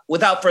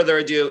 Without further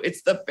ado,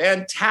 it's the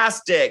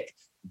fantastic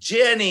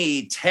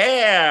Jenny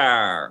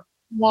Terre.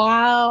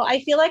 Wow. I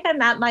feel like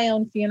I'm at my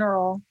own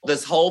funeral.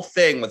 This whole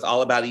thing with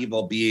All About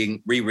Evil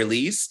being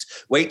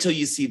re-released, wait till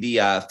you see the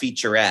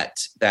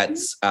featurette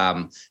that's,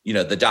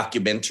 the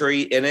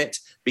documentary in it,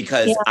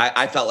 because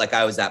I felt like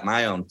I was at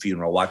my own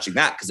funeral watching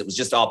that because it was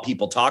just all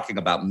people talking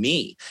about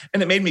me.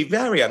 And it made me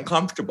very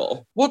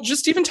uncomfortable. Well,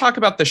 just even talk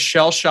about the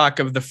shell shock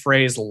of the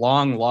phrase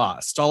long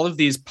lost. All of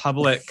these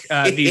public,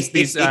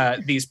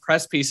 these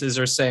press pieces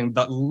are saying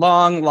the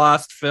long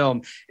lost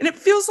film. And it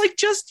feels like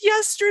just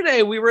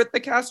yesterday we were at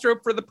the Castro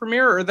for the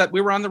premiere, or that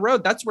we were on the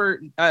road. That's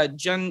where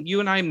Jen, you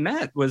and I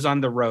met, was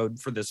on the road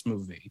for this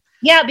movie.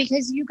 Yeah,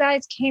 because you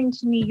guys came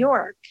to New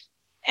York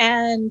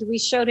and we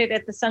showed it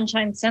at the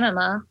Sunshine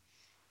Cinema.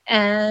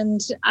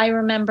 And I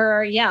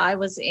remember,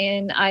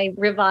 I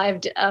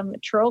revived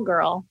Troll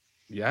Girl.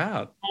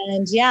 Yeah.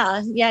 And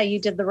you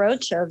did the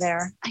road show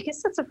there. I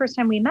guess that's the first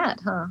time we met,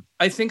 huh?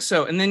 I think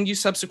so. And then you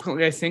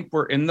subsequently, I think,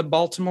 were in the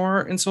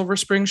Baltimore and Silver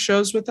Spring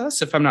shows with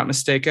us, if I'm not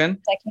mistaken.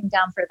 I came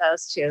down for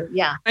those too.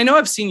 Yeah. I know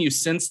I've seen you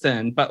since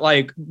then, but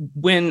like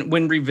when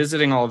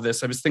revisiting all of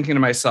this, I was thinking to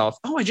myself,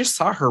 oh, I just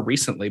saw her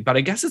recently, but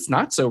I guess it's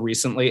not so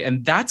recently.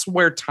 And that's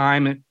where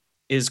time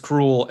is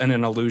cruel and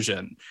an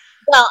illusion.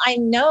 Well, I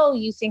know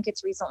you think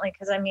it's recently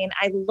because, I mean,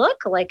 I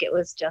look like it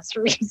was just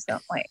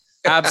recently.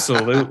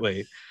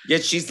 Absolutely.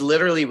 Yet she's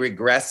literally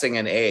regressing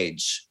in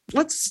age.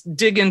 Let's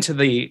dig into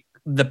the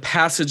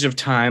passage of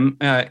time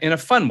in a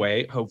fun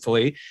way,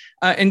 hopefully,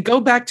 and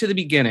go back to the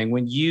beginning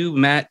when you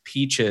met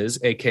Peaches,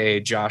 aka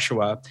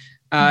Joshua,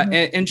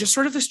 and just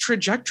sort of this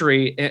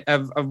trajectory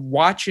of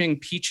watching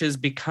Peaches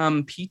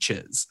become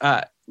Peaches.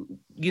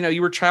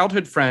 You were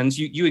childhood friends.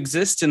 You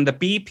exist in the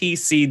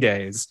BPC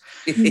days.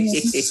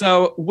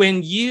 So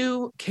when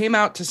you came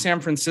out to San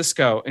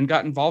Francisco and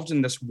got involved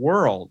in this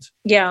world,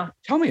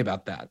 tell me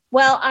about that.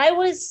 Well, I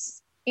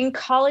was in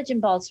college in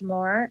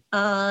Baltimore,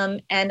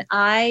 and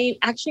I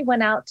actually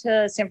went out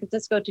to San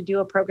Francisco to do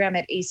a program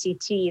at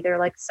ACT, their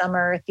like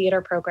summer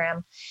theater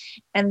program,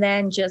 and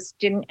then just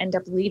didn't end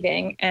up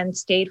leaving and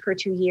stayed for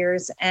 2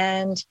 years.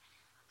 And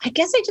I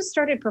guess I just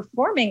started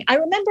performing. I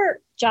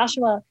remember,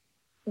 Joshua,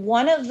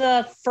 one of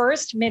the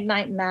first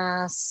Midnight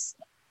Mass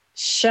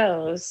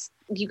shows.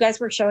 You guys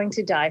were showing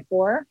To Die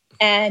For,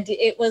 and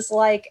it was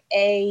like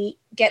a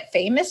Get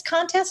Famous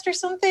contest or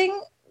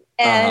something.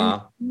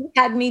 And you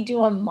had me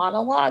do a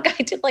monologue.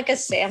 I did like a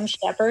Sam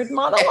Shepard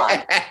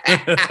monologue.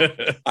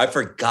 I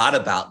forgot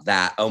about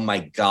that. Oh my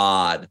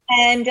God.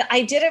 And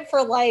I did it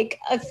for like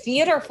a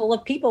theater full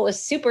of people. It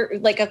was super,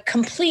 like a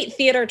complete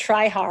theater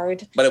try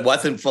hard. But it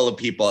wasn't full of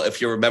people.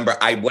 If you remember,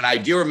 what I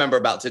do remember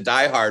about To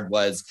Die Hard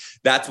was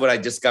that's what I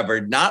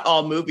discovered. Not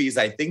all movies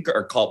I think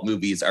are cult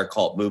movies,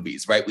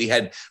 right? We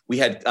had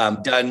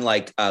done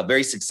like a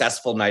very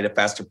successful Night of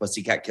Faster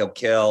Pussycat Kill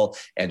Kill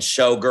and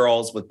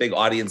Showgirls with big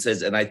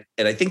audiences. And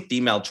I think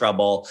Female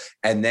Trouble,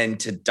 and then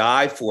To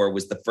Die For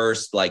was the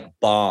first like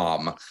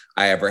bomb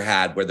I ever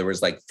had, where there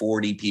was like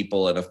 40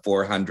 people in a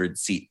 400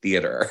 seat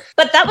theater.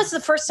 But that was the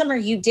first summer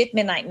you did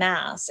Midnight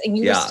Mass, and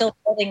you were still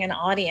building an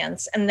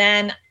audience. And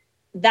then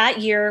that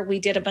year we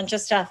did a bunch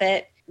of stuff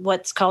at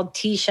what's called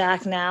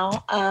T-Shack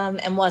now,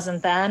 and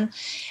wasn't then.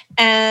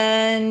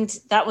 And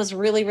that was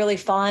really, really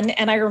fun.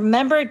 And I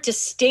remember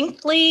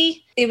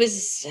distinctly, it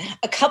was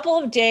a couple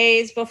of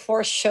days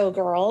before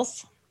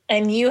Showgirls.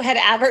 And you had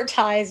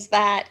advertised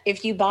that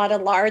if you bought a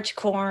large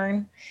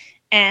corn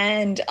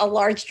and a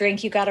large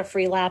drink, you got a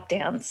free lap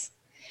dance.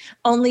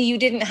 Only you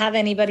didn't have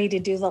anybody to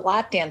do the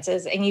lap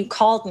dances. And you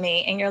called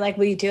me and you're like,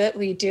 will you do it?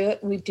 Will you do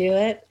it? Will you do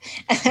it?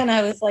 And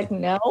I was like,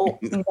 no.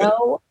 And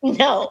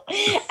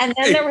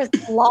then there was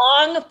a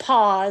long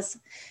pause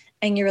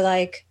and you're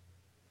like,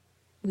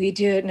 will you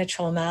do it in a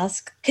troll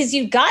mask? Because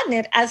you'd gotten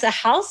it as a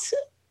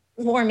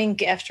housewarming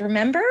gift,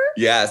 remember?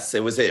 Yes,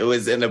 it was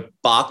in a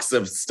box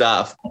of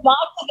stuff. A box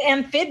of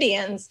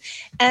amphibians.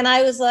 And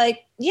I was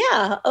like,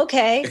 yeah,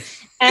 okay.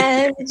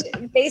 And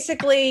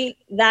basically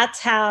that's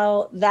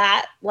how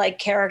that like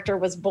character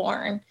was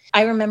born.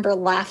 I remember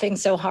laughing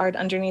so hard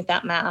underneath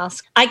that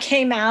mask. I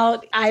came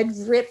out, I'd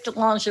ripped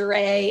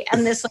lingerie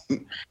and this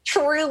like,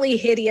 truly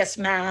hideous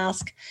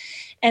mask,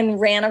 and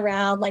ran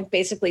around like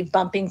basically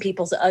bumping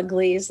people's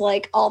uglies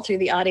like all through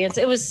the audience.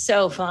 It was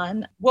so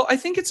fun. Well, I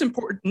think it's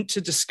important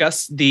to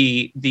discuss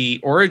the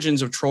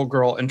origins of Troll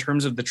Girl in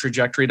terms of the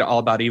trajectory to All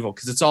About Evil,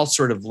 because it's all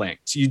sort of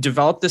linked. You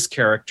develop this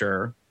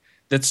character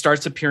that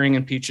starts appearing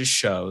in Peach's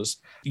shows,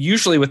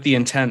 usually with the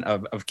intent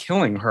of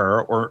killing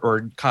her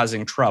or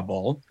causing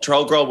trouble.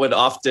 Troll Girl would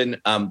often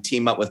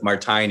team up with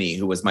Martini,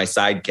 who was my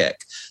sidekick,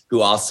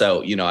 who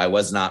also, I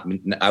was not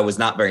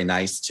very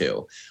nice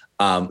to.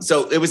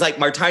 So it was like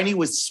Martini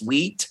was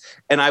sweet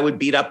and I would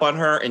beat up on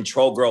her, and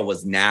Troll Girl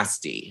was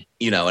nasty,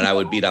 and I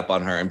would beat up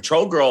on her. And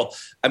Troll Girl,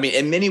 I mean,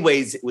 in many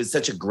ways, it was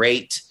such a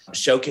great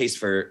showcase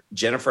for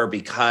Jennifer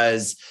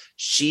because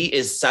she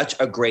is such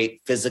a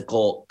great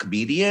physical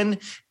comedian.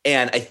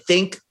 And I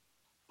think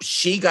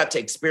she got to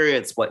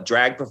experience what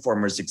drag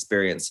performers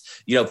experience.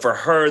 For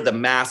her, the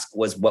mask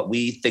was what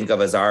we think of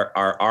as our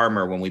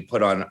armor when we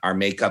put on our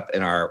makeup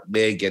and our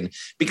wig. And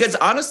because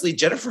honestly,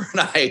 Jennifer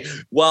and I,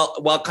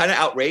 while kind of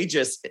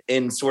outrageous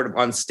in sort of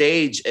on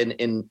stage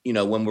and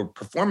when we're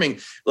performing,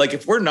 like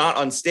if we're not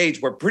on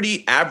stage, we're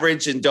pretty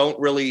average and don't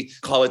really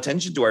call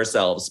attention to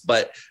ourselves.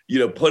 But,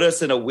 put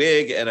us in a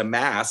wig and a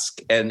mask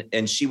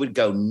and she would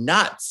go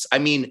nuts. I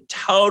mean,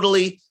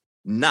 totally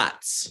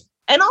nuts.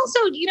 And also,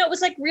 it was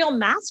like real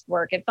mask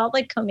work. It felt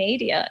like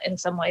commedia in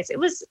some ways. It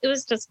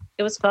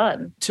was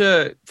fun.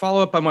 To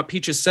follow up on what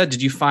Peaches said, did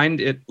you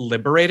find it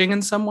liberating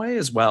in some way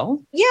as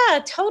well? Yeah,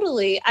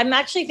 totally. I'm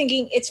actually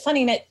thinking it's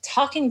funny that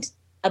talking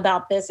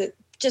about this,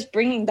 just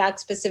bringing back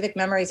specific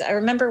memories. I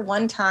remember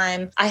one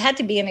time I had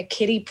to be in a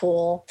kiddie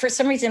pool. For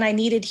some reason, I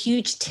needed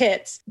huge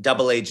tits.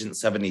 Double Agent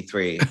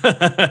 73.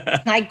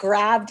 And I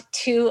grabbed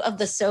 2 of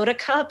the soda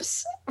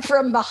cups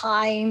from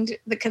behind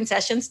the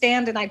concession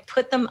stand and I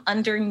put them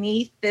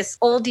underneath this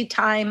oldie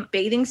time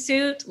bathing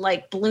suit,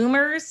 like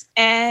bloomers.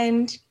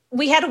 And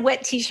we had a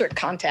wet t-shirt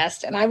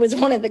contest and I was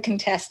one of the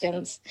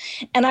contestants.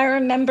 And I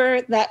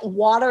remember that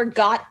water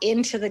got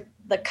into the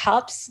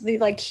cups, the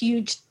like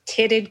huge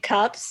titted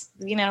cups,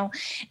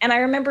 and I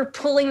remember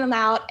pulling them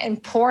out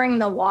and pouring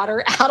the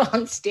water out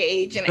on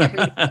stage and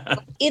everything.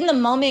 In the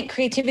moment,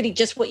 creativity,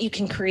 just what you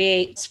can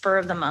create, spur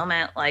of the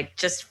moment, like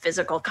just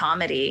physical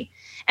comedy.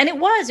 And it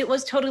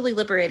was totally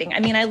liberating.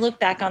 I mean, I look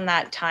back on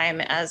that time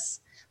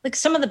as like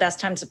some of the best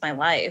times of my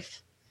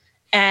life,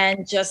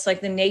 and just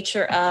like the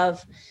nature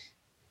of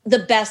the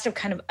best of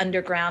kind of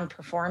underground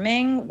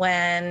performing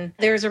when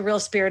there's a real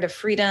spirit of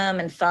freedom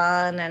and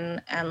fun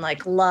and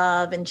like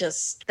love and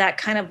just that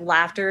kind of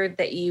laughter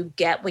that you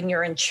get when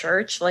you're in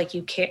church, like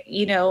you can't,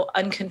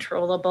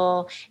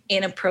 uncontrollable,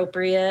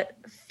 inappropriate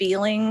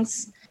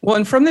feelings. Well,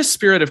 and from this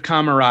spirit of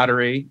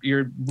camaraderie,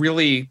 you're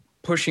really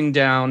pushing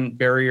down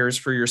barriers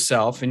for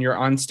yourself and you're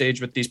on stage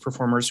with these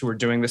performers who are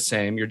doing the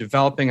same. You're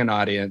developing an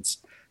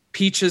audience.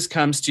 Peaches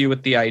comes to you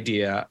with the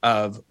idea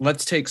of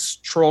let's take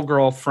Troll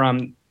Girl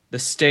from the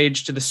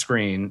stage to the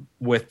screen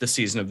with the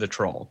Season of the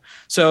Troll.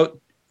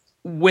 So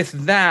with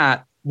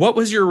that, what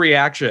was your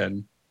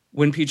reaction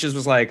when Peaches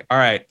was like, all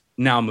right,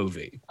 now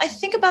movie? I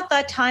think about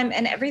that time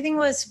and everything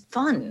was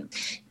fun.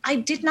 I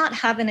did not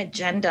have an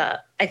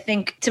agenda, I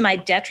think, to my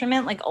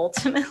detriment, like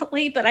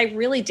ultimately, but I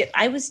really did.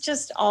 I was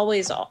just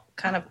always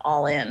kind of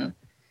all in.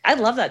 I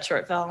love that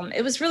short film.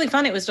 It was really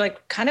fun. It was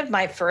like kind of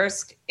my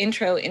first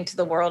intro into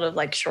the world of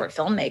like short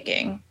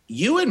filmmaking.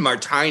 You and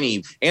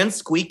Martini and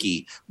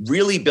Squeaky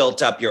really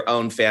built up your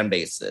own fan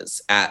bases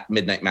at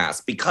Midnight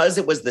Mass because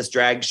it was this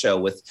drag show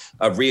with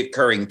a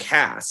reoccurring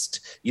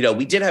cast. You know,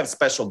 we did have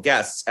special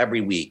guests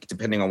every week,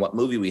 depending on what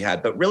movie we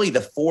had, but really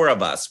the four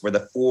of us were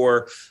the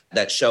four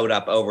that showed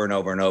up over and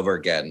over and over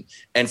again.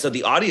 And so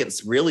the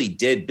audience really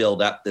did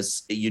build up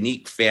this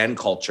unique fan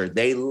culture.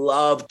 They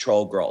loved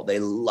Troll Girl. They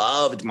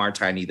loved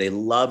Martini. They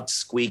loved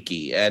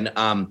Squeaky. And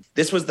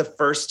this was the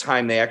first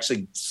time they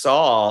actually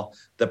saw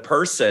the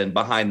person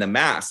behind the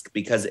mask,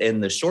 because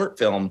in the short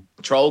film,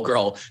 Troll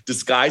Girl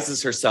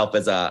disguises herself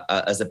as a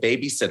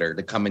babysitter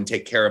to come and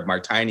take care of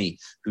Martini,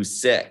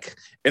 who's sick,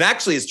 and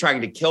actually is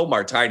trying to kill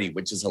Martini,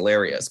 which is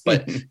hilarious.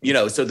 But, you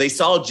know, so they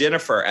saw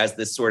Jennifer as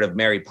this sort of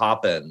Mary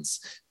Poppins,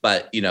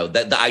 but, you know,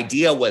 that the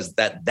idea was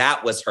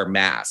that was her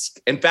mask.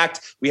 In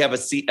fact, we have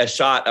a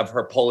shot of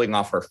her pulling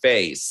off her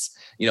face,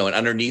 you know, and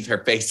underneath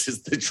her face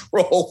is the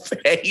troll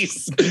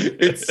face.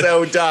 It's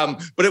so dumb,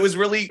 but it was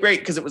really great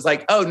because it was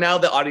like, oh, now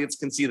the audience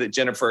can see that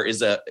Jennifer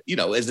is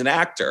is an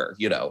actor,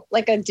 you know.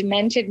 Like a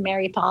demented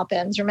Mary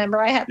Poppins. Remember,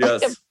 I had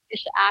like a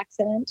British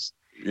accent.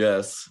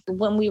 Yes.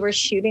 When we were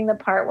shooting the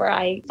part where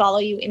I follow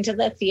you into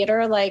the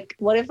theater, like,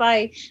 what if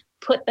I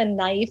put the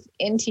knife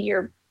into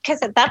your,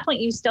 because at that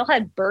point you still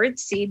had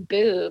birdseed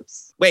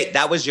boobs. Wait,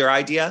 that was your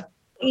idea?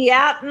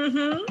 Yeah.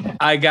 Mm-hmm.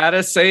 I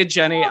gotta say,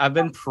 Jenny, I've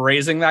been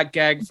praising that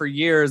gag for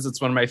years.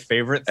 It's one of my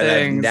favorite things.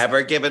 And I've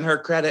never given her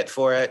credit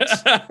for it.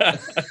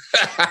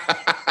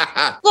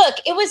 Look,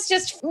 it was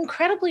just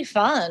incredibly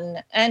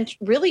fun and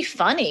really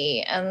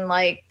funny and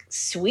like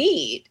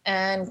sweet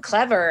and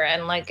clever.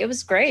 And like, it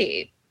was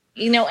great.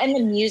 You know, and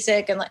the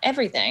music and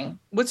everything.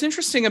 What's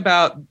interesting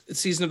about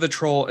Season of the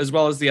Troll, as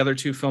well as the other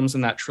two films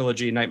in that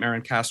trilogy, Nightmare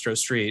on Castro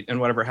Street and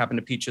Whatever Happened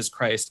to Peaches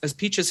Christ, as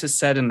Peaches has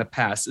said in the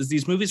past, is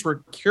these movies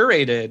were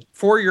curated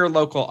for your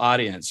local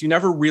audience. You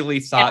never really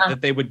thought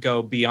that they would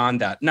go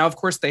beyond that. Now, of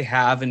course, they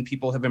have, and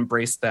people have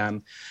embraced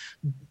them.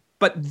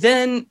 But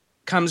then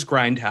comes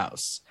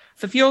Grindhouse.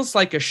 It feels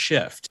like a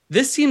shift.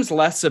 This seems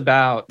less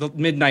about the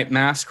Midnight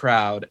Mass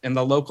crowd and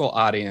the local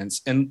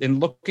audience and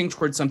looking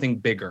towards something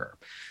bigger.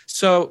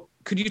 So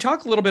could you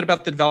talk a little bit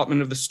about the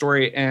development of the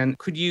story? And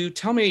could you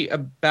tell me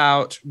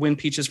about when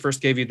Peaches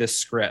first gave you this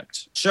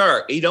script?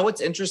 Sure. You know,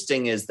 what's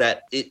interesting is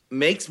that it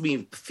makes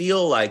me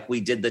feel like we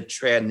did the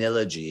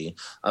trilogy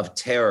of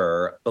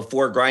terror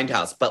before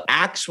Grindhouse. But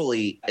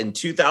actually, in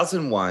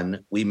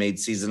 2001, we made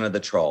Season of the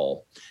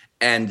Troll.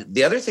 And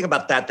the other thing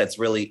about that that's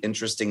really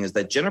interesting is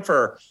that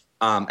Jennifer,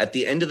 at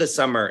the end of the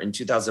summer in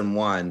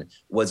 2001,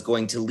 was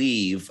going to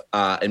leave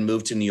and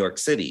move to New York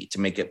City to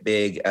make it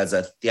big as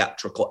a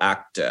theatrical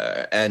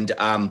actor.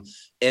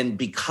 And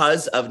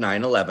because of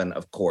 9/11,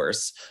 of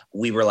course,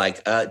 we were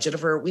like,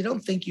 Jennifer, we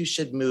don't think you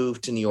should move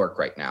to New York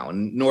right now.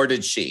 And nor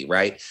did she,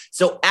 right?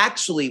 So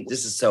actually,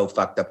 this is so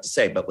fucked up to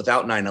say, but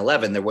without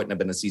 9/11, there wouldn't have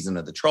been a Season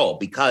of the Troll,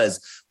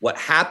 because what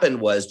happened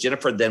was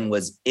Jennifer then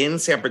was in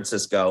San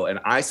Francisco, and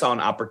I saw an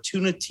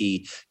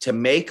opportunity to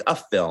make a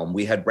film.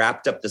 We had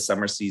wrapped up the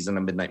summer season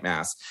of Midnight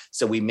Mass.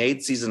 So we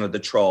made Season of the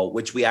Troll,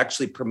 which we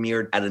actually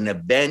premiered at an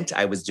event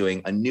I was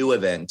doing, a new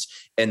event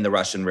in the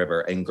Russian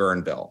River in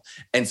Guerneville.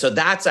 And so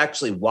that's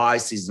actually why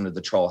Season of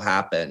the Troll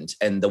happened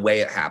and the way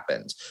it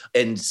happened.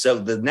 And so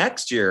the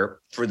next year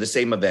for the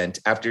same event,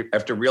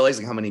 after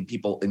realizing how many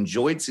people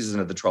enjoyed Season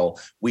of the Troll,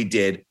 we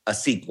did a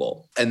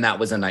sequel. And that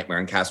was A Nightmare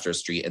on Castro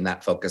Street. And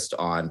that focused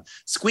on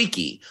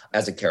Squeaky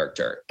as a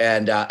character.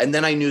 And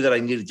then I knew that I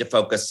needed to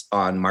focus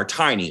on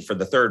Martini for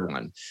the third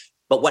one.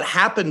 But what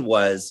happened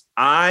was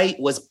I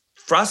was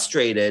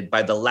frustrated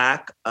by the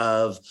lack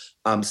of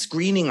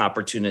screening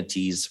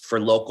opportunities for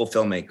local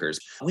filmmakers.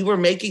 We were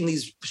making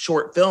these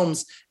short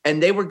films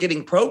and they were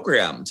getting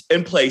programmed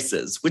in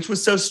places, which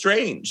was so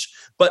strange.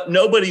 But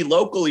nobody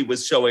locally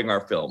was showing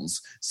our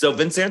films. So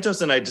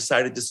Vincentos and I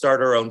decided to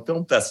start our own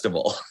film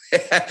festival.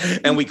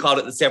 And we called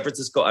it the San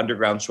Francisco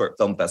Underground Short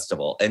Film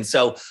Festival. And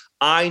so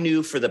I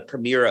knew for the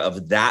premiere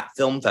of that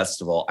film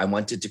festival, I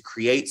wanted to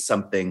create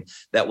something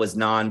that was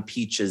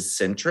non-Peaches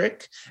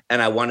centric.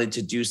 And I wanted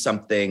to do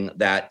something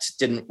that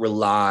didn't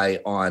rely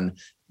on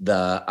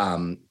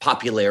the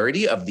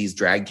popularity of these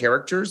drag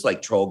characters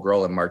like Troll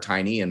Girl and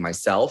Martini and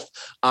myself,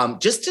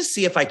 just to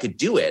see if I could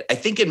do it. I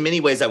think in many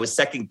ways I was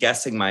second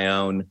guessing my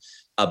own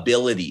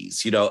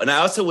abilities, you know, and I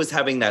also was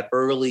having that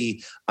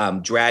early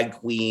drag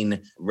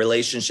queen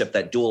relationship,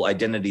 that dual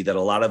identity that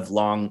a lot of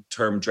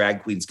long-term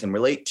drag queens can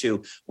relate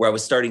to, where I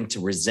was starting to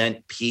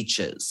resent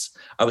Peaches.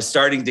 I was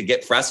starting to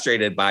get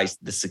frustrated by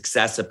the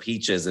success of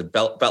Peaches and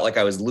felt like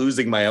I was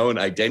losing my own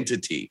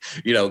identity.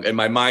 You know, in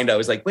my mind, I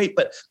was like, wait,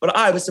 but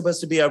I was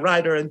supposed to be a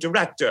writer and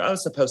director. I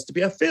was supposed to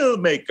be a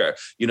filmmaker.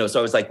 You know, so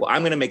I was like, well,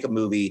 I'm going to make a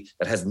movie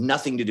that has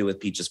nothing to do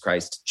with Peaches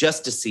Christ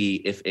just to see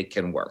if it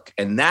can work.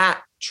 And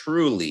that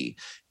truly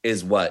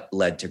is what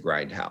led to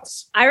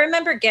Grindhouse. I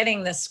remember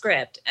getting the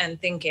script and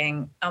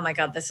thinking, oh my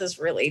God, this is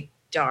really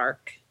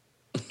dark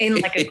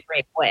in like a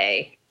great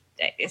way.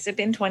 Has it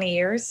been 20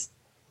 years?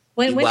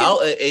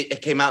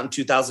 It came out in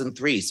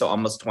 2003, so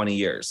almost 20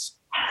 years.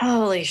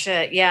 Holy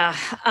shit. Yeah.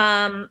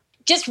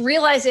 Just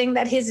realizing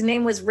that his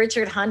name was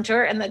Richard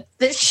Hunter and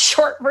the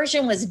short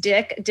version was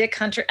Dick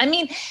Hunter. I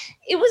mean,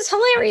 it was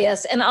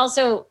hilarious. And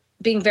also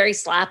being very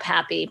slap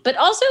happy, but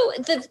also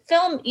the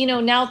film,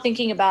 now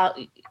thinking about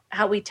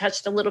how we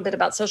touched a little bit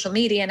about social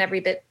media and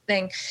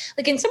everything,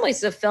 like in some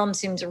ways the film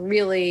seems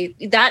really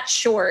that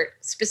short,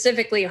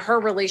 specifically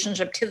her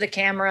relationship to the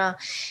camera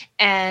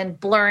and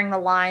blurring the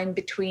line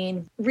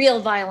between real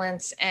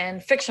violence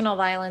and fictional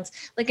violence.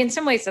 Like in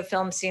some ways the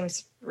film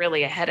seems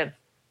really ahead of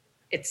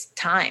its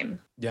time.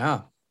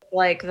 Yeah.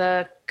 Like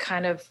the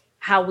kind of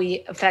how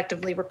we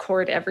effectively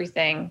record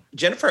everything.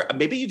 Jennifer,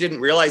 maybe you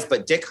didn't realize,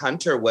 but Dick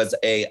Hunter was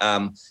a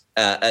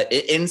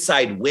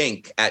inside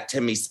wink at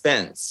Timmy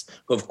Spence,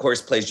 who of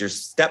course plays your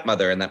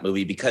stepmother in that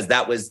movie, because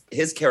that was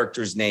his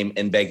character's name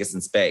in Vegas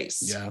in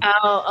Space. Yeah.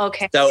 Oh,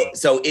 okay.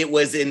 So it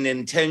was an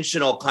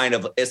intentional kind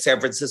of a San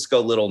Francisco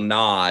little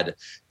nod.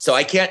 So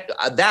I can't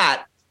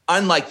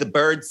unlike the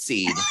bird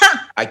seed,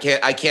 I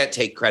can't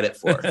take credit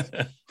for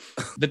it.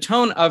 The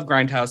tone of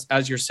Grindhouse,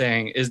 as you're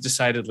saying, is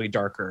decidedly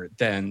darker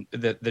than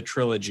the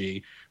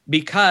trilogy,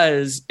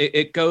 because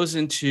it goes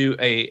into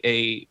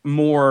a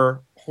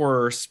more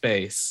horror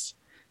space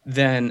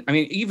than,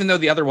 even though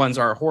the other ones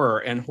are horror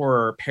and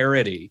horror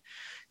parody,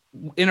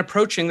 in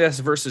approaching this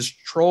versus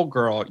Troll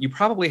Girl, you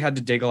probably had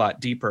to dig a lot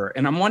deeper.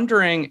 And I'm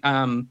wondering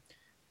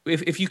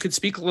if you could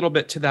speak a little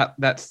bit to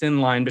that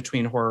thin line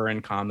between horror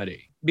and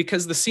comedy,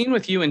 because the scene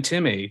with you and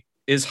Timmy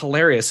is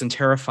hilarious and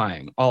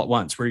terrifying all at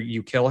once, where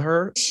you kill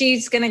her.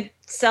 She's going to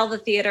sell the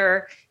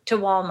theater to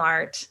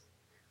Walmart,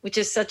 which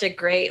is such a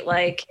great,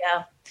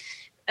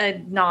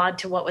 a nod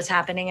to what was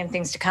happening and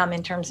things to come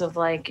in terms of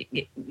the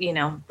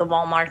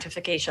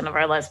Walmartification of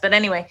our lives. But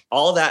anyway.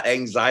 All that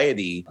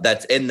anxiety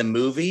that's in the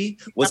movie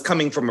was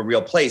coming from a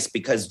real place,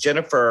 because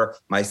Jennifer,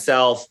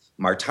 myself,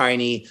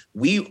 Martini,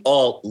 we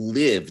all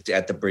lived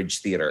at the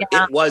Bridge Theater.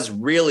 Yeah. It was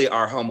really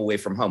our home away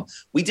from home.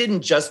 We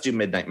didn't just do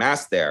Midnight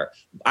Mass there.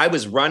 I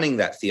was running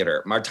that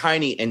theater.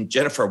 Martini and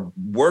Jennifer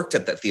worked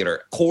at that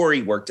theater.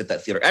 Corey worked at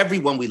that theater.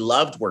 Everyone we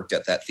loved worked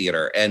at that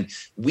theater. And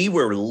we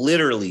were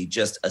literally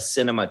just a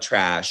cinema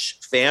trash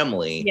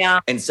family.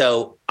 Yeah. And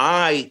so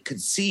I could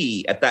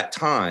see at that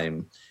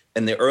time,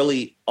 in the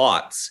early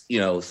aughts,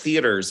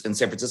 theaters in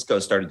San Francisco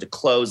started to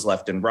close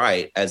left and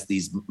right as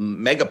these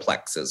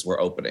megaplexes were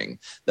opening.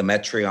 The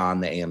Metreon,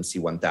 the AMC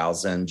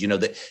 1000,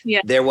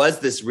 there was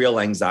this real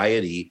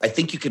anxiety. I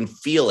think you can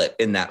feel it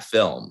in that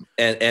film.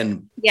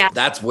 And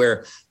that's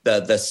where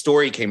the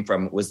story came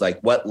from, was like,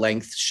 what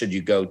length should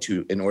you go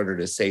to in order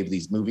to save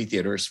these movie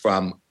theaters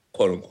from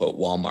quote unquote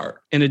Walmart?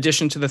 In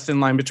addition to the thin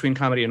line between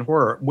comedy and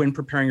horror, when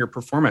preparing your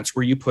performance,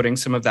 were you putting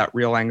some of that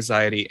real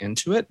anxiety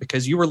into it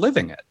because you were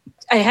living it?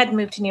 I had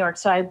moved to New York,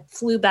 so I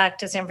flew back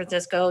to San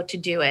Francisco to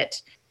do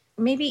it.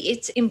 Maybe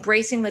it's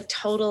embracing the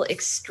total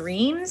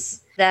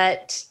extremes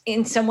that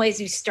in some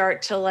ways you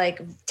start to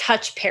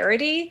touch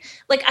parody.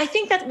 I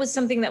think that was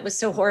something that was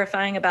so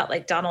horrifying about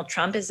Donald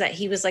Trump, is that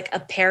he was a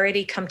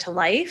parody come to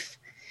life.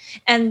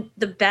 And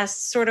the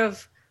best sort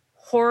of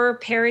horror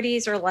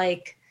parodies are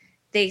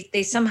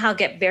they somehow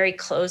get very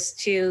close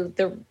to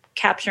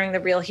capturing the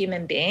real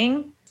human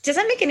being. Does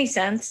that make any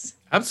sense?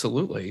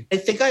 Absolutely. I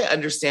think I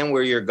understand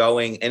where you're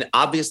going. And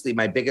obviously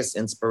my biggest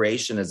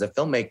inspiration as a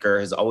filmmaker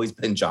has always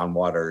been John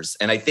Waters.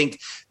 And I think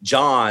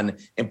John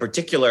in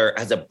particular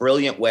has a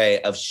brilliant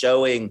way of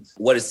showing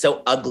what is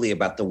so ugly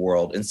about the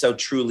world and so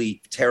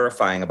truly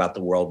terrifying about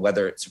the world,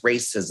 whether it's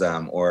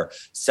racism or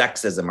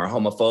sexism or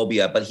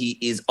homophobia. But he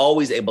is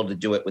always able to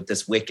do it with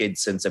this wicked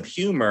sense of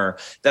humor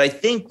that I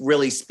think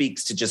really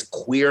speaks to just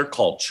queer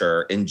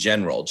culture in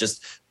general.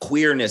 Just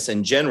queerness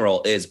in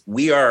general is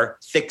we are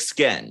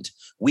thick-skinned.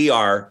 We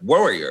are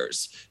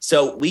warriors.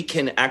 So we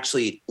can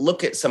actually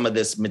look at some of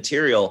this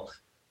material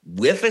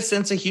with a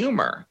sense of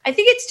humor. I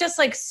think it's just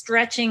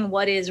stretching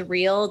what is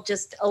real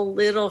just a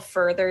little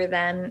further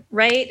than,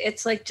 right?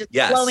 It's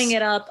blowing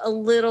it up a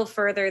little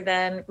further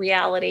than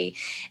reality.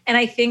 And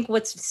I think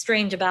what's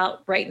strange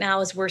about right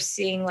now is we're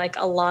seeing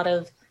a lot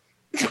of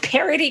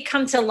parody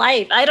come to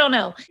life. I don't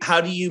know.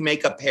 How do you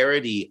make a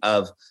parody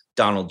of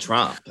Donald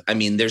Trump? I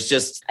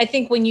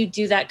think when you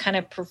do that kind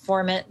of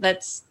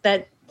performance,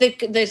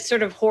 the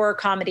sort of horror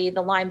comedy,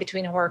 the line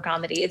between horror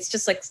comedy, it's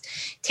just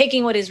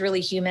taking what is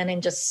really human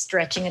and just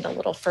stretching it a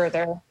little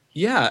further.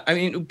 Yeah.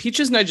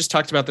 Peaches and I just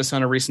talked about this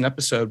on a recent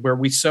episode where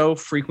we so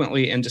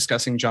frequently in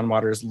discussing John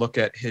Waters look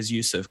at his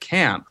use of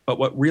camp. But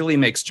what really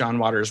makes John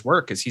Waters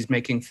work is he's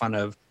making fun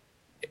of,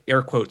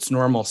 air quotes,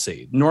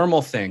 normalcy.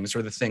 Normal things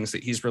are the things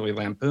that he's really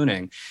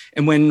lampooning.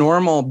 And when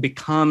normal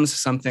becomes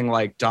something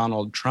like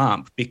Donald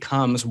Trump,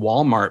 becomes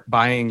Walmart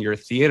buying your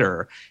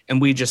theater,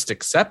 and we just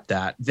accept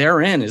that,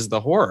 therein is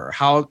the horror.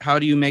 How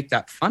do you make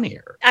that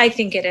funnier? I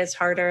think it is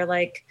harder.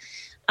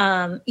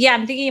 Yeah,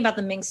 I'm thinking about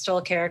the Ming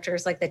Stole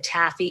characters, like the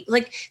Taffy.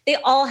 Like they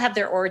all have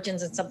their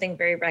origins in something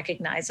very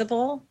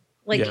recognizable.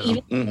 Like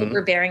even the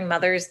overbearing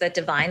mothers that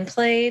Divine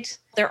played,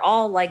 they're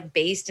all like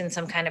based in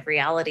some kind of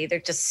reality. They're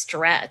just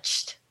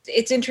stretched.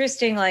 It's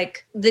interesting,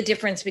 like the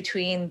difference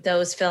between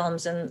those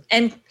films and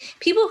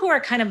people who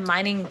are kind of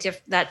mining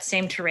that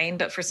same terrain,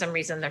 but for some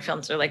reason their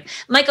films are like,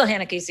 Michael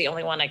Haneke is the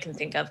only one I can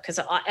think of because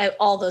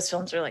all those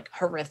films are like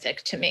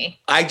horrific to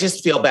me. I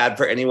just feel bad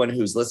for anyone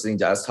who's listening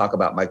to us talk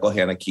about Michael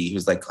Haneke,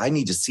 who's like, I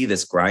need to see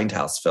this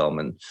Grindhouse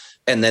film.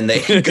 And then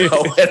they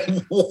go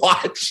and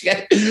watch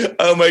it.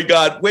 Oh my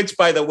God. Which,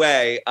 by the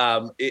way,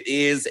 it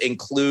is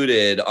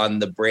included on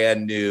the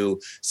brand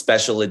new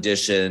special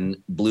edition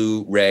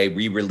Blu-ray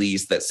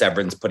re-release that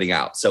Severin's putting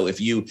out. So if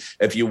you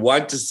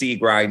want to see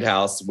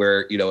Grindhouse,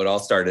 where it all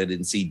started,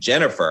 and see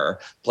Jennifer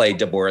play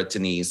Deborah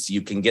Tanise,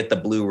 you can get the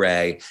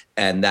Blu-ray,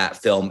 and that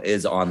film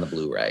is on the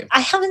Blu-ray.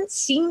 I haven't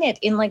seen it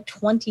in like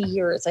 20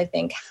 years, I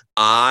think.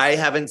 I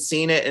haven't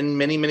seen it in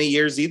many, many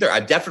years either. I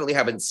definitely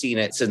haven't seen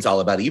it since All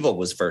About Evil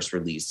was first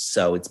released.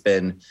 So it's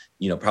been,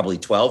 probably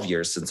 12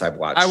 years since I've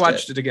watched it. I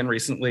watched it again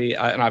recently,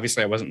 and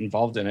obviously I wasn't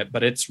involved in it,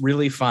 but it's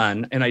really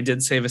fun. And I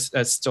did save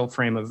a still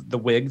frame of the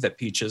wig that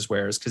Peaches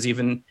wears, because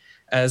even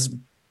as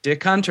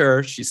Dick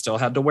Hunter, she still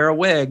had to wear a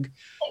wig.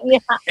 Yeah.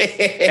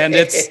 And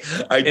it's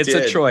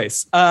a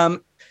choice.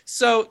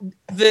 So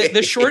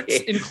the shorts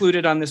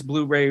included on this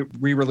Blu-ray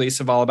re-release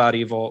of All About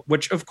Evil,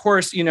 which of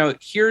course,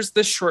 here's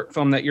this short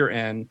film that you're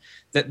in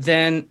that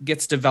then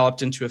gets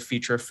developed into a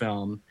feature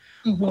film.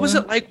 Mm-hmm. What was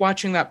it like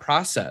watching that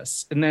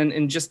process?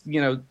 And just,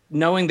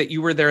 knowing that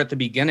you were there at the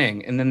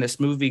beginning, and then this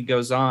movie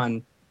goes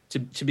on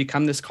to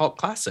become this cult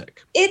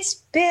classic. It's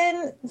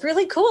been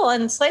really cool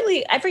and it's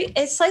slightly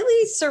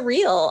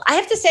surreal. I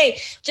have to say,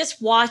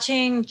 just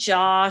watching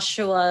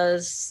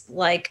Joshua's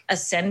like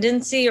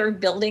ascendancy or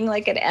building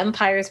like an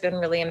empire has been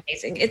really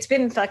amazing. It's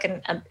been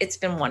it's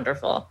been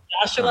wonderful.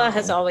 Joshua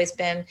has always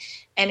been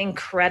an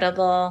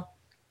incredible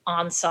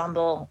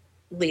ensemble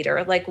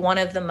leader, like one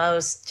of the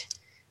most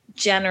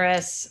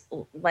generous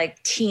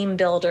like team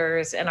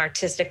builders and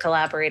artistic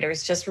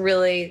collaborators, just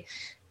really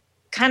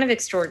kind of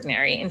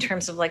extraordinary in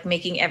terms of like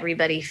making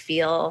everybody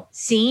feel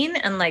seen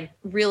and like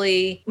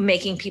really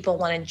making people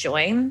want to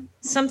join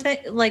something.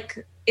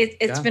 Like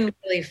it's been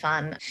really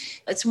fun.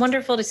 It's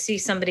wonderful to see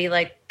somebody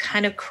like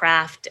kind of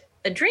craft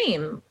a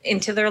dream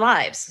into their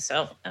lives.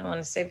 So I want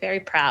to say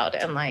very proud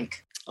and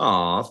like,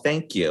 oh,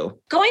 thank you.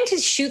 Going to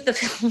shoot the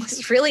film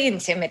was really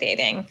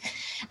intimidating.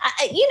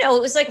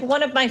 It was like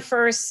one of my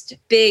first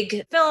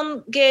big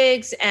film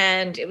gigs.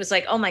 And it was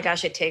like, oh my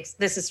gosh,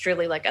 this is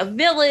truly like a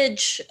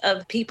village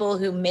of people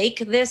who make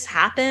this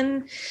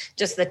happen.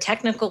 Just the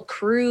technical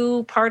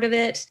crew part of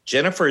it.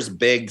 Jennifer's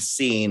big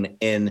scene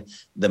in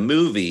the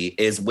movie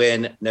is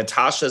when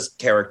Natasha's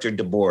character,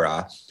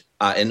 Deborah,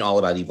 in All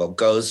About Evil,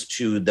 goes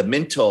to the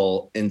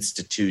mental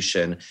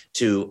institution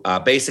to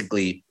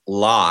basically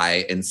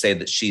lie and say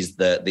that she's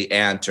the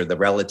aunt or the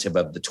relative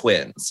of the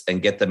twins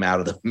and get them out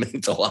of the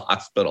mental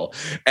hospital.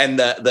 And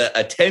the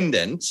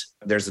attendant,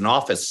 there's an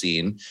office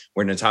scene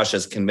where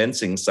Natasha's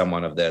convincing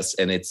someone of this,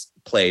 and it's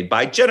played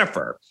by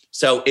Jennifer.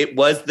 So it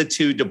was the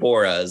two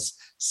Deborahs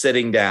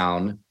sitting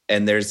down,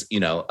 and there's,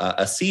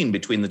 a scene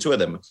between the two of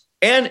them.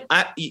 And,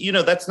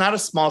 that's not a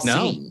small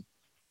scene.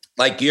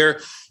 Like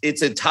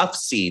it's a tough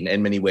scene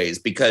in many ways,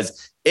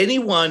 because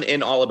anyone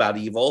in All About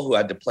Evil who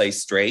had to play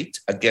straight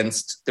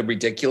against the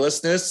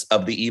ridiculousness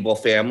of the evil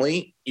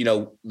family,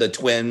 the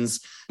twins,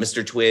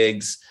 Mr.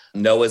 Twiggs,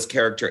 Noah's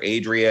character,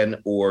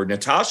 Adrian, or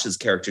Natasha's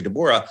character,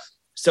 Deborah.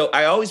 So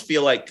I always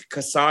feel like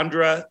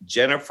Cassandra,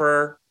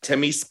 Jennifer,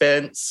 Timmy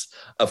Spence,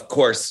 of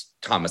course,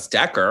 Thomas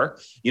Dekker,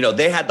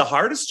 they had the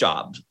hardest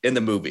job in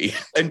the movie.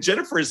 And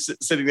Jennifer is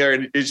sitting there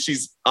and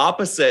she's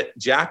opposite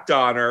Jack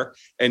Donner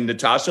and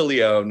Natasha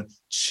Lyonne,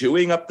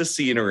 chewing up the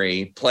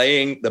scenery,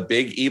 playing the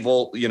big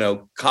evil,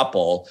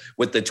 couple,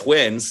 with the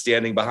twins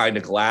standing behind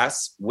a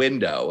glass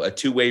window, a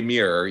two-way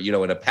mirror,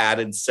 in a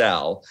padded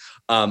cell.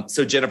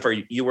 So Jennifer,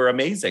 you were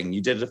amazing.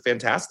 You did a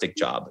fantastic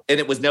job. And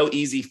it was no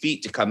easy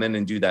feat to come in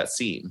and do that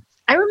scene.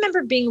 I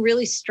remember being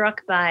really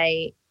struck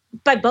by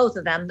both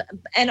of them,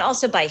 and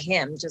also by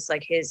him, just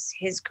like his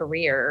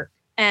career.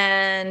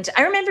 And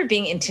I remember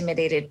being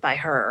intimidated by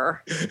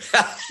her.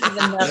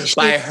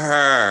 By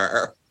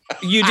her.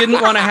 You didn't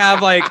want to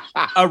have like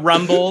a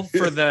rumble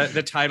for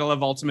the title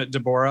of Ultimate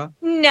Deborah?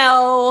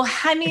 No,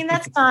 I mean,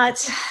 that's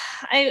not,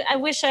 I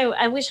wish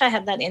I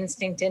had that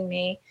instinct in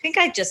me. I think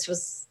I just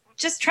was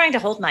just trying to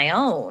hold my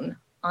own,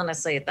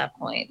 honestly, at that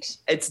point.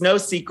 It's no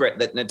secret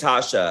that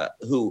Natasha,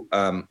 who,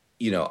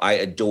 I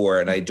adore,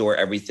 and I adore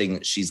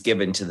everything she's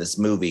given to this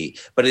movie.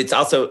 But it's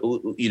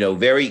also,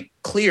 very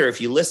clear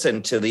if you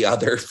listen to the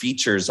other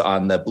features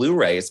on the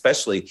Blu-ray,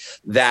 especially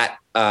that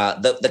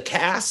the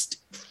cast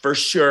for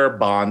sure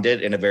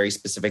bonded in a very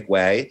specific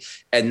way.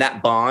 And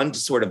that bond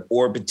sort of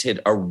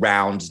orbited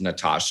around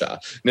Natasha.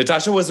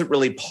 Natasha wasn't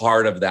really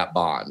part of that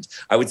bond.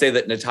 I would say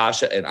that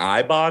Natasha and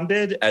I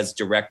bonded as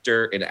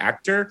director and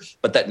actor,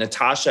 but that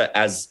Natasha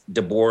as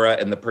Deborah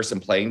and the person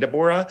playing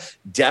Deborah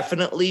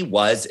definitely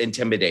was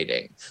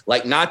intimidating.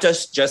 Like not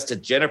just to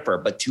Jennifer,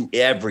 but to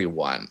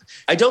everyone.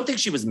 I don't think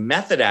she was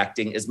method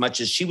acting as much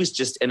as she was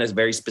just in a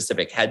very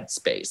specific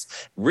headspace.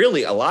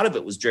 Really, a lot of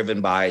it was driven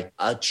by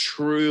a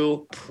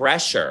true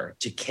pressure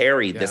to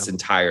carry this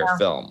entire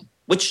film,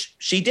 which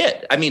she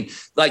did. I mean,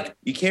 like,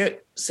 you can't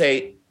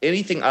say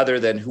anything other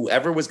than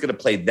whoever was going to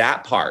play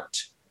that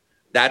part,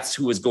 that's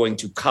who was going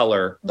to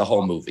color the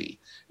whole movie.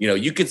 You know,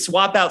 you could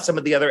swap out some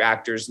of the other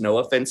actors, no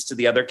offense to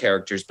the other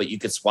characters, but you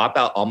could swap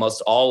out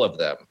almost all of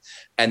them.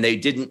 And they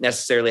didn't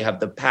necessarily have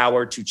the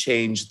power to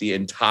change the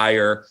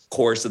entire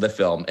course of the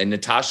film. And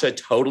Natasha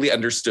totally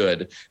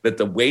understood that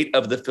the weight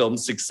of the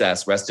film's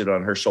success rested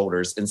on her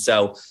shoulders. And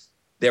so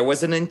there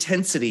was an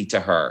intensity to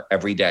her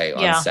every day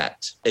on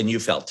set, and you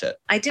felt it.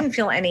 I didn't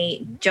feel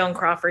any Joan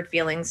Crawford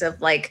feelings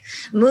of like,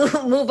 move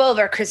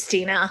over,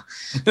 Christina.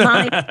 So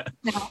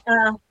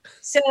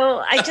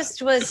I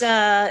just was,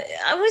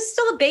 I was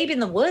still a babe in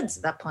the woods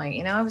at that point.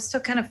 You know, I was still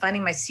kind of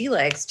finding my sea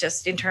legs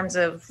just in terms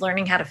of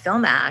learning how to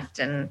film act.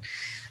 And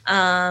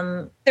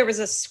there was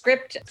a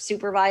script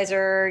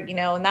supervisor, you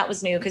know, and that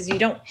was new because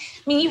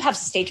you have a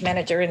stage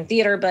manager in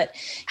theater, but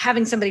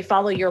having somebody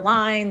follow your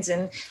lines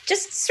and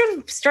just sort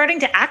of starting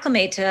to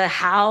acclimate to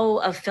how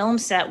a film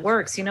set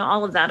works, you know,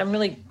 all of that. I'm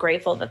really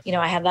grateful that, you know,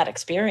 I had that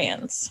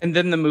experience. And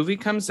then the movie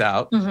comes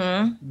out,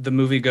 the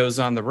movie goes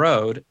on the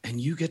road,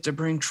 and you get to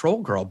bring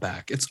Troll Girl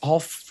back. It's all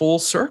full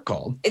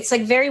circle. It's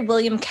like very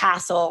William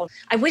Castle.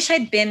 I wish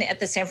I'd been at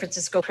the San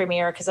Francisco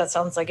premiere because that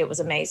sounds like it was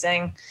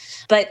amazing.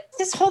 But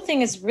this whole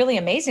thing is really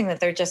amazing that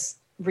they're just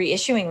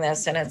reissuing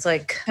this, and it's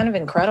like kind of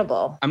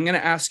incredible. I'm going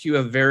to ask you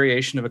a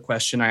variation of a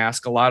question I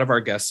ask a lot of our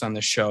guests on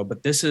the show,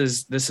 but this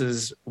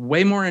is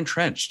way more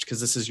entrenched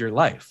because this is your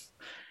life.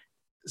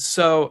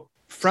 So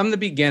from the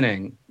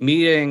beginning,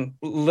 meeting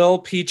Lil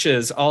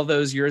Peaches all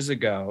those years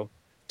ago,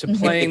 to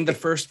playing the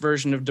first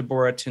version of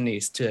Deborah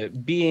Tanise, to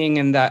being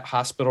in that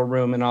hospital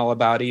room in All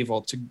About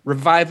Evil, to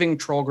reviving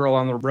Troll Girl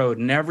on the road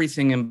and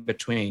everything in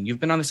between, you've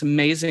been on this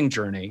amazing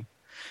journey.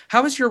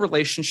 How has your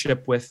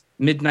relationship with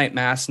Midnight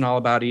Mass and All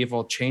About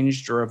Evil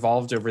changed or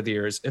evolved over the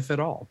years, if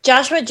at all?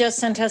 Joshua just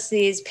sent us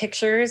these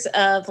pictures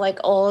of like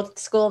old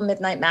school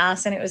Midnight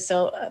Mass, and it was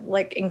so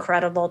like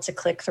incredible to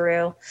click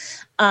through.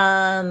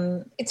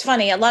 It's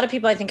funny. A lot of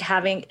people, I think,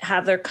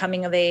 have their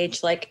coming of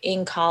age like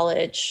in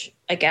college,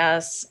 I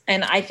guess.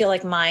 And I feel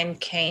like mine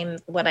came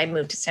when I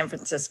moved to San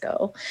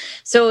Francisco.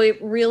 So it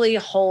really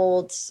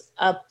holds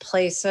a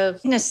place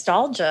of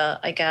nostalgia,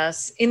 I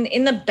guess,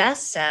 in the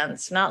best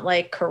sense, not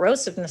like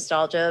corrosive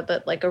nostalgia,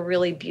 but like a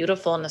really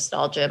beautiful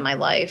nostalgia in my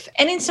life.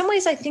 And in some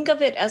ways, I think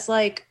of it as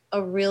like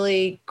a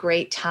really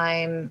great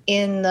time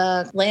in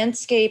the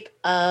landscape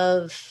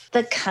of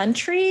the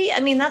country. I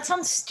mean, that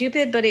sounds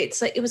stupid, but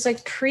it's like, it was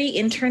like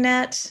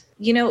pre-internet,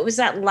 you know, it was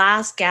that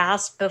last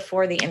gasp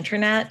before the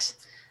internet.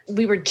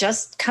 We were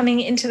just coming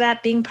into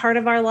that being part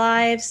of our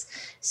lives.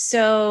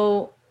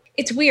 So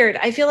it's weird.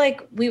 I feel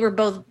like we were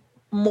both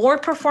more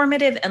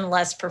performative and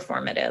less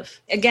performative.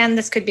 Again,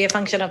 this could be a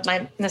function of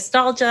my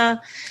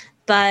nostalgia,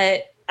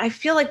 but I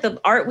feel like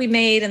the art we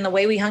made and the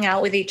way we hung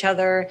out with each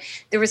other,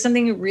 there was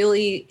something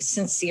really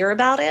sincere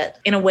about it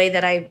in a way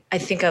that I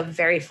think of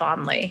very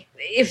fondly.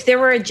 If there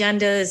were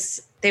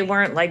agendas, they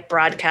weren't like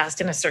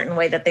broadcast in a certain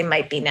way that they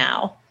might be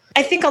now.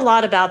 I think a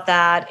lot about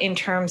that in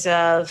terms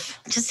of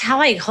just how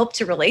I hope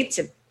to relate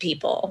to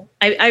people.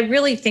 I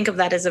really think of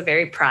that as a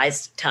very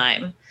prized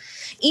time.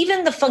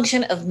 Even the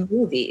function of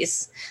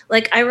movies.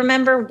 Like, I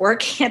remember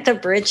working at the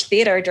Bridge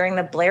Theater during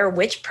the Blair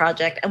Witch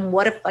Project, and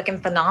what a fucking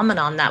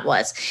phenomenon that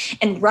was.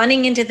 And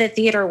running into the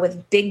theater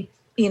with big,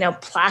 you know,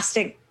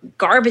 plastic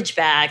garbage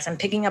bags and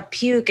picking up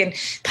puke and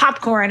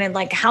popcorn, and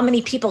like how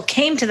many people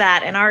came to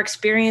that and our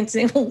experience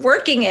in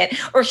working it,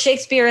 or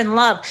Shakespeare in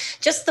Love.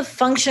 Just the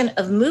function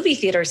of movie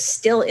theaters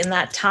still in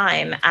that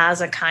time as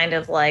a kind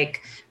of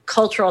like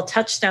cultural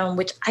touchstone,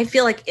 which I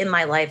feel like in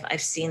my life I've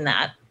seen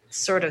that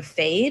sort of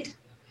fade.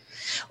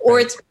 Or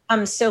it's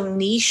become so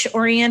niche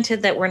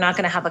oriented that we're not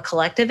going to have a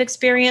collective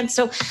experience.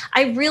 So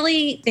I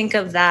really think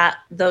of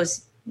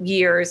those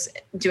years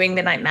doing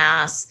Midnight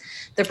Mass,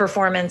 the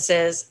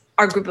performances,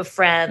 our group of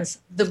friends,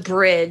 the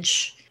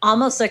Bridge,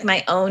 almost like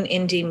my own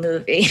indie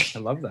movie. I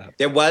love that.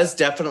 There was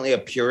definitely a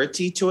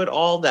purity to it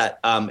all that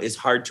is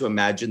hard to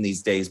imagine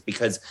these days,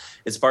 because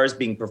as far as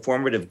being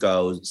performative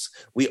goes,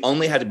 we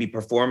only had to be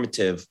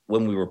performative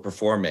when we were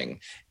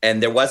performing.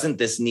 And there wasn't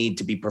this need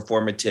to be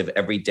performative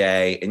every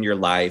day in your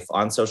life,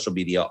 on social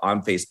media,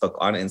 on Facebook,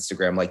 on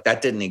Instagram. Like,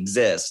 that didn't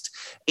exist.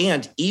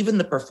 And even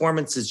the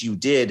performances you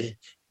did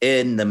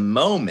in the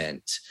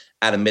moment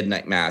at a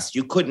Midnight Mass,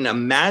 you couldn't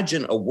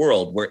imagine a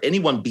world where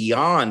anyone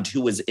beyond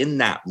who was in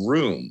that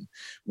room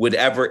would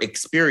ever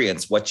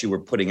experience what you were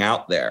putting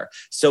out there.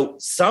 So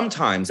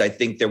sometimes I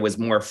think there was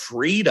more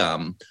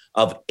freedom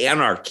of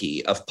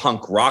anarchy, of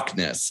punk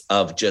rockness,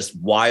 of just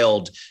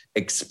wild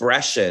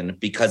expression,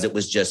 because it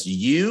was just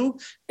you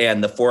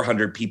and the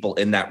 400 people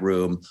in that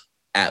room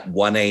at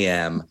 1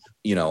 a.m.,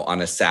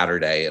 on a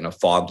Saturday in a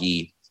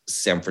foggy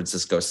San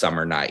Francisco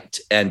summer night.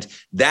 And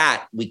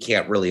that we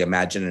can't really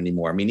imagine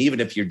anymore. I mean, even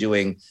if you're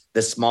doing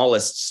the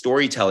smallest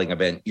storytelling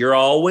event, you're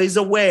always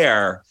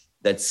aware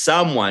that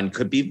someone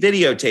could be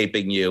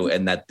videotaping you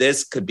and that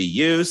this could be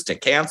used to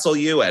cancel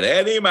you at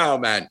any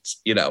moment,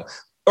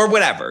 or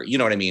whatever. You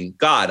know what I mean?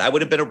 God, I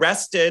would have been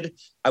arrested.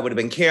 I would have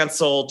been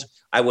canceled.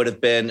 I would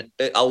have been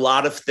a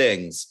lot of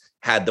things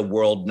had the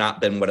world not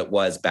been what it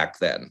was back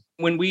then.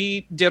 When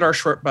we did our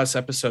Short Bus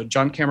episode,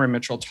 John Cameron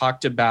Mitchell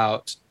talked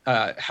about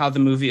how the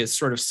movie is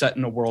sort of set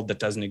in a world that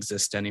doesn't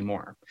exist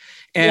anymore.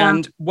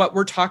 And what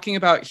we're talking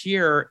about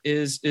here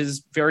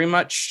is very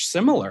much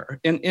similar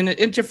in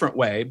a different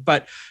way.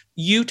 But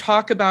you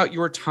talk about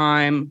your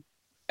time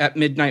at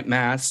Midnight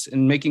Mass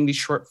and making these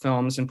short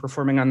films and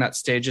performing on that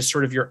stage as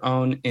sort of your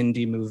own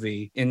indie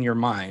movie in your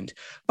mind.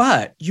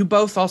 But you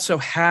both also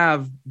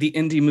have the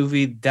indie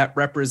movie that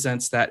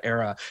represents that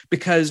era,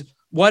 because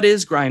what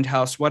is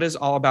Grindhouse? What is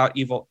All About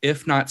Evil,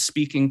 if not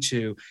speaking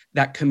to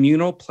that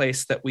communal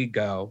place that we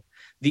go,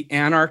 the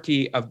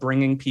anarchy of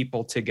bringing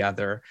people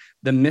together,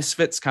 the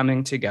misfits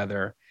coming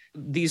together?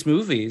 These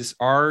movies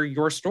are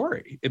your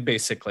story,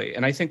 basically.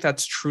 And I think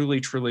that's truly,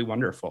 truly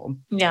wonderful.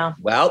 Yeah.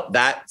 Well,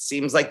 that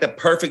seems like the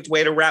perfect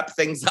way to wrap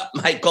things up,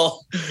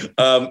 Michael.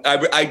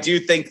 I do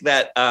think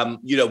that,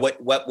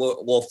 what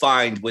we'll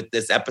find with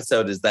this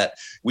episode is that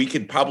we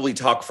could probably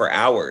talk for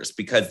hours,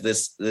 because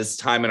this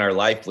time in our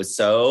life was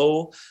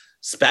so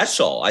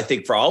special, I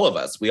think, for all of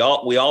us. We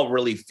all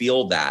really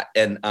feel that.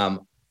 And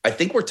I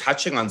think we're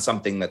touching on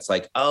something that's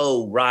like,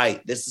 oh,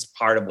 right, this is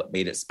part of what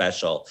made it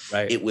special.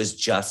 Right. It was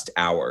just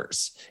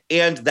ours.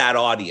 And that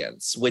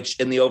audience, which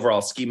in the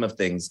overall scheme of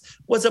things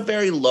was a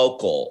very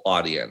local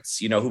audience,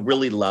 who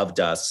really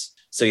loved us.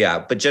 So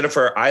yeah, but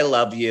Jennifer, I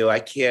love you. I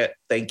can't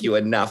thank you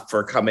enough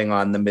for coming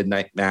on the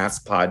Midnight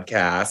Mass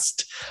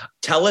podcast.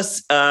 Tell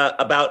us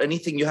about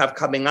anything you have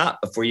coming up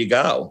before you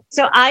go.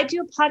 So I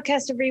do a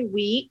podcast every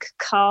week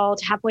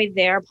called Halfway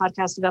There,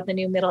 podcast about the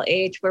new middle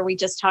age, where we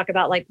just talk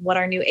about like what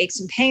our new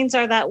aches and pains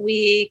are that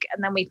week.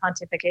 And then we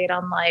pontificate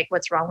on like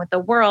what's wrong with the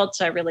world.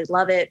 So I really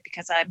love it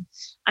because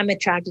I'm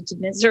attracted to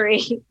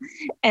misery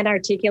and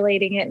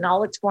articulating it in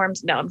all its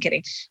forms. No, I'm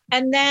kidding.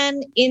 And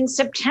then in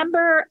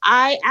September,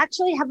 I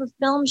actually have a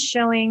film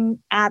showing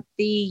at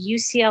the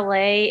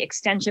UCLA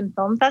Extension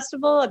Film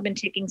Festival. I've been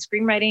taking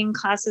screenwriting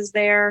classes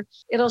there.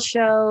 It'll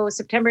show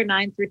September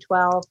 9th through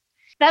 12th.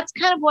 That's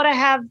kind of what I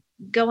have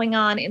going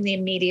on in the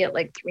immediate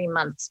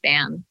 3-month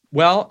span.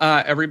 Well,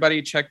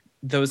 everybody check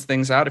those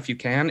things out if you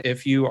can.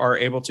 If you are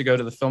able to go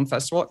to the film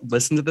festival,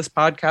 listen to this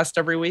podcast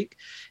every week.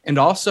 And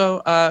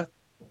also,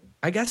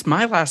 I guess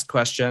my last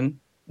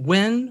question,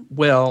 when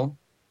will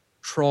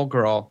Troll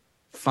Girl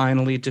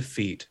finally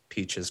defeat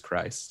Peaches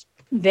Christ?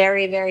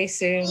 Very, very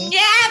soon. Never!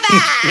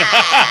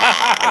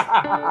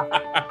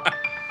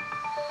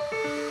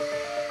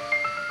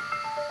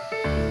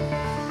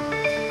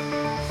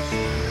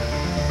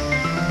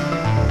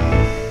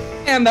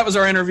 And that was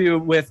our interview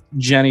with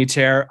Jenny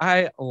Terre.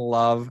 I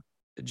love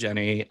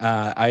Jenny.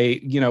 I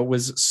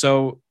was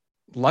so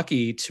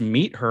lucky to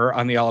meet her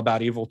on the All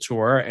About Evil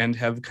tour and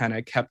have kind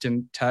of kept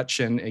in touch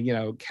and,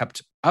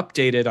 kept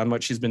updated on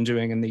what she's been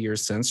doing in the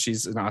years since.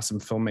 She's an awesome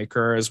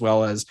filmmaker, as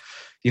well as,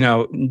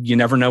 you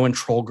never know when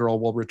Troll Girl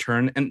will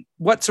return. And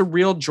what's a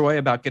real joy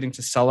about getting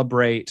to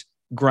celebrate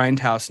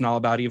Grindhouse and All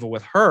About Evil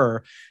with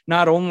her,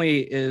 not only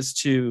is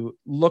to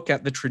look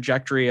at the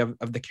trajectory of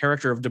the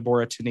character of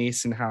Deborah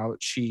Tenise and how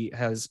she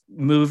has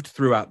moved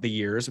throughout the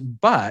years,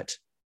 but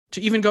to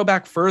even go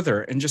back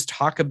further and just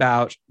talk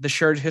about the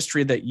shared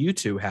history that you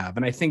two have.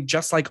 And I think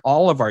just like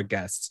all of our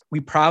guests, we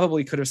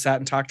probably could have sat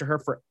and talked to her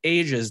for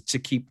ages to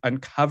keep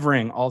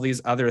uncovering all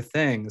these other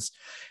things.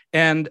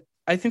 And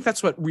I think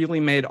that's what really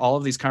made all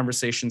of these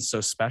conversations so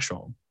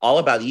special. All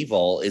About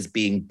Evil is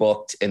being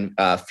booked in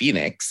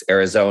Phoenix,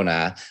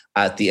 Arizona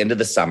at the end of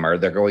the summer.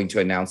 They're going to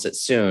announce it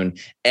soon.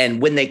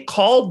 And when they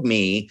called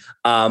me,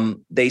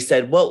 they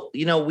said, well,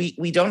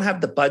 we don't have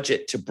the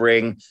budget to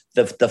bring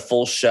the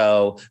full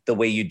show the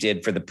way you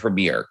did for the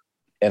premiere.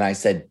 And I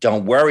said,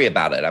 don't worry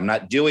about it. I'm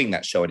not doing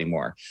that show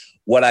anymore.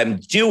 What I'm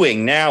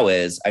doing now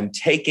is I'm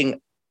taking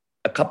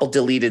a couple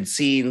deleted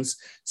scenes,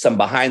 some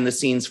behind the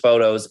scenes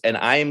photos, and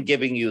I am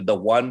giving you the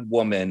one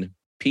woman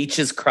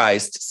Peaches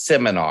Christ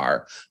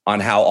seminar on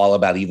how All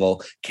About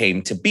Evil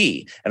came to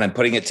be. And I'm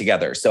putting it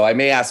together. So I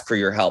may ask for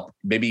your help.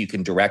 Maybe you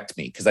can direct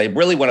me because I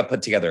really want to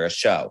put together a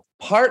show.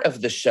 Part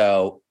of the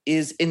show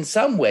is in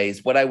some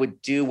ways what I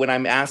would do when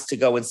I'm asked to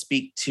go and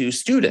speak to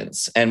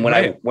students and when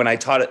I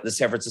taught at the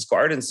San Francisco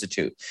Art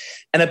Institute.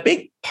 And a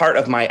big part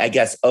of my,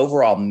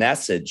 overall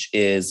message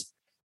is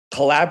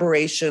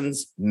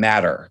collaborations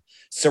matter.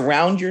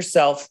 Surround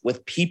yourself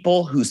with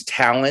people whose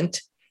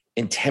talent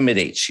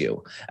intimidates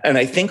you. And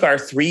I think our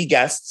three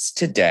guests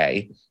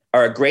today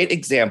are a great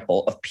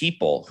example of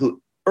people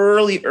who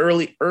early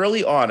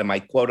on in my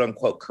quote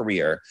unquote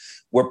career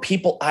were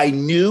people I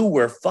knew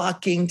were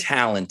fucking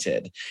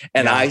talented.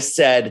 And I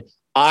said,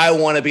 I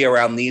want to be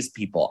around these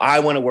people. I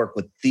want to work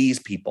with these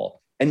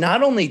people. And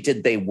not only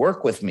did they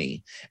work with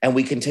me and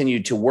we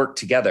continued to work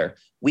together,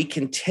 we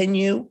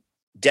continue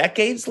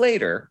decades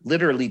later,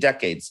 literally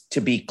decades,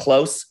 to be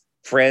close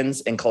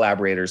friends and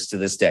collaborators to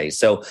this day.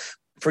 So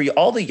for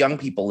all the young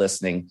people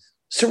listening,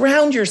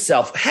 surround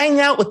yourself, hang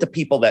out with the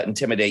people that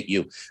intimidate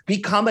you,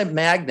 become a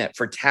magnet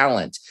for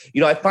talent.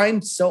 You know, I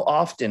find so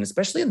often,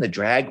 especially in the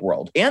drag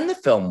world and the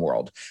film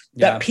world,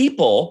 that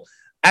people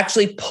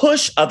actually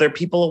push other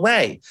people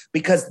away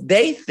because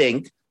they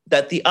think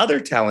that the other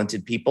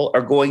talented people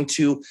are going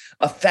to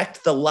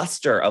affect the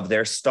luster of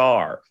their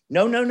star.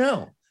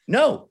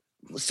 No.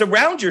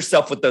 Surround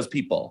yourself with those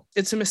people.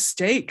 It's a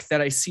mistake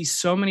that I see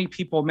so many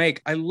people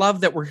make. I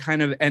love that we're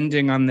kind of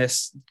ending on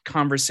this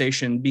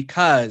conversation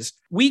because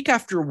week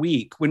after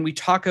week, when we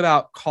talk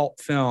about cult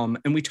film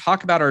and we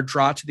talk about our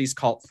draw to these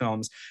cult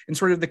films and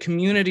sort of the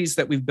communities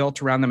that we've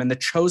built around them and the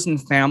chosen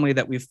family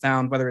that we've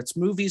found, whether it's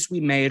movies we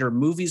made or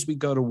movies we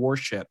go to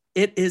worship,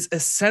 it is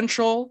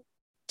essential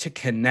to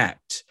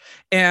connect.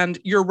 And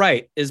you're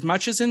right, as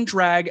much as in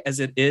drag as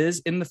it is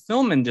in the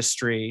film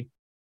industry,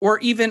 or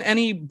even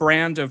any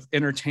brand of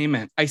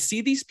entertainment, I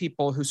see these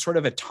people who sort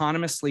of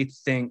autonomously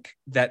think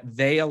that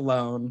they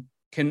alone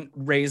can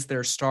raise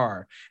their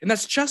star. And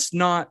that's just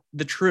not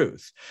the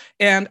truth.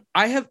 And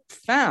I have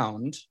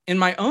found in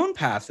my own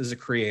path as a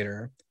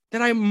creator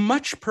that I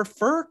much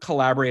prefer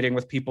collaborating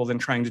with people than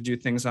trying to do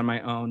things on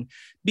my own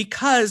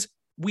because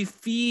we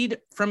feed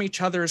from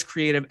each other's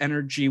creative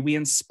energy. We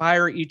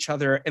inspire each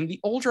other. And the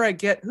older I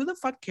get, who the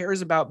fuck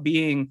cares about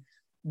being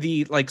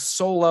the like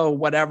solo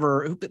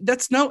whatever?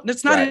 That's not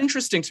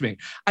interesting to me.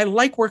 I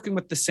like working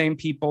with the same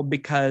people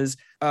because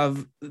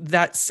of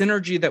that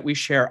synergy that we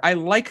share. I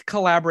like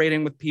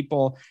collaborating with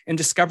people and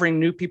discovering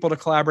new people to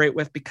collaborate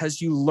with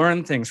because you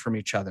learn things from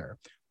each other.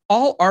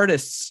 All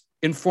artists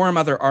inform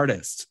other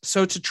artists.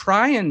 So to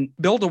try and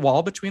build a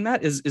wall between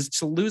that is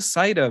to lose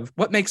sight of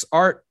what makes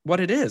art what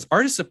it is.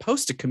 Art is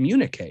supposed to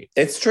communicate.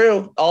 It's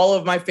true. All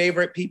of my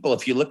favorite people,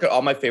 if you look at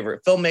all my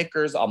favorite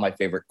filmmakers, all my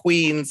favorite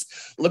queens,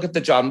 look at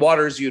the John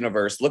Waters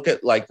universe, look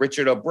at like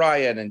Richard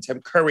O'Brien and Tim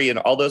Curry and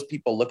all those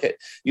people, look at,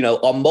 you know,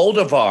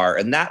 Moldovar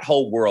and that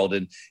whole world.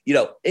 And, you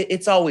know,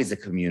 it's always a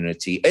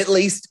community. At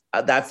least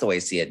that's the way I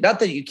see it. Not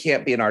that you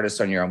can't be an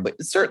artist on your own,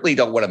 but certainly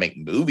don't want to make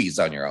movies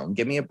on your own.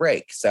 Give me a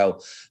break. So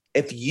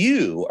if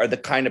you are the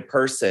kind of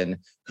person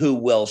who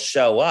will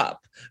show up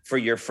for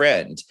your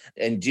friend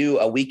and do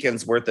a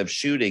weekend's worth of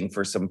shooting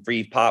for some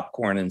free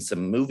popcorn and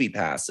some movie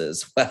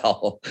passes,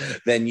 well,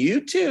 then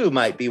you too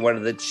might be one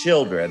of the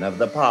children of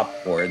the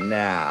popcorn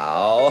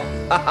now.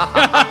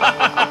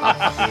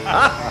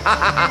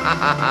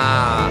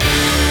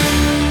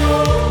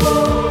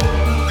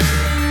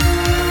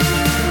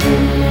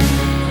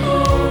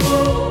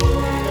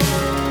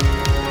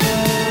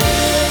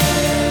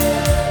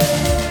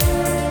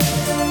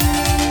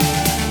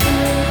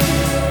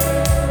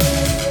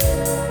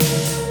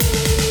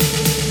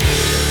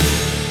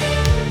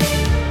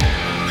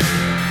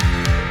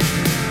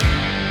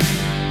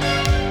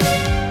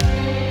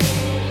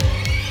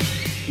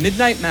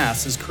 Midnight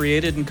Mass is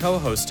created and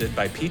co-hosted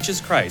by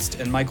Peaches Christ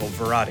and Michael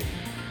Verratti.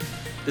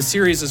 The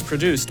series is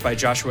produced by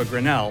Joshua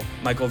Grinnell,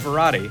 Michael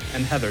Verratti,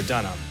 and Heather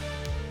Dunham.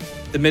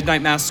 The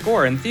Midnight Mass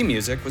score and theme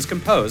music was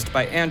composed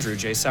by Andrew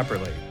J.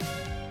 Sepperly.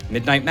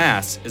 Midnight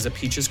Mass is a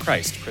Peaches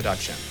Christ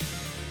production.